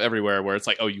pops up everywhere where it's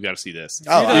like, oh, you got to see this.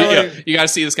 Oh, You got to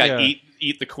see this guy Yeah.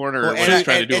 eat the corner Well, when he's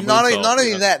trying to do a not moonsault, only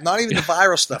you know? that, not even the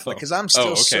viral stuff. Because I'm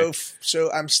still okay.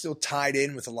 I'm still tied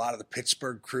in with a lot of the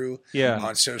Pittsburgh crew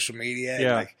on social media. Yeah.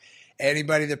 And like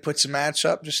anybody that puts a match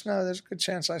up, just know there's a good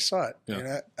chance I saw it. Yeah. You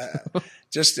know, and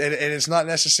it's not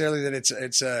necessarily that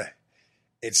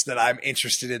it's that I'm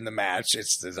interested in the match.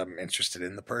 It's that I'm interested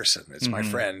in the person. It's my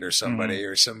friend or somebody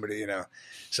or somebody, you know,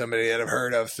 somebody that I've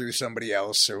heard of through somebody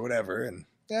else or whatever. And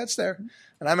yeah, it's there.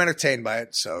 And I'm entertained by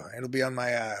it. So it'll be on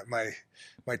my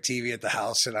my TV at the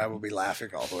house, and I will be laughing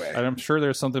all the way. And I'm sure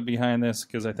there's something behind this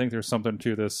because I think there's something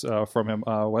to this from him.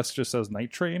 Wes just says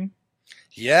Night Train.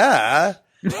 Yeah.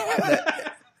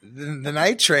 The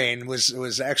Night Train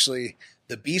was actually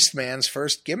the Beast Man's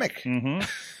first gimmick. Mm-hmm.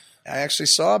 I actually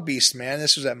saw Beast Man.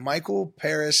 This was at Michael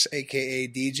Paris, a.k.a.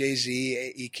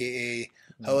 DJZ, a.k.a.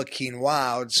 Joaquin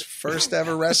Wild's first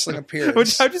ever wrestling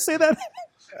appearance. How'd you say that?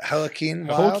 Joaquin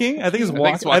Wild? Joaquin? I think it's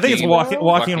Joaquin.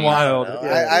 Joaquin Wild.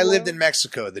 I lived in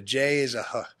Mexico. The J is a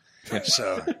huh.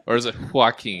 So Or is it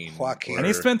Joaquin? Joaquin. And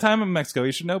he spent time in Mexico.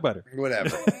 You should know better.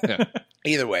 Whatever. Yeah.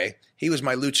 Either way, he was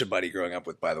my lucha buddy growing up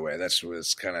with, by the way. That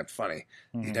was kind of funny.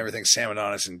 You never think Sam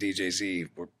Adonis and DJZ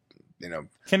were, you know,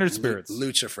 Kindred spirits.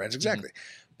 lucha friends. Exactly.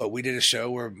 But we did a show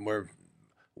where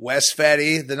Wes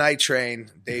Fetty, the Night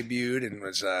Train, debuted and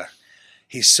was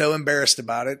he's so embarrassed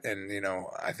about it, and you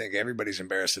know, I think everybody's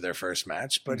embarrassed of their first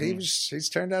match, but he's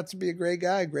turned out to be a great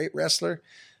guy, great wrestler.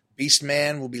 Beast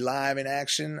Man will be live in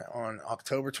action on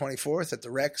October 24th at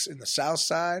the Rex in the South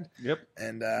Side. Yep.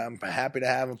 And I'm happy to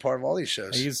have him part of all these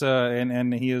shows. He's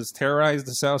and he has terrorized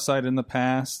the South Side in the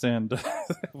past, and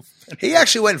He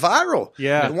actually went viral.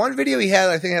 Yeah. The one video he had,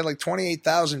 I think, had like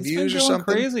 28,000 views or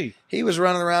something. Crazy. He was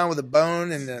running around with a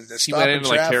bone and the He stop went in in to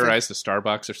like traffic. terrorize the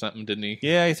Starbucks or something, didn't he?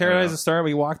 Yeah, he terrorized the star.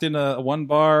 We walked into one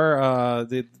bar.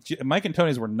 Mike and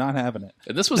Tony's were not having it.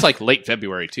 And this was like late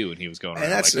February too, and he was going around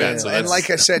And that's, like that. So and that's like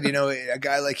I said, you know, a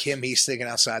guy like him, he's thinking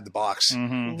outside the box.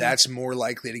 That's more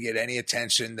likely to get any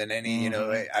attention than any, you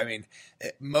know, I mean,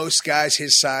 most guys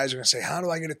his size are going to say, how do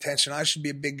I get attention? I should be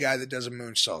a big guy that does a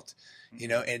moonsault. You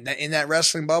know, and in that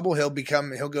wrestling bubble, he'll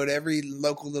go to every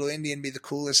local little indie and be the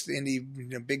coolest indie, you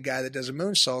know, big guy that does a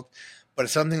moonsault. But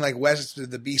something like Wes,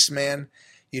 the Beast Man,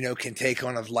 you know, can take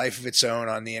on a life of its own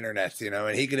on the internet, you know,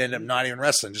 and he could end up not even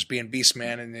wrestling, just being Beast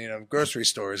Man in, you know, grocery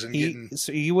stores and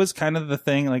He was kind of the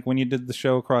thing, like when you did the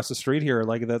show across the street here,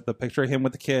 like the picture of him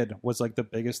with the kid was like the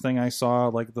biggest thing I saw.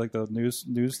 Like the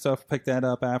news stuff picked that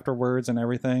up afterwards and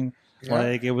everything. Yeah.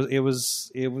 Like it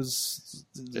was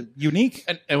unique.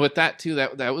 and with that too,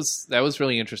 that was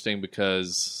really interesting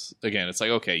because again, it's like,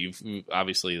 okay, you've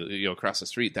obviously, you know, across the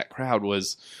street, that crowd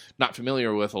was not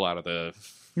familiar with a lot of the,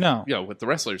 No, you know, with the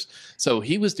wrestlers. So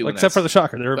he was doing except for the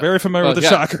Shocker. They were very familiar with the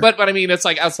Shocker. But I mean, it's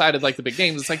like outside of like the big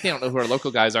games, it's like they don't know who our local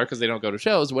guys are because they don't go to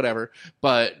shows, whatever.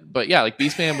 But yeah, like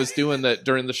Beastman was doing that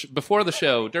during the before the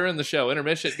show, during the show,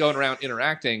 intermission, going around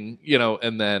interacting, you know,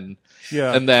 and then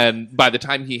by the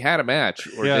time he had a match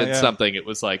or did something, it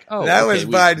was like, oh, that okay, was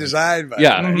by design. By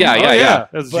That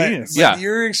was genius. But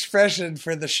your expression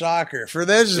for the Shocker, for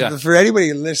for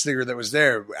anybody listening that was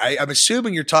there, I'm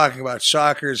assuming you're talking about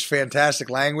Shocker's fantastic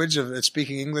language of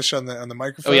speaking English on the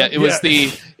microphone. Oh yeah, it was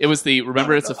the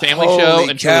remember it's a family Holy show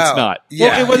until cow. it's not.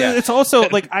 Yeah, well, it's also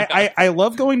like I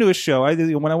love going to a show.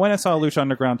 When I went and saw Lucha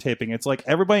Underground taping, it's like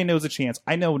everybody knows a chance.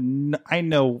 I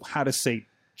know how to say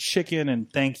chicken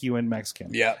and thank you in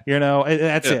Mexican. Yeah, you know,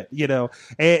 that's it. You know,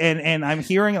 and I'm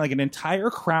hearing like an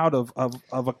entire crowd of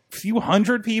a few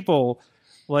hundred people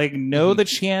like know the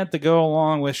chant to go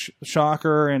along with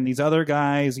Shocker and these other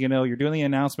guys. You know, you're doing the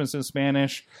announcements in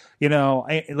Spanish. You know,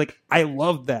 I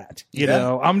love that. You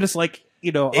know, I'm just like,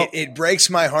 you know, it breaks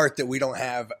my heart that we don't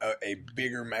have a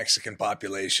bigger Mexican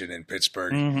population in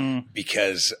Pittsburgh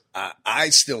because I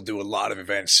still do a lot of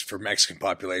events for Mexican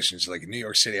populations. Like in New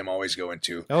York City, I'm always going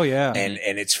to. Oh yeah, and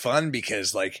it's fun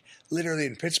because like literally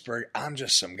in Pittsburgh, I'm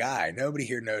just some guy. Nobody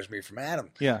here knows me from Adam.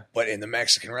 Yeah, but in the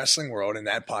Mexican wrestling world, in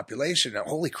that population,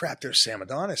 holy crap, there's Sam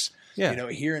Adonis. Yeah, you know,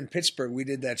 here in Pittsburgh, we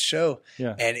did that show.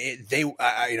 Yeah, and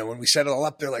you know, when we set it all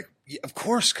up, they're like, of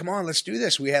course, come on, let's do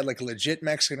this. We had like legit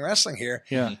Mexican wrestling here.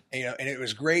 Yeah. And, you know, and it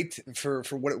was great for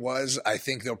what it was. I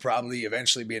think there'll probably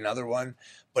eventually be another one,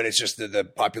 but it's just the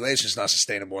population is not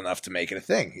sustainable enough to make it a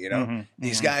thing. You know,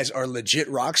 these guys are legit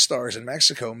rock stars in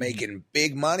Mexico making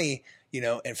big money, you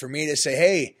know, and for me to say,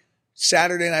 hey,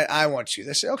 Saturday night, I want you.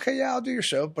 They say, okay, yeah, I'll do your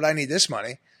show, but I need this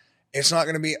money. It's not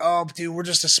going to be, oh, dude, we're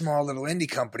just a small little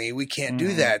indie company. We can't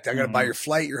do that. I got to buy your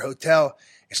flight, your hotel.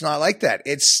 It's not like that.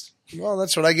 It's, well,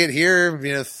 that's what I get here,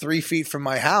 you know, 3 feet from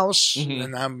my house.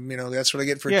 And I'm, you know, that's what I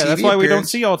get for TV that's why appearance. we don't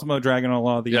see Ultimo Dragon on a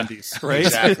lot of the indies, right?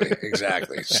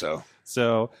 Exactly. So,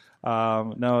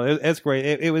 No, it's great.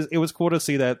 It was cool to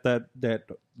see that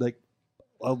like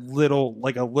a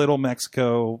little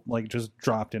Mexico like just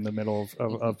dropped in the middle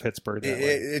of Pittsburgh.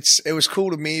 It was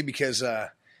cool to me because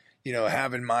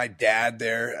having my dad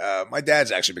there. My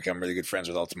dad's actually become really good friends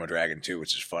with Ultimo Dragon too,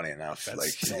 which is funny enough.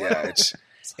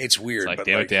 It's weird. It's like, but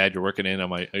damn it, Dad, you're getting in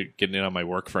on my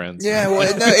work friends. Yeah,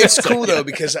 well, no, it's cool though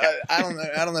because I don't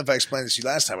know if I explained this to you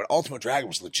last time, but Ultimo Dragon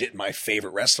was legit my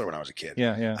favorite wrestler when I was a kid.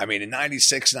 Yeah. I mean, in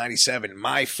 96, 97,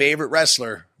 my favorite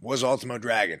wrestler was Ultimo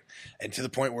Dragon, and to the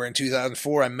point where in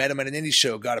 2004 I met him at an indie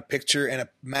show, got a picture and a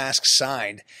mask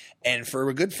signed, and for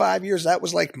a good 5 years that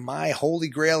was like my holy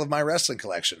grail of my wrestling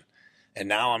collection. And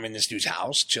now I'm in this dude's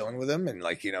house chilling with him. And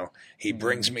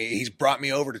he's brought me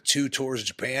over to 2 tours of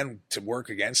Japan to work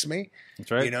against me.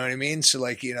 That's right. You know what I mean? So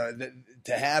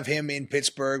to have him in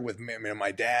Pittsburgh with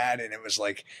my dad, and it was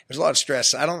a lot of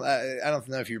stress. I don't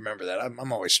know if you remember that.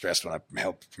 I'm always stressed when I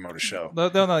help promote a show.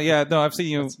 No. Yeah. No, I've seen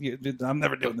you. I'm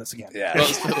never doing this again. Yeah.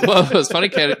 Well, it was funny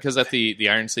because at the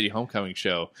Iron City Homecoming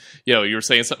show, you were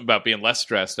saying something about being less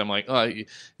stressed. I'm like, oh,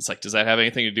 it's like, does that have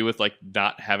anything to do with like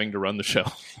not having to run the show?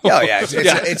 Oh yeah,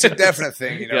 it's a definite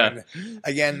thing. Yeah. And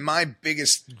again, my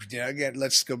biggest,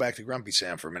 let's go back to Grumpy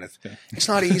Sam for a minute. It's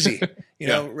not easy.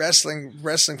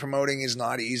 Wrestling promoting is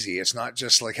not easy. It's not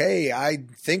just like, hey, I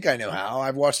think I know how.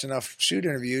 I've watched enough shoot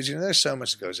interviews. There's so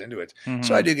much that goes into it. Mm-hmm.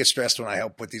 So I do get stressed when I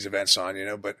help put these events on.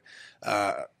 But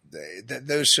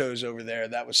those shows over there,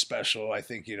 that was special. I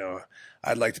think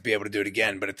I'd like to be able to do it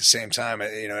again. But at the same time,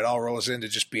 it all rolls into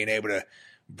just being able to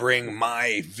bring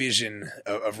my vision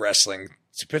of wrestling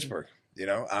to Pittsburgh.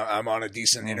 I'm on a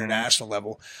decent international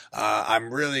level.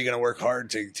 I'm really going to work hard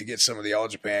to get some of the All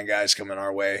Japan guys coming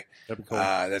our way. That'd be cool.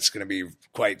 That's going to be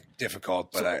quite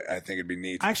difficult, but I think it'd be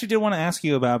neat. I actually did want to ask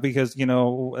you about, because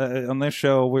on this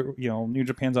show, New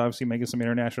Japan's obviously making some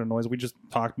international noise. We just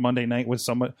talked Monday night with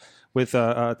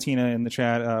Tina in the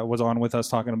chat was on with us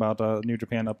talking about New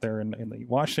Japan up there in the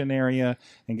Washington area,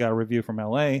 and got a review from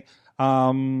LA.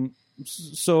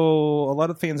 So a lot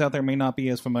of fans out there may not be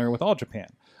as familiar with All Japan.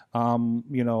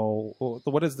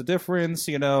 What is the difference?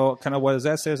 Kind of what does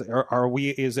that say?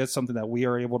 Is that something that we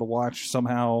are able to watch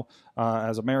somehow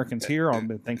as Americans here?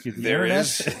 Thank you to the internet.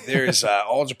 There is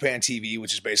All Japan TV,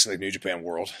 which is basically New Japan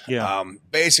World. Yeah.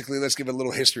 Basically, let's give a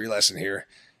little history lesson here.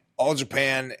 All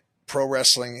Japan Pro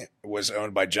Wrestling was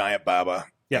owned by Giant Baba.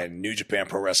 Yeah. And New Japan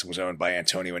Pro Wrestling was owned by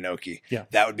Antonio Inoki. Yeah.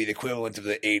 That would be the equivalent of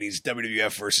the 80s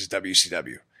WWF versus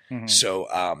WCW. Mm-hmm.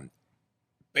 So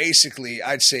basically,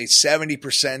 I'd say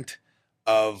 70%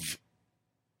 of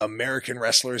American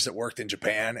wrestlers that worked in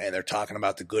Japan, and they're talking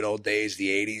about the good old days, the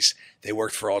 80s, they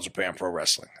worked for All Japan Pro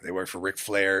Wrestling. They worked for Ric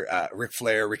Flair,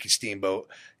 Ricky Steamboat,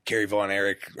 Kerry Von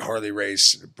Erich, Harley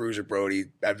Race, Bruiser Brody,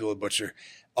 Abdullah Butcher.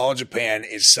 All Japan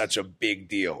is such a big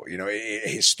deal,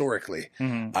 historically.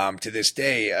 Mm-hmm. To this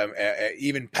day,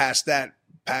 even past that,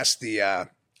 past the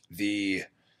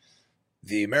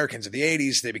Americans of the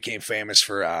 80s, they became famous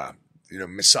for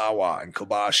Misawa and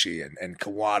Kobashi and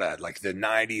Kawada, like the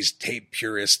 90s tape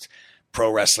purist pro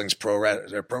wrestlers pro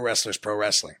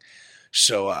wrestling.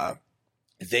 So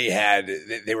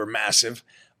they were massive.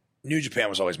 New Japan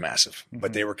was always massive,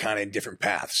 but they were kind of in different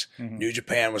paths. Mm-hmm. New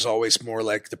Japan was always more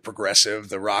like the progressive,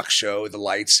 the rock show, the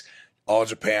lights. All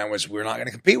Japan was, we're not going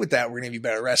to compete with that. We're going to give you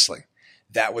better wrestling.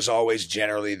 That was always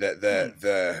generally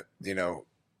the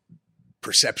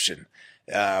perception.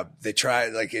 They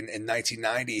tried, like in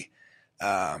 1990,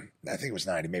 I think it was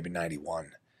 90, maybe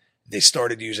 91. They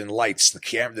started using lights. The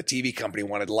TV company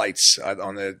wanted lights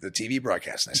on the TV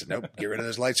broadcast. And I said, nope, get rid of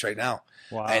those lights right now.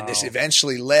 Wow. And this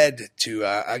eventually led to,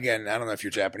 again, I don't know if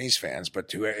you're Japanese fans, but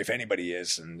to if anybody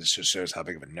is, and this just shows how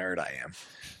big of a nerd I am.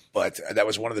 But that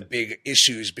was one of the big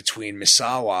issues between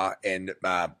Misawa and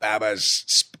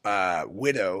Baba's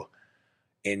widow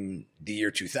in the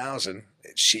year 2000.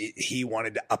 He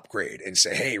wanted to upgrade and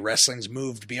say, hey, wrestling's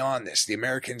moved beyond this. The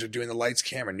Americans are doing the lights,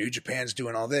 camera. New Japan's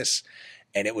doing all this.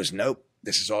 And it was, nope,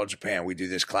 this is All Japan. We do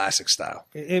this classic style.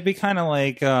 It'd be kind of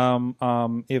like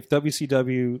if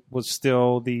WCW was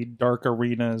still the dark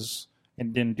arenas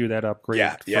and didn't do that upgrade.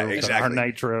 Yeah, exactly. Our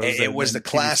Nitros. It was the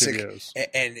classic,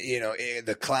 and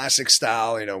the classic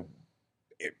style,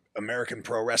 American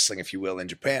pro wrestling, if you will, in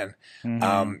Japan.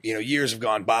 Mm-hmm. Years have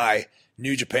gone by.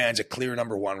 New Japan's a clear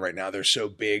number one right now. They're so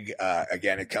big.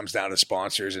 Again, it comes down to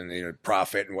sponsors and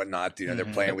profit and whatnot. They're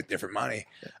playing with different money.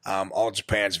 All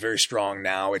Japan's very strong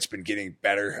now. It's been getting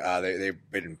better. They've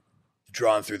been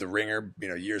drawn through the ringer,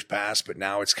 years past, but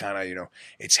now it's kind of,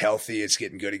 it's healthy. It's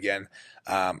getting good again.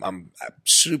 I'm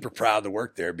super proud to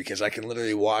work there because I can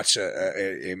literally watch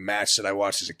a match that I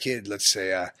watched as a kid. Let's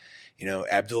say,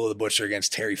 Abdullah the Butcher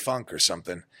against Terry Funk or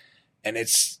something. And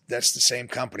that's the same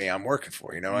company I'm working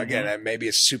for, Again, maybe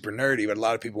it's super nerdy, but a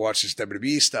lot of people watch this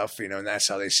WWE stuff, and that's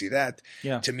how they see that.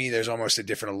 Yeah. To me, there's almost a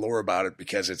different allure about it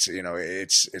because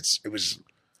it was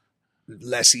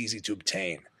less easy to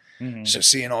obtain. So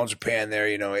seeing All Japan there,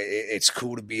 it's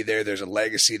cool to be there. There's a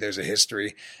legacy, there's a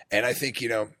history. And I think,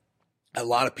 a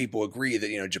lot of people agree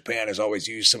that, Japan has always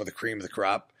used some of the cream of the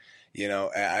crop.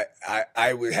 I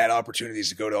had opportunities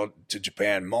to go to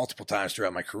Japan multiple times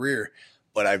throughout my career,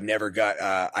 but I never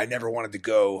wanted to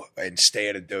go and stay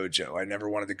at a dojo. I never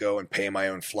wanted to go and pay my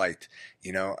own flight.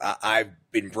 I've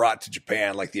been brought to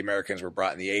Japan like the Americans were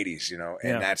brought in the 80s,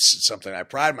 and that's something I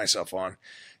pride myself on.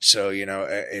 So,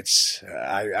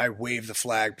 I wave the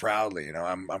flag proudly.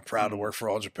 I'm proud to work for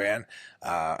All Japan.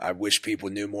 I wish people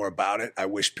knew more about it. I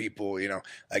wish people,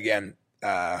 again,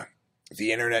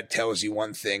 the internet tells you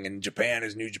one thing, and Japan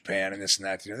is New Japan and this and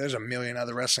that. There's a million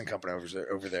other wrestling companies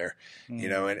over there,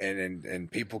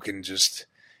 and people can just,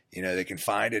 they can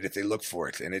find it if they look for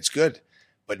it, and it's good.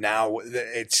 But now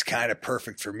it's kind of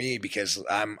perfect for me because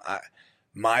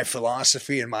my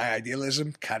philosophy and my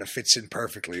idealism kind of fits in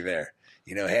perfectly there.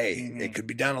 Hey, it could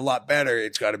be done a lot better.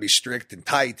 It's got to be strict and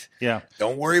tight. Yeah.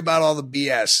 Don't worry about all the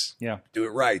BS. Yeah. Do it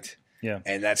right. Yeah.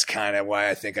 And that's kind of why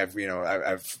I think I've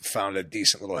found a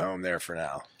decent little home there for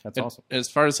now. That's awesome. As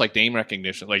far as like name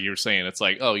recognition, like you were saying, it's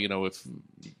like, oh, if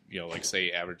like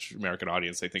say average American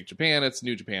audience, they think Japan, it's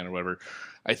New Japan or whatever.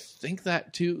 I think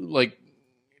that too, like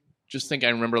I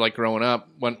remember like growing up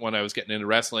when I was getting into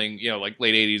wrestling, like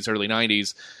late 80s, early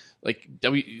 90s,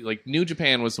 like New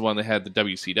Japan was the one that had the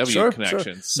WCW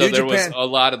connections. So New there Japan. was a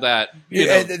lot of that.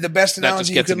 The best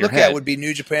analogy you could look at would be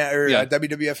New Japan or Yeah.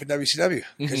 WWF and WCW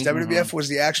because WWF was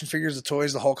the action figures, the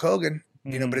toys, the Hulk Hogan.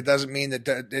 But it doesn't mean that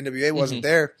the NWA wasn't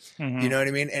there. You know what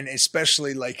I mean? And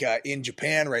especially like in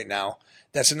Japan right now,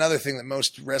 that's another thing that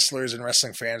most wrestlers and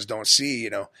wrestling fans don't see.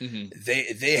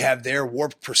 They have their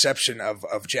warped perception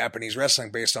of Japanese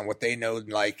wrestling based on what they know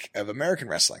and like of American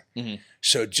wrestling.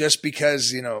 So just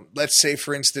because, let's say,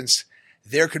 for instance,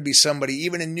 there could be somebody,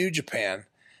 even in New Japan,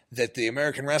 that the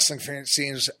American wrestling fan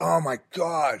seems, oh my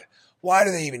God, why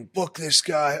do they even book this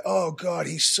guy? Oh God,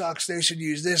 he sucks. They should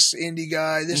use this indie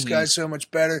guy. This guy's so much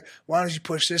better. Why don't you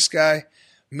push this guy?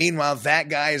 Meanwhile, that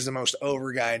guy is the most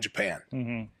over guy in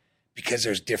Japan. Because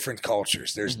there's different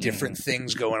cultures, there's different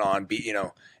things going on.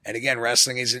 And again,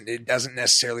 wrestling it doesn't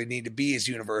necessarily need to be as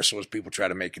universal as people try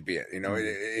to make it be.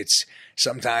 It's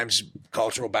sometimes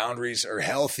cultural boundaries are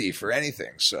healthy for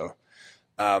anything. So,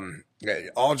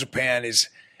 All Japan is.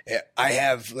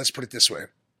 Let's put it this way: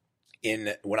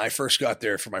 when I first got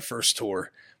there for my first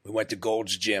tour, we went to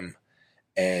Gold's Gym,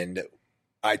 and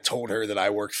I told her that I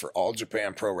worked for All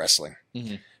Japan Pro Wrestling.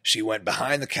 She went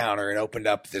behind the counter and opened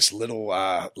up this little,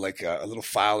 like a little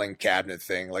filing cabinet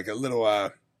thing, like a little,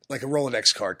 like a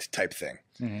Rolodex card type thing.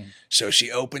 So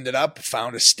she opened it up,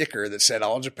 found a sticker that said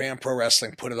All Japan Pro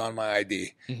Wrestling, put it on my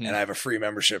ID, and I have a free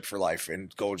membership for life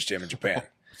in Gold's Gym in Japan.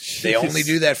 They only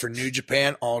do that for New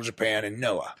Japan, All Japan, and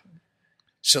Noah.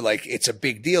 So like it's a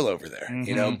big deal over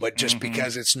there, but just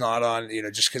because it's not on,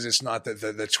 just because it's not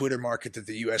the Twitter market that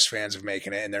the US fans have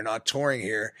making it and they're not touring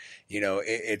here,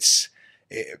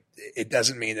 it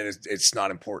doesn't mean that it's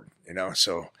not important,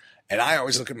 So, and I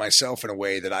always look at myself in a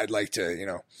way that I'd like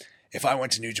to, if I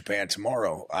went to New Japan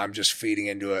tomorrow, I'm just feeding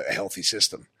into a healthy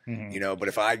system, but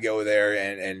if I go there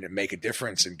and make a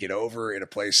difference and get over in a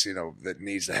place, that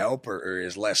needs the help or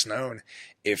is less known,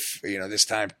 if, this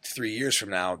time 3 years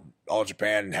from now, All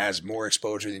Japan has more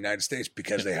exposure in the United States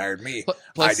because they hired me,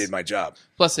 I did my job.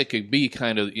 Plus it could be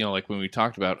kind of, like when we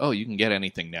talked about, oh, you can get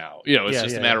anything now, it's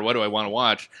just a matter of what do I want to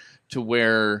watch, to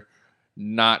where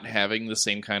not having the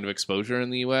same kind of exposure in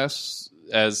the U.S.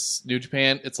 as New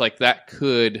Japan, it's like that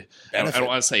could, I don't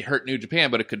want to say hurt New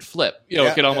Japan, but it could flip.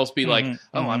 It could almost be like,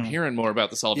 I'm hearing more about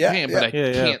this All Japan, but I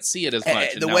can't see it as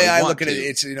much. The way I look at it,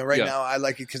 it's, right now I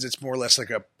like it because it's more or less like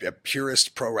a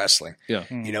purist pro wrestling. Yeah.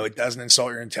 It doesn't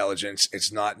insult your intelligence.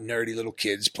 It's not nerdy little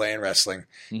kids playing wrestling.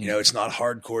 It's not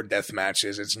hardcore death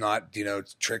matches. It's not,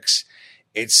 tricks.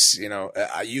 It's,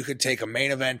 you could take a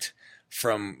main event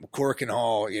from Cork and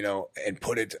Hall, and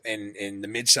put it in the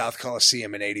Mid-South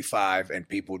Coliseum in 85 and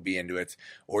people would be into it.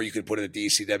 Or you could put it at the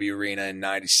ECW Arena in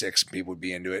 96 and people would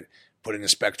be into it. Put it in the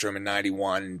Spectrum in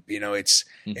 91.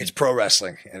 It's pro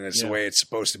wrestling and it's the way it's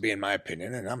supposed to be in my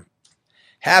opinion. And I'm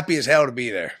happy as hell to be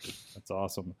there. That's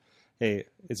awesome. Hey,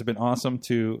 it's been awesome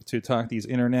to talk these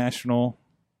international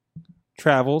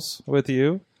travels with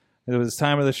you. It was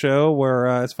time of the show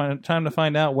where it's time to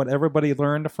find out what everybody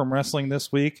learned from wrestling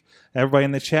this week. Everybody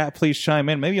in the chat, please chime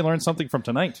in. Maybe you learned something from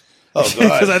tonight. Oh, good.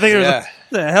 Because I think it was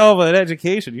a hell of an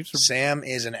education. You should... Sam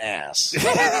is an ass.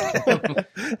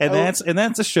 and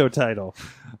that's a show title.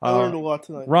 I learned a lot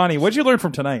tonight. Ronnie, what'd you learn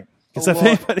from tonight?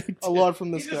 A lot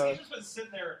from this guy. He's just been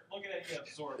sitting there looking at you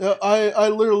absorbed. Yeah, I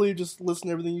literally just listened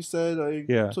to everything you said. I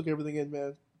Yeah. took everything in,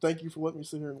 man. Thank you for letting me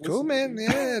sit here and listen. Cool, man.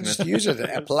 Yeah, just use it.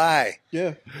 Apply.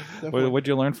 Yeah, definitely. What'd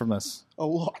you learn from this? A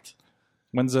lot.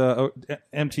 When's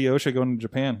MT Osha going to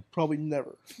Japan? Probably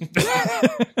never.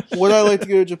 Would I like to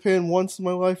go to Japan once in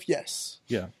my life? Yes.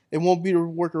 Yeah. It won't be to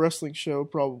work a wrestling show,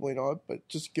 probably not, but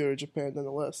just go to Japan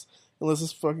nonetheless. Unless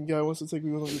this fucking guy wants to take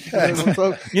me with him to Japan one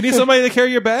time. You need somebody to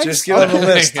carry your bags? Just give him a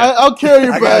list. I'll carry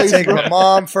your I gotta bags, take bro. my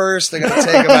mom first. I gotta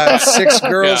take about 6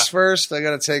 girls first. I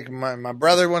gotta take my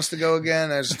brother wants to go again.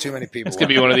 There's too many people. It's gonna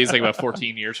be one of these like about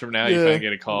 14 years from now. You Yeah. finally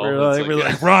get a call. We're It's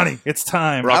like, Ronnie, it's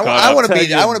time. Rock I want to Tag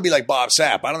be. in. I want to be like Bob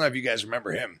Sapp. I don't know if you guys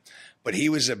remember him, but he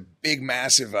was a big,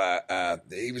 massive.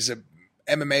 He was a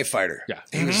MMA fighter. Yeah.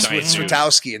 He was Mhm. with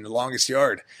Swiatowski in The Longest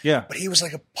Yard. Yeah. But he was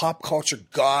like a pop culture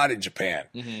god in Japan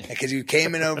because he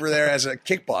came in over there as a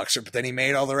kickboxer, but then he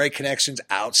made all the right connections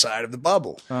outside of the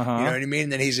bubble. Uh-huh. You know what I mean?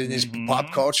 And then he's in his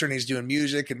pop culture and he's doing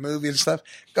music and movies and stuff.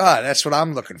 God, that's what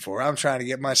I'm looking for. I'm trying to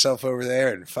get myself over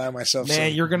there and find myself.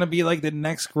 Man, some, you're going to be like the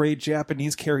next great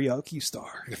Japanese karaoke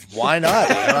star. Why not?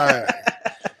 You know,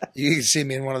 you can see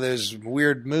me in one of those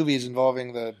weird movies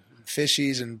involving the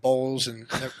fishies and bowls and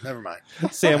never mind.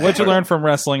 Sam, what'd you learn from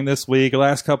wrestling this week,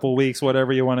 last couple weeks,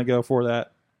 whatever you want to go for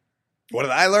that? What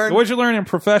did I learn? What'd you learn in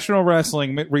professional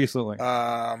wrestling recently?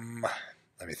 Let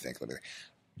me think.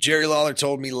 Jerry Lawler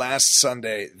told me last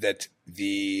Sunday that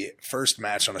the first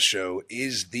match on a show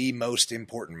is the most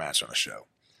important match on a show.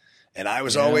 And I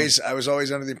was always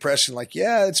under the impression like,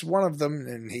 yeah, it's one of them.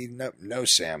 And he, no,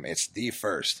 Sam, it's the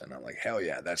first. And I'm like, hell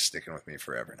yeah, that's sticking with me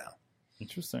forever now.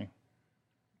 Interesting.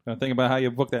 Now think about how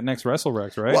you book that next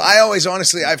WrestleRex, right? Well, I always,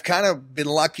 honestly, I've kind of been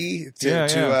lucky to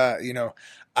Yeah.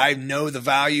 I know the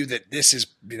value that this is,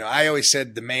 I always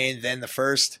said the main, then the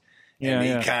first. And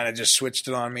he kind of just switched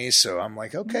it on me. So I'm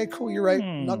like, okay, cool. You're right.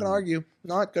 I'm not going to argue.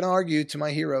 Not going to argue to my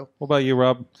hero. What about you,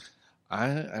 Rob?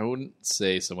 I wouldn't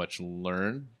say so much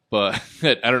learn, but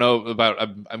I don't know about.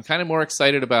 I'm kind of more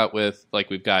excited about with like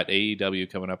we've got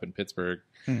AEW coming up in Pittsburgh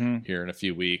here in a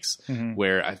few weeks,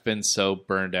 where I've been so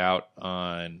burned out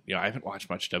on. I haven't watched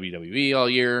much WWE all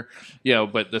year,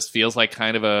 but this feels like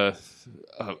kind of a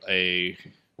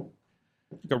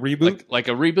reboot, like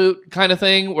a reboot kind of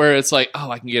thing, where it's like,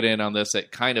 oh, I can get in on this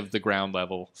at kind of the ground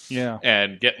level,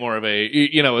 and get more of a,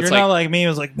 it's You're like, not like me. It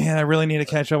was like, man, I really need to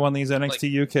catch up on these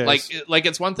NXT UKs. Like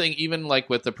it's one thing, even like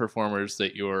with the performers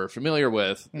that you're familiar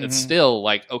with, it's still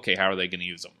like, okay, how are they going to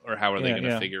use them, or how are they going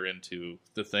to figure into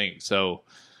the thing? So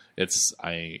it's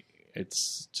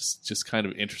just kind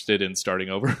of interested in starting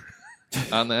over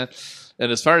on that.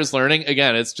 And as far as learning,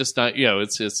 again, it's just not,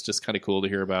 it's just kind of cool to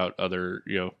hear about other,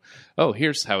 oh,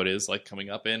 here's how it is like coming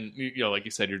up in, like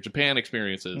you said, your Japan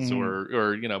experiences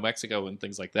or Mexico and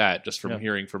things like that, just from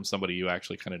hearing from somebody you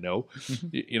actually kind of know,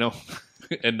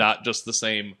 and not just the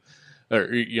same, or,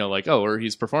 like, oh, or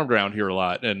he's performed around here a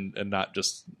lot and not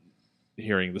just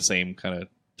hearing the same kind of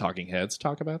talking heads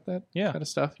talk about that kind of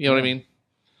stuff. You know what I mean?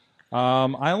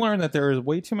 I learned that there is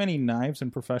way too many knives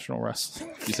in professional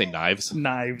wrestling. You say knives?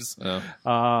 Knives.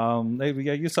 Oh.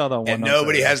 You saw that one. And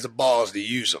nobody has the balls to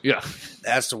use them. Yeah.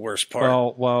 That's the worst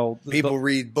part. Well, people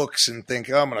read books and think,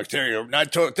 oh, I'm going to tell you, I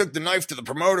took the knife to the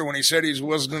promoter when he said he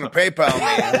wasn't going to PayPal me.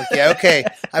 I'm like, yeah, okay.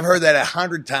 I've heard that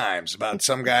 100 times about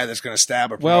some guy that's going to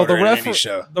stab a promoter in any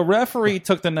show. The referee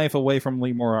took the knife away from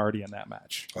Lee Moriarty in that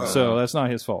match. So that's not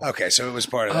his fault. Okay, so it was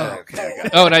part of that. Okay, I got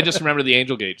it. Oh, and I just remember the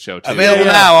Angel Gate show, too. Available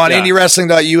now on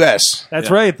IndieWrestling.us. That's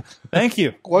right. Thank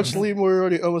you. Watch Lee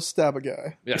Moriarty almost stab a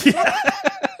guy. Yeah.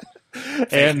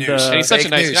 And news. And he's such a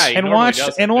Fake nice news. guy. He And normally watch-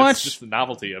 doesn't. and It's watch- just the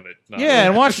novelty of it. No. Yeah,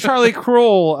 and watch Charlie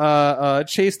Krull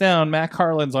chase down Matt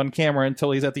Carlins on camera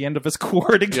until he's at the end of his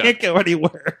cord and can't go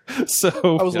anywhere. So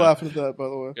I was laughing at that, by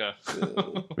the way.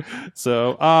 Yeah.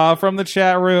 So, from the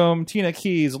chat room, Tina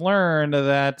Keys learned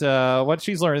that what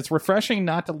she's learned, it's refreshing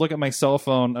not to look at my cell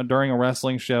phone during a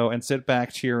wrestling show and sit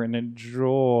back, cheer, and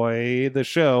enjoy the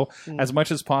show as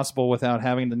much as possible without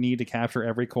having the need to capture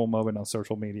every cool moment on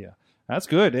social media. That's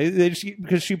good.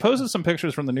 Because she posted some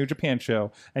pictures from the New Japan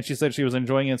show, and she said she was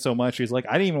enjoying it so much, she's like,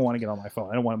 I didn't even want to get on my phone.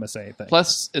 I didn't want to miss anything.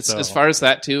 Plus, it's as far as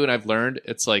that, too, and I've learned,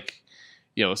 it's like,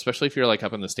 especially if you're like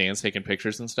up in the stands taking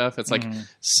pictures and stuff, it's like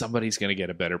somebody's going to get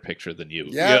a better picture than you.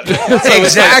 Yeah,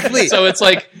 exactly. So it's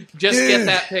like, just get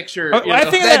that picture. I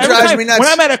think that drives me nuts. When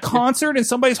I'm at a concert and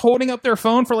somebody's holding up their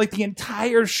phone for like the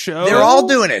entire show, they're all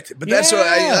doing it. But that's what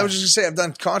Yeah. I was just gonna say. I've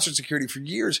done concert security for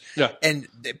years, Yeah. and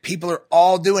people are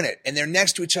all doing it, and they're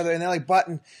next to each other, and they're like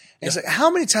button. And it's like, how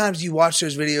many times do you watch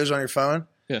those videos on your phone?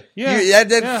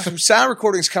 That sound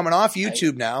recording's coming off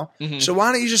YouTube now. So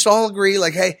why don't you just all agree,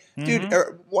 like, hey, dude,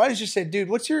 or why don't you say, dude,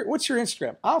 what's your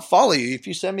Instagram? I'll follow you if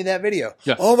you send me that video.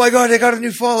 Yeah. Oh my God, they got a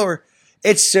new follower.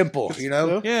 It's simple, you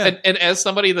know? Yeah. And as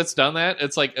somebody that's done that,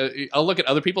 it's like I'll look at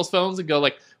other people's phones and go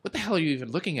like, "What the hell are you even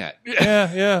looking at?"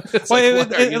 Yeah.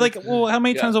 Well, how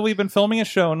many times have we been filming a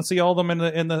show and see all of them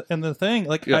in the thing?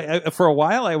 Like, for a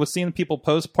while, I was seeing people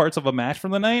post parts of a match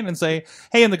from the night and say,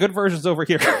 "Hey, and the good version's over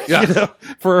here,"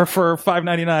 for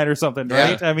 $5.99 or something,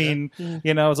 right? Yeah. I mean,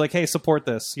 it's like, hey, support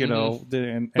this,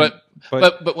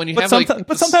 But when you have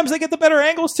but sometimes they get the better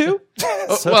angles too.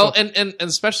 Well, and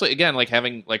especially again, like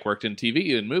having like worked in TV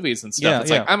and movies and stuff,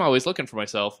 it's like I'm always looking for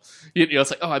myself.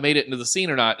 It's like, oh, I made it into the scene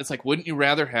or not. It's like, wouldn't you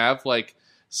rather have like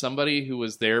somebody who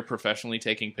was there professionally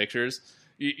taking pictures?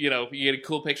 You get a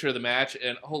cool picture of the match,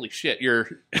 and holy shit,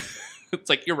 you're. It's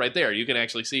like you're right there. You can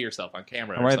actually see yourself on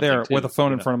camera. I'm right there with a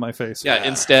phone in front of my face. Yeah,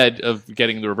 instead of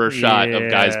getting the reverse shot of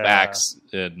guys' backs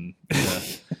and.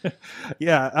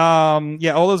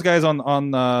 All those guys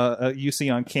on you see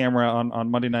on camera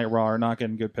on Monday Night Raw are not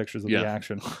getting good pictures of the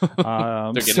action.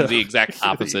 They're getting the exact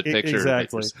opposite picture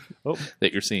that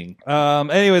you're seeing.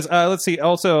 Anyways, let's see.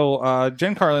 Also,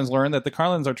 Jen Carlin's learned that the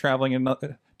Carlins are traveling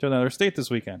to another state this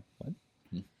weekend. What?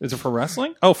 Is it for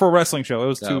wrestling? Oh, for a wrestling show.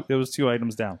 It was two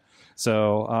items down.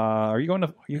 So, are you going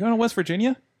to West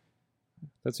Virginia?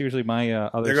 That's usually my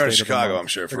other. They're going to state Chicago, I'm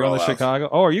sure. They're going to Chicago.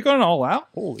 Oh, are you going all out?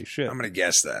 Holy shit! I'm going to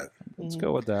guess that. Let's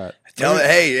go with that.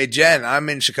 Hey, Jen, I'm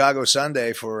in Chicago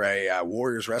Sunday for a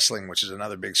Warriors Wrestling, which is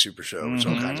another big super show. There's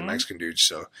all kinds of Mexican dudes.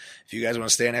 So if you guys want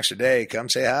to stay an extra day, come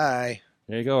say hi.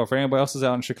 There you go. If anybody else is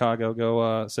out in Chicago,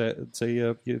 go say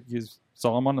you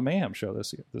saw him on the Mayhem show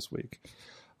this week.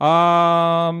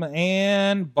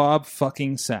 And Bob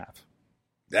fucking Sapp.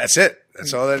 That's it.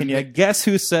 That's all that. Can you guess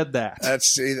who said that?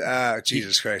 That's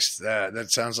Jesus Christ. That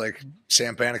sounds like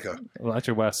Sam Panico. Well, that's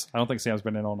your Wes. I don't think Sam's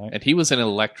been in all night. And he was in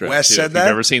Elektra. Wes too. said If that? you've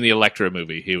never seen the Elektra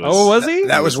movie, he was. Oh, was he?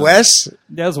 That was Wes?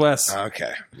 That was Wes.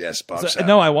 Okay. Yes, Bob Sapp.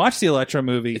 No, I watched the Elektra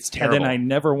movie. It's terrible. And then I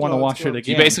never want to watch it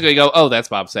again. You basically go, oh, that's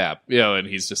Bob Sapp. And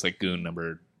he's just like goon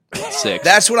number 6.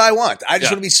 That's what I want. I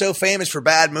just want to be so famous for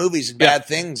bad movies and bad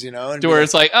things, And to where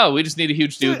it's like, oh, we just need a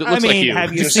huge dude that looks like you.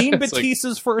 Have you seen It's like-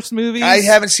 Batista's first movie? I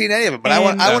haven't seen any of it, but I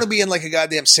want to be in like a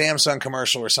goddamn Samsung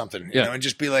commercial or something, and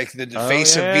just be like the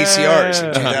face of VCRs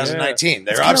in 2019.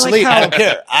 They're obsolete. I don't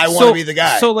care. I want to be the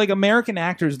guy. So, like, American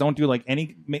actors don't do like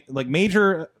any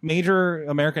major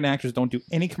American actors don't do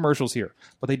any commercials here,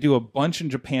 but they do a bunch in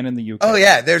Japan and the UK. Oh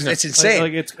yeah, it's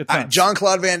insane. It's nuts.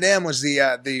 Jean-Claude Van Damme was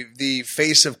the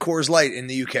face of Coors Light in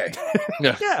the UK.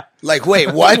 Yeah. Like,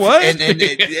 wait, what? What? And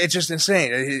it's just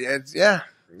insane.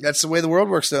 That's the way the world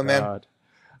works, though, man. God.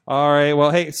 All right.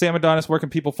 Well, hey, Sam Adonis, where can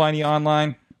people find you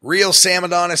online? Real Sam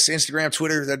Adonis, Instagram,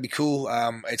 Twitter. That'd be cool.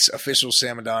 It's official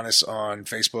Sam Adonis on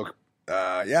Facebook.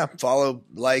 Follow,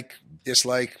 like,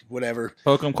 dislike, whatever.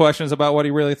 Poke him questions about what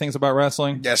he really thinks about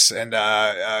wrestling. Yes, and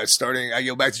starting, I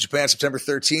go back to Japan September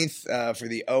 13th for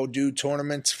the Odu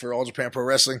tournament for All Japan Pro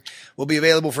Wrestling. Will be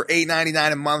available for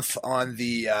 $8.99 a month on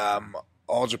the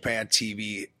All Japan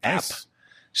TV app. Nice.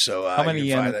 So how many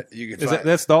yen?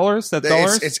 That's dollars? That's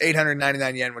dollars? It's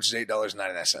 899 yen, which is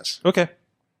 $8.99. Okay.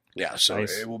 Yeah, so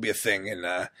nice. It will be a thing,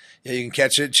 and you can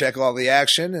catch it, check all the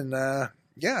action, and I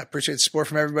appreciate the support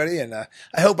from everybody, and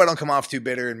I hope I don't come off too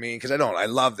bitter and mean, because I don't. I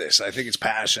love this. I think it's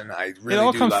passion. I really do. It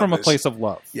all comes from this. a place of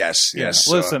love. Yes.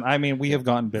 Listen, we have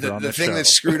gotten bitter on the this thing show.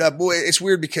 that's screwed up. Boy, it's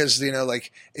weird because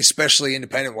like especially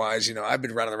independent wise, I've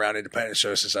been running around independent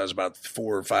shows since I was about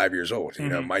 4 or 5 years old.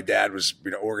 My dad was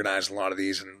organizing a lot of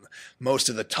these, and most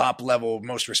of the top level,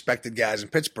 most respected guys in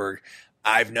Pittsburgh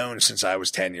I've known since I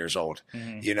was 10 years old.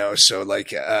 So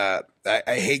like I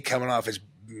hate coming off as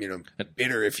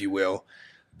bitter, if you will.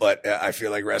 But I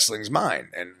feel like wrestling's mine,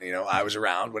 and I was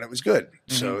around when it was good.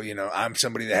 So I'm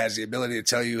somebody that has the ability to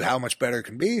tell you how much better it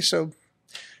can be. So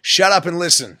shut up and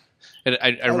listen. And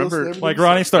I remember, like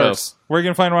Ronnie Starks. Where are you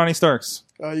gonna find Ronnie Starks?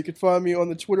 You can find me on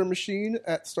the Twitter machine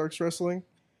at Starks Wrestling,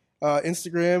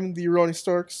 Instagram the Ronnie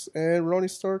Starks, and Ronnie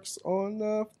Starks on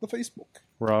the Facebook.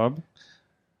 Rob.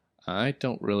 I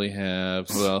don't really have.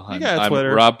 Well, got I'm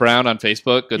Twitter. Rob Brown on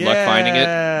Facebook. Good luck finding it.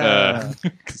 Yeah.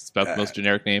 'Cause it's about the most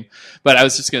generic name. But I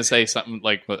was just going to say something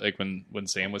like when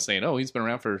Sam was saying, "Oh, he's been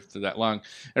around for that long."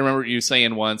 I remember you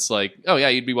saying once, like, "Oh yeah,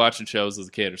 you'd be watching shows as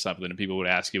a kid or something," and people would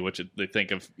ask you what they think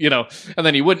of, and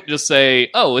then you wouldn't just say,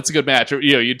 "Oh, it's a good match," or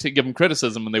you'd give them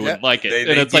criticism and they wouldn't like it.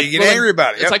 And it's they like get angry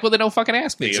about it. It's like, well, they don't fucking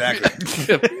ask me. Exactly.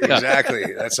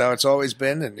 Exactly. That's how it's always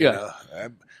been, and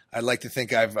I'd like to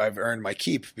think I've earned my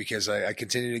keep because I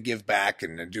continue to give back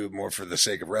and do it more for the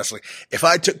sake of wrestling. If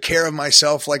I took care of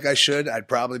myself like I should, I'd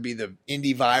probably be the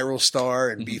indie viral star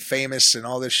and be famous and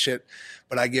all this shit.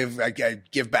 But I give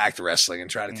back to wrestling and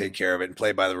try to take care of it and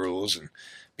play by the rules and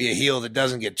be a heel that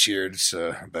doesn't get cheered.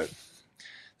 But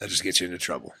that just gets you into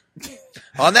trouble.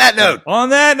 On that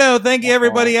note, thank you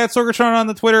everybody at Sorgatron on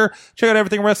the Twitter. Check out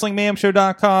everything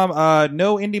WrestlingMayhemShow.com.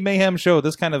 No Indie Mayhem Show.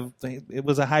 It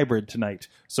was a hybrid tonight,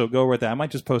 so go with that. I might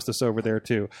just post this over there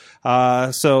too.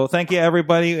 So thank you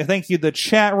everybody. Thank you the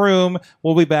chat room.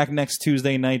 We'll be back next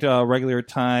Tuesday night, regular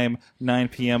time, 9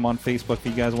 p.m. on Facebook. If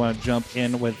you guys want to jump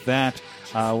in with that,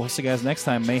 we'll see you guys next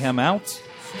time. Mayhem out. Just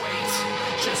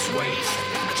wait,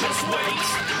 just wait,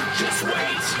 just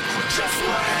wait, just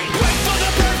wait. Wait for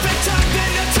the perfect time,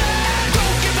 then attack.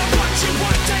 Don't give up what you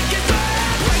want, take it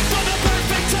back. Wait for the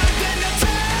perfect time, then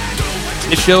attack. Do what you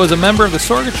This show is a member of the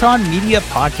Sorgatron Media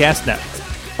Podcast Network.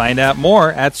 Find out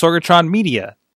more at sorgatronmedia.com.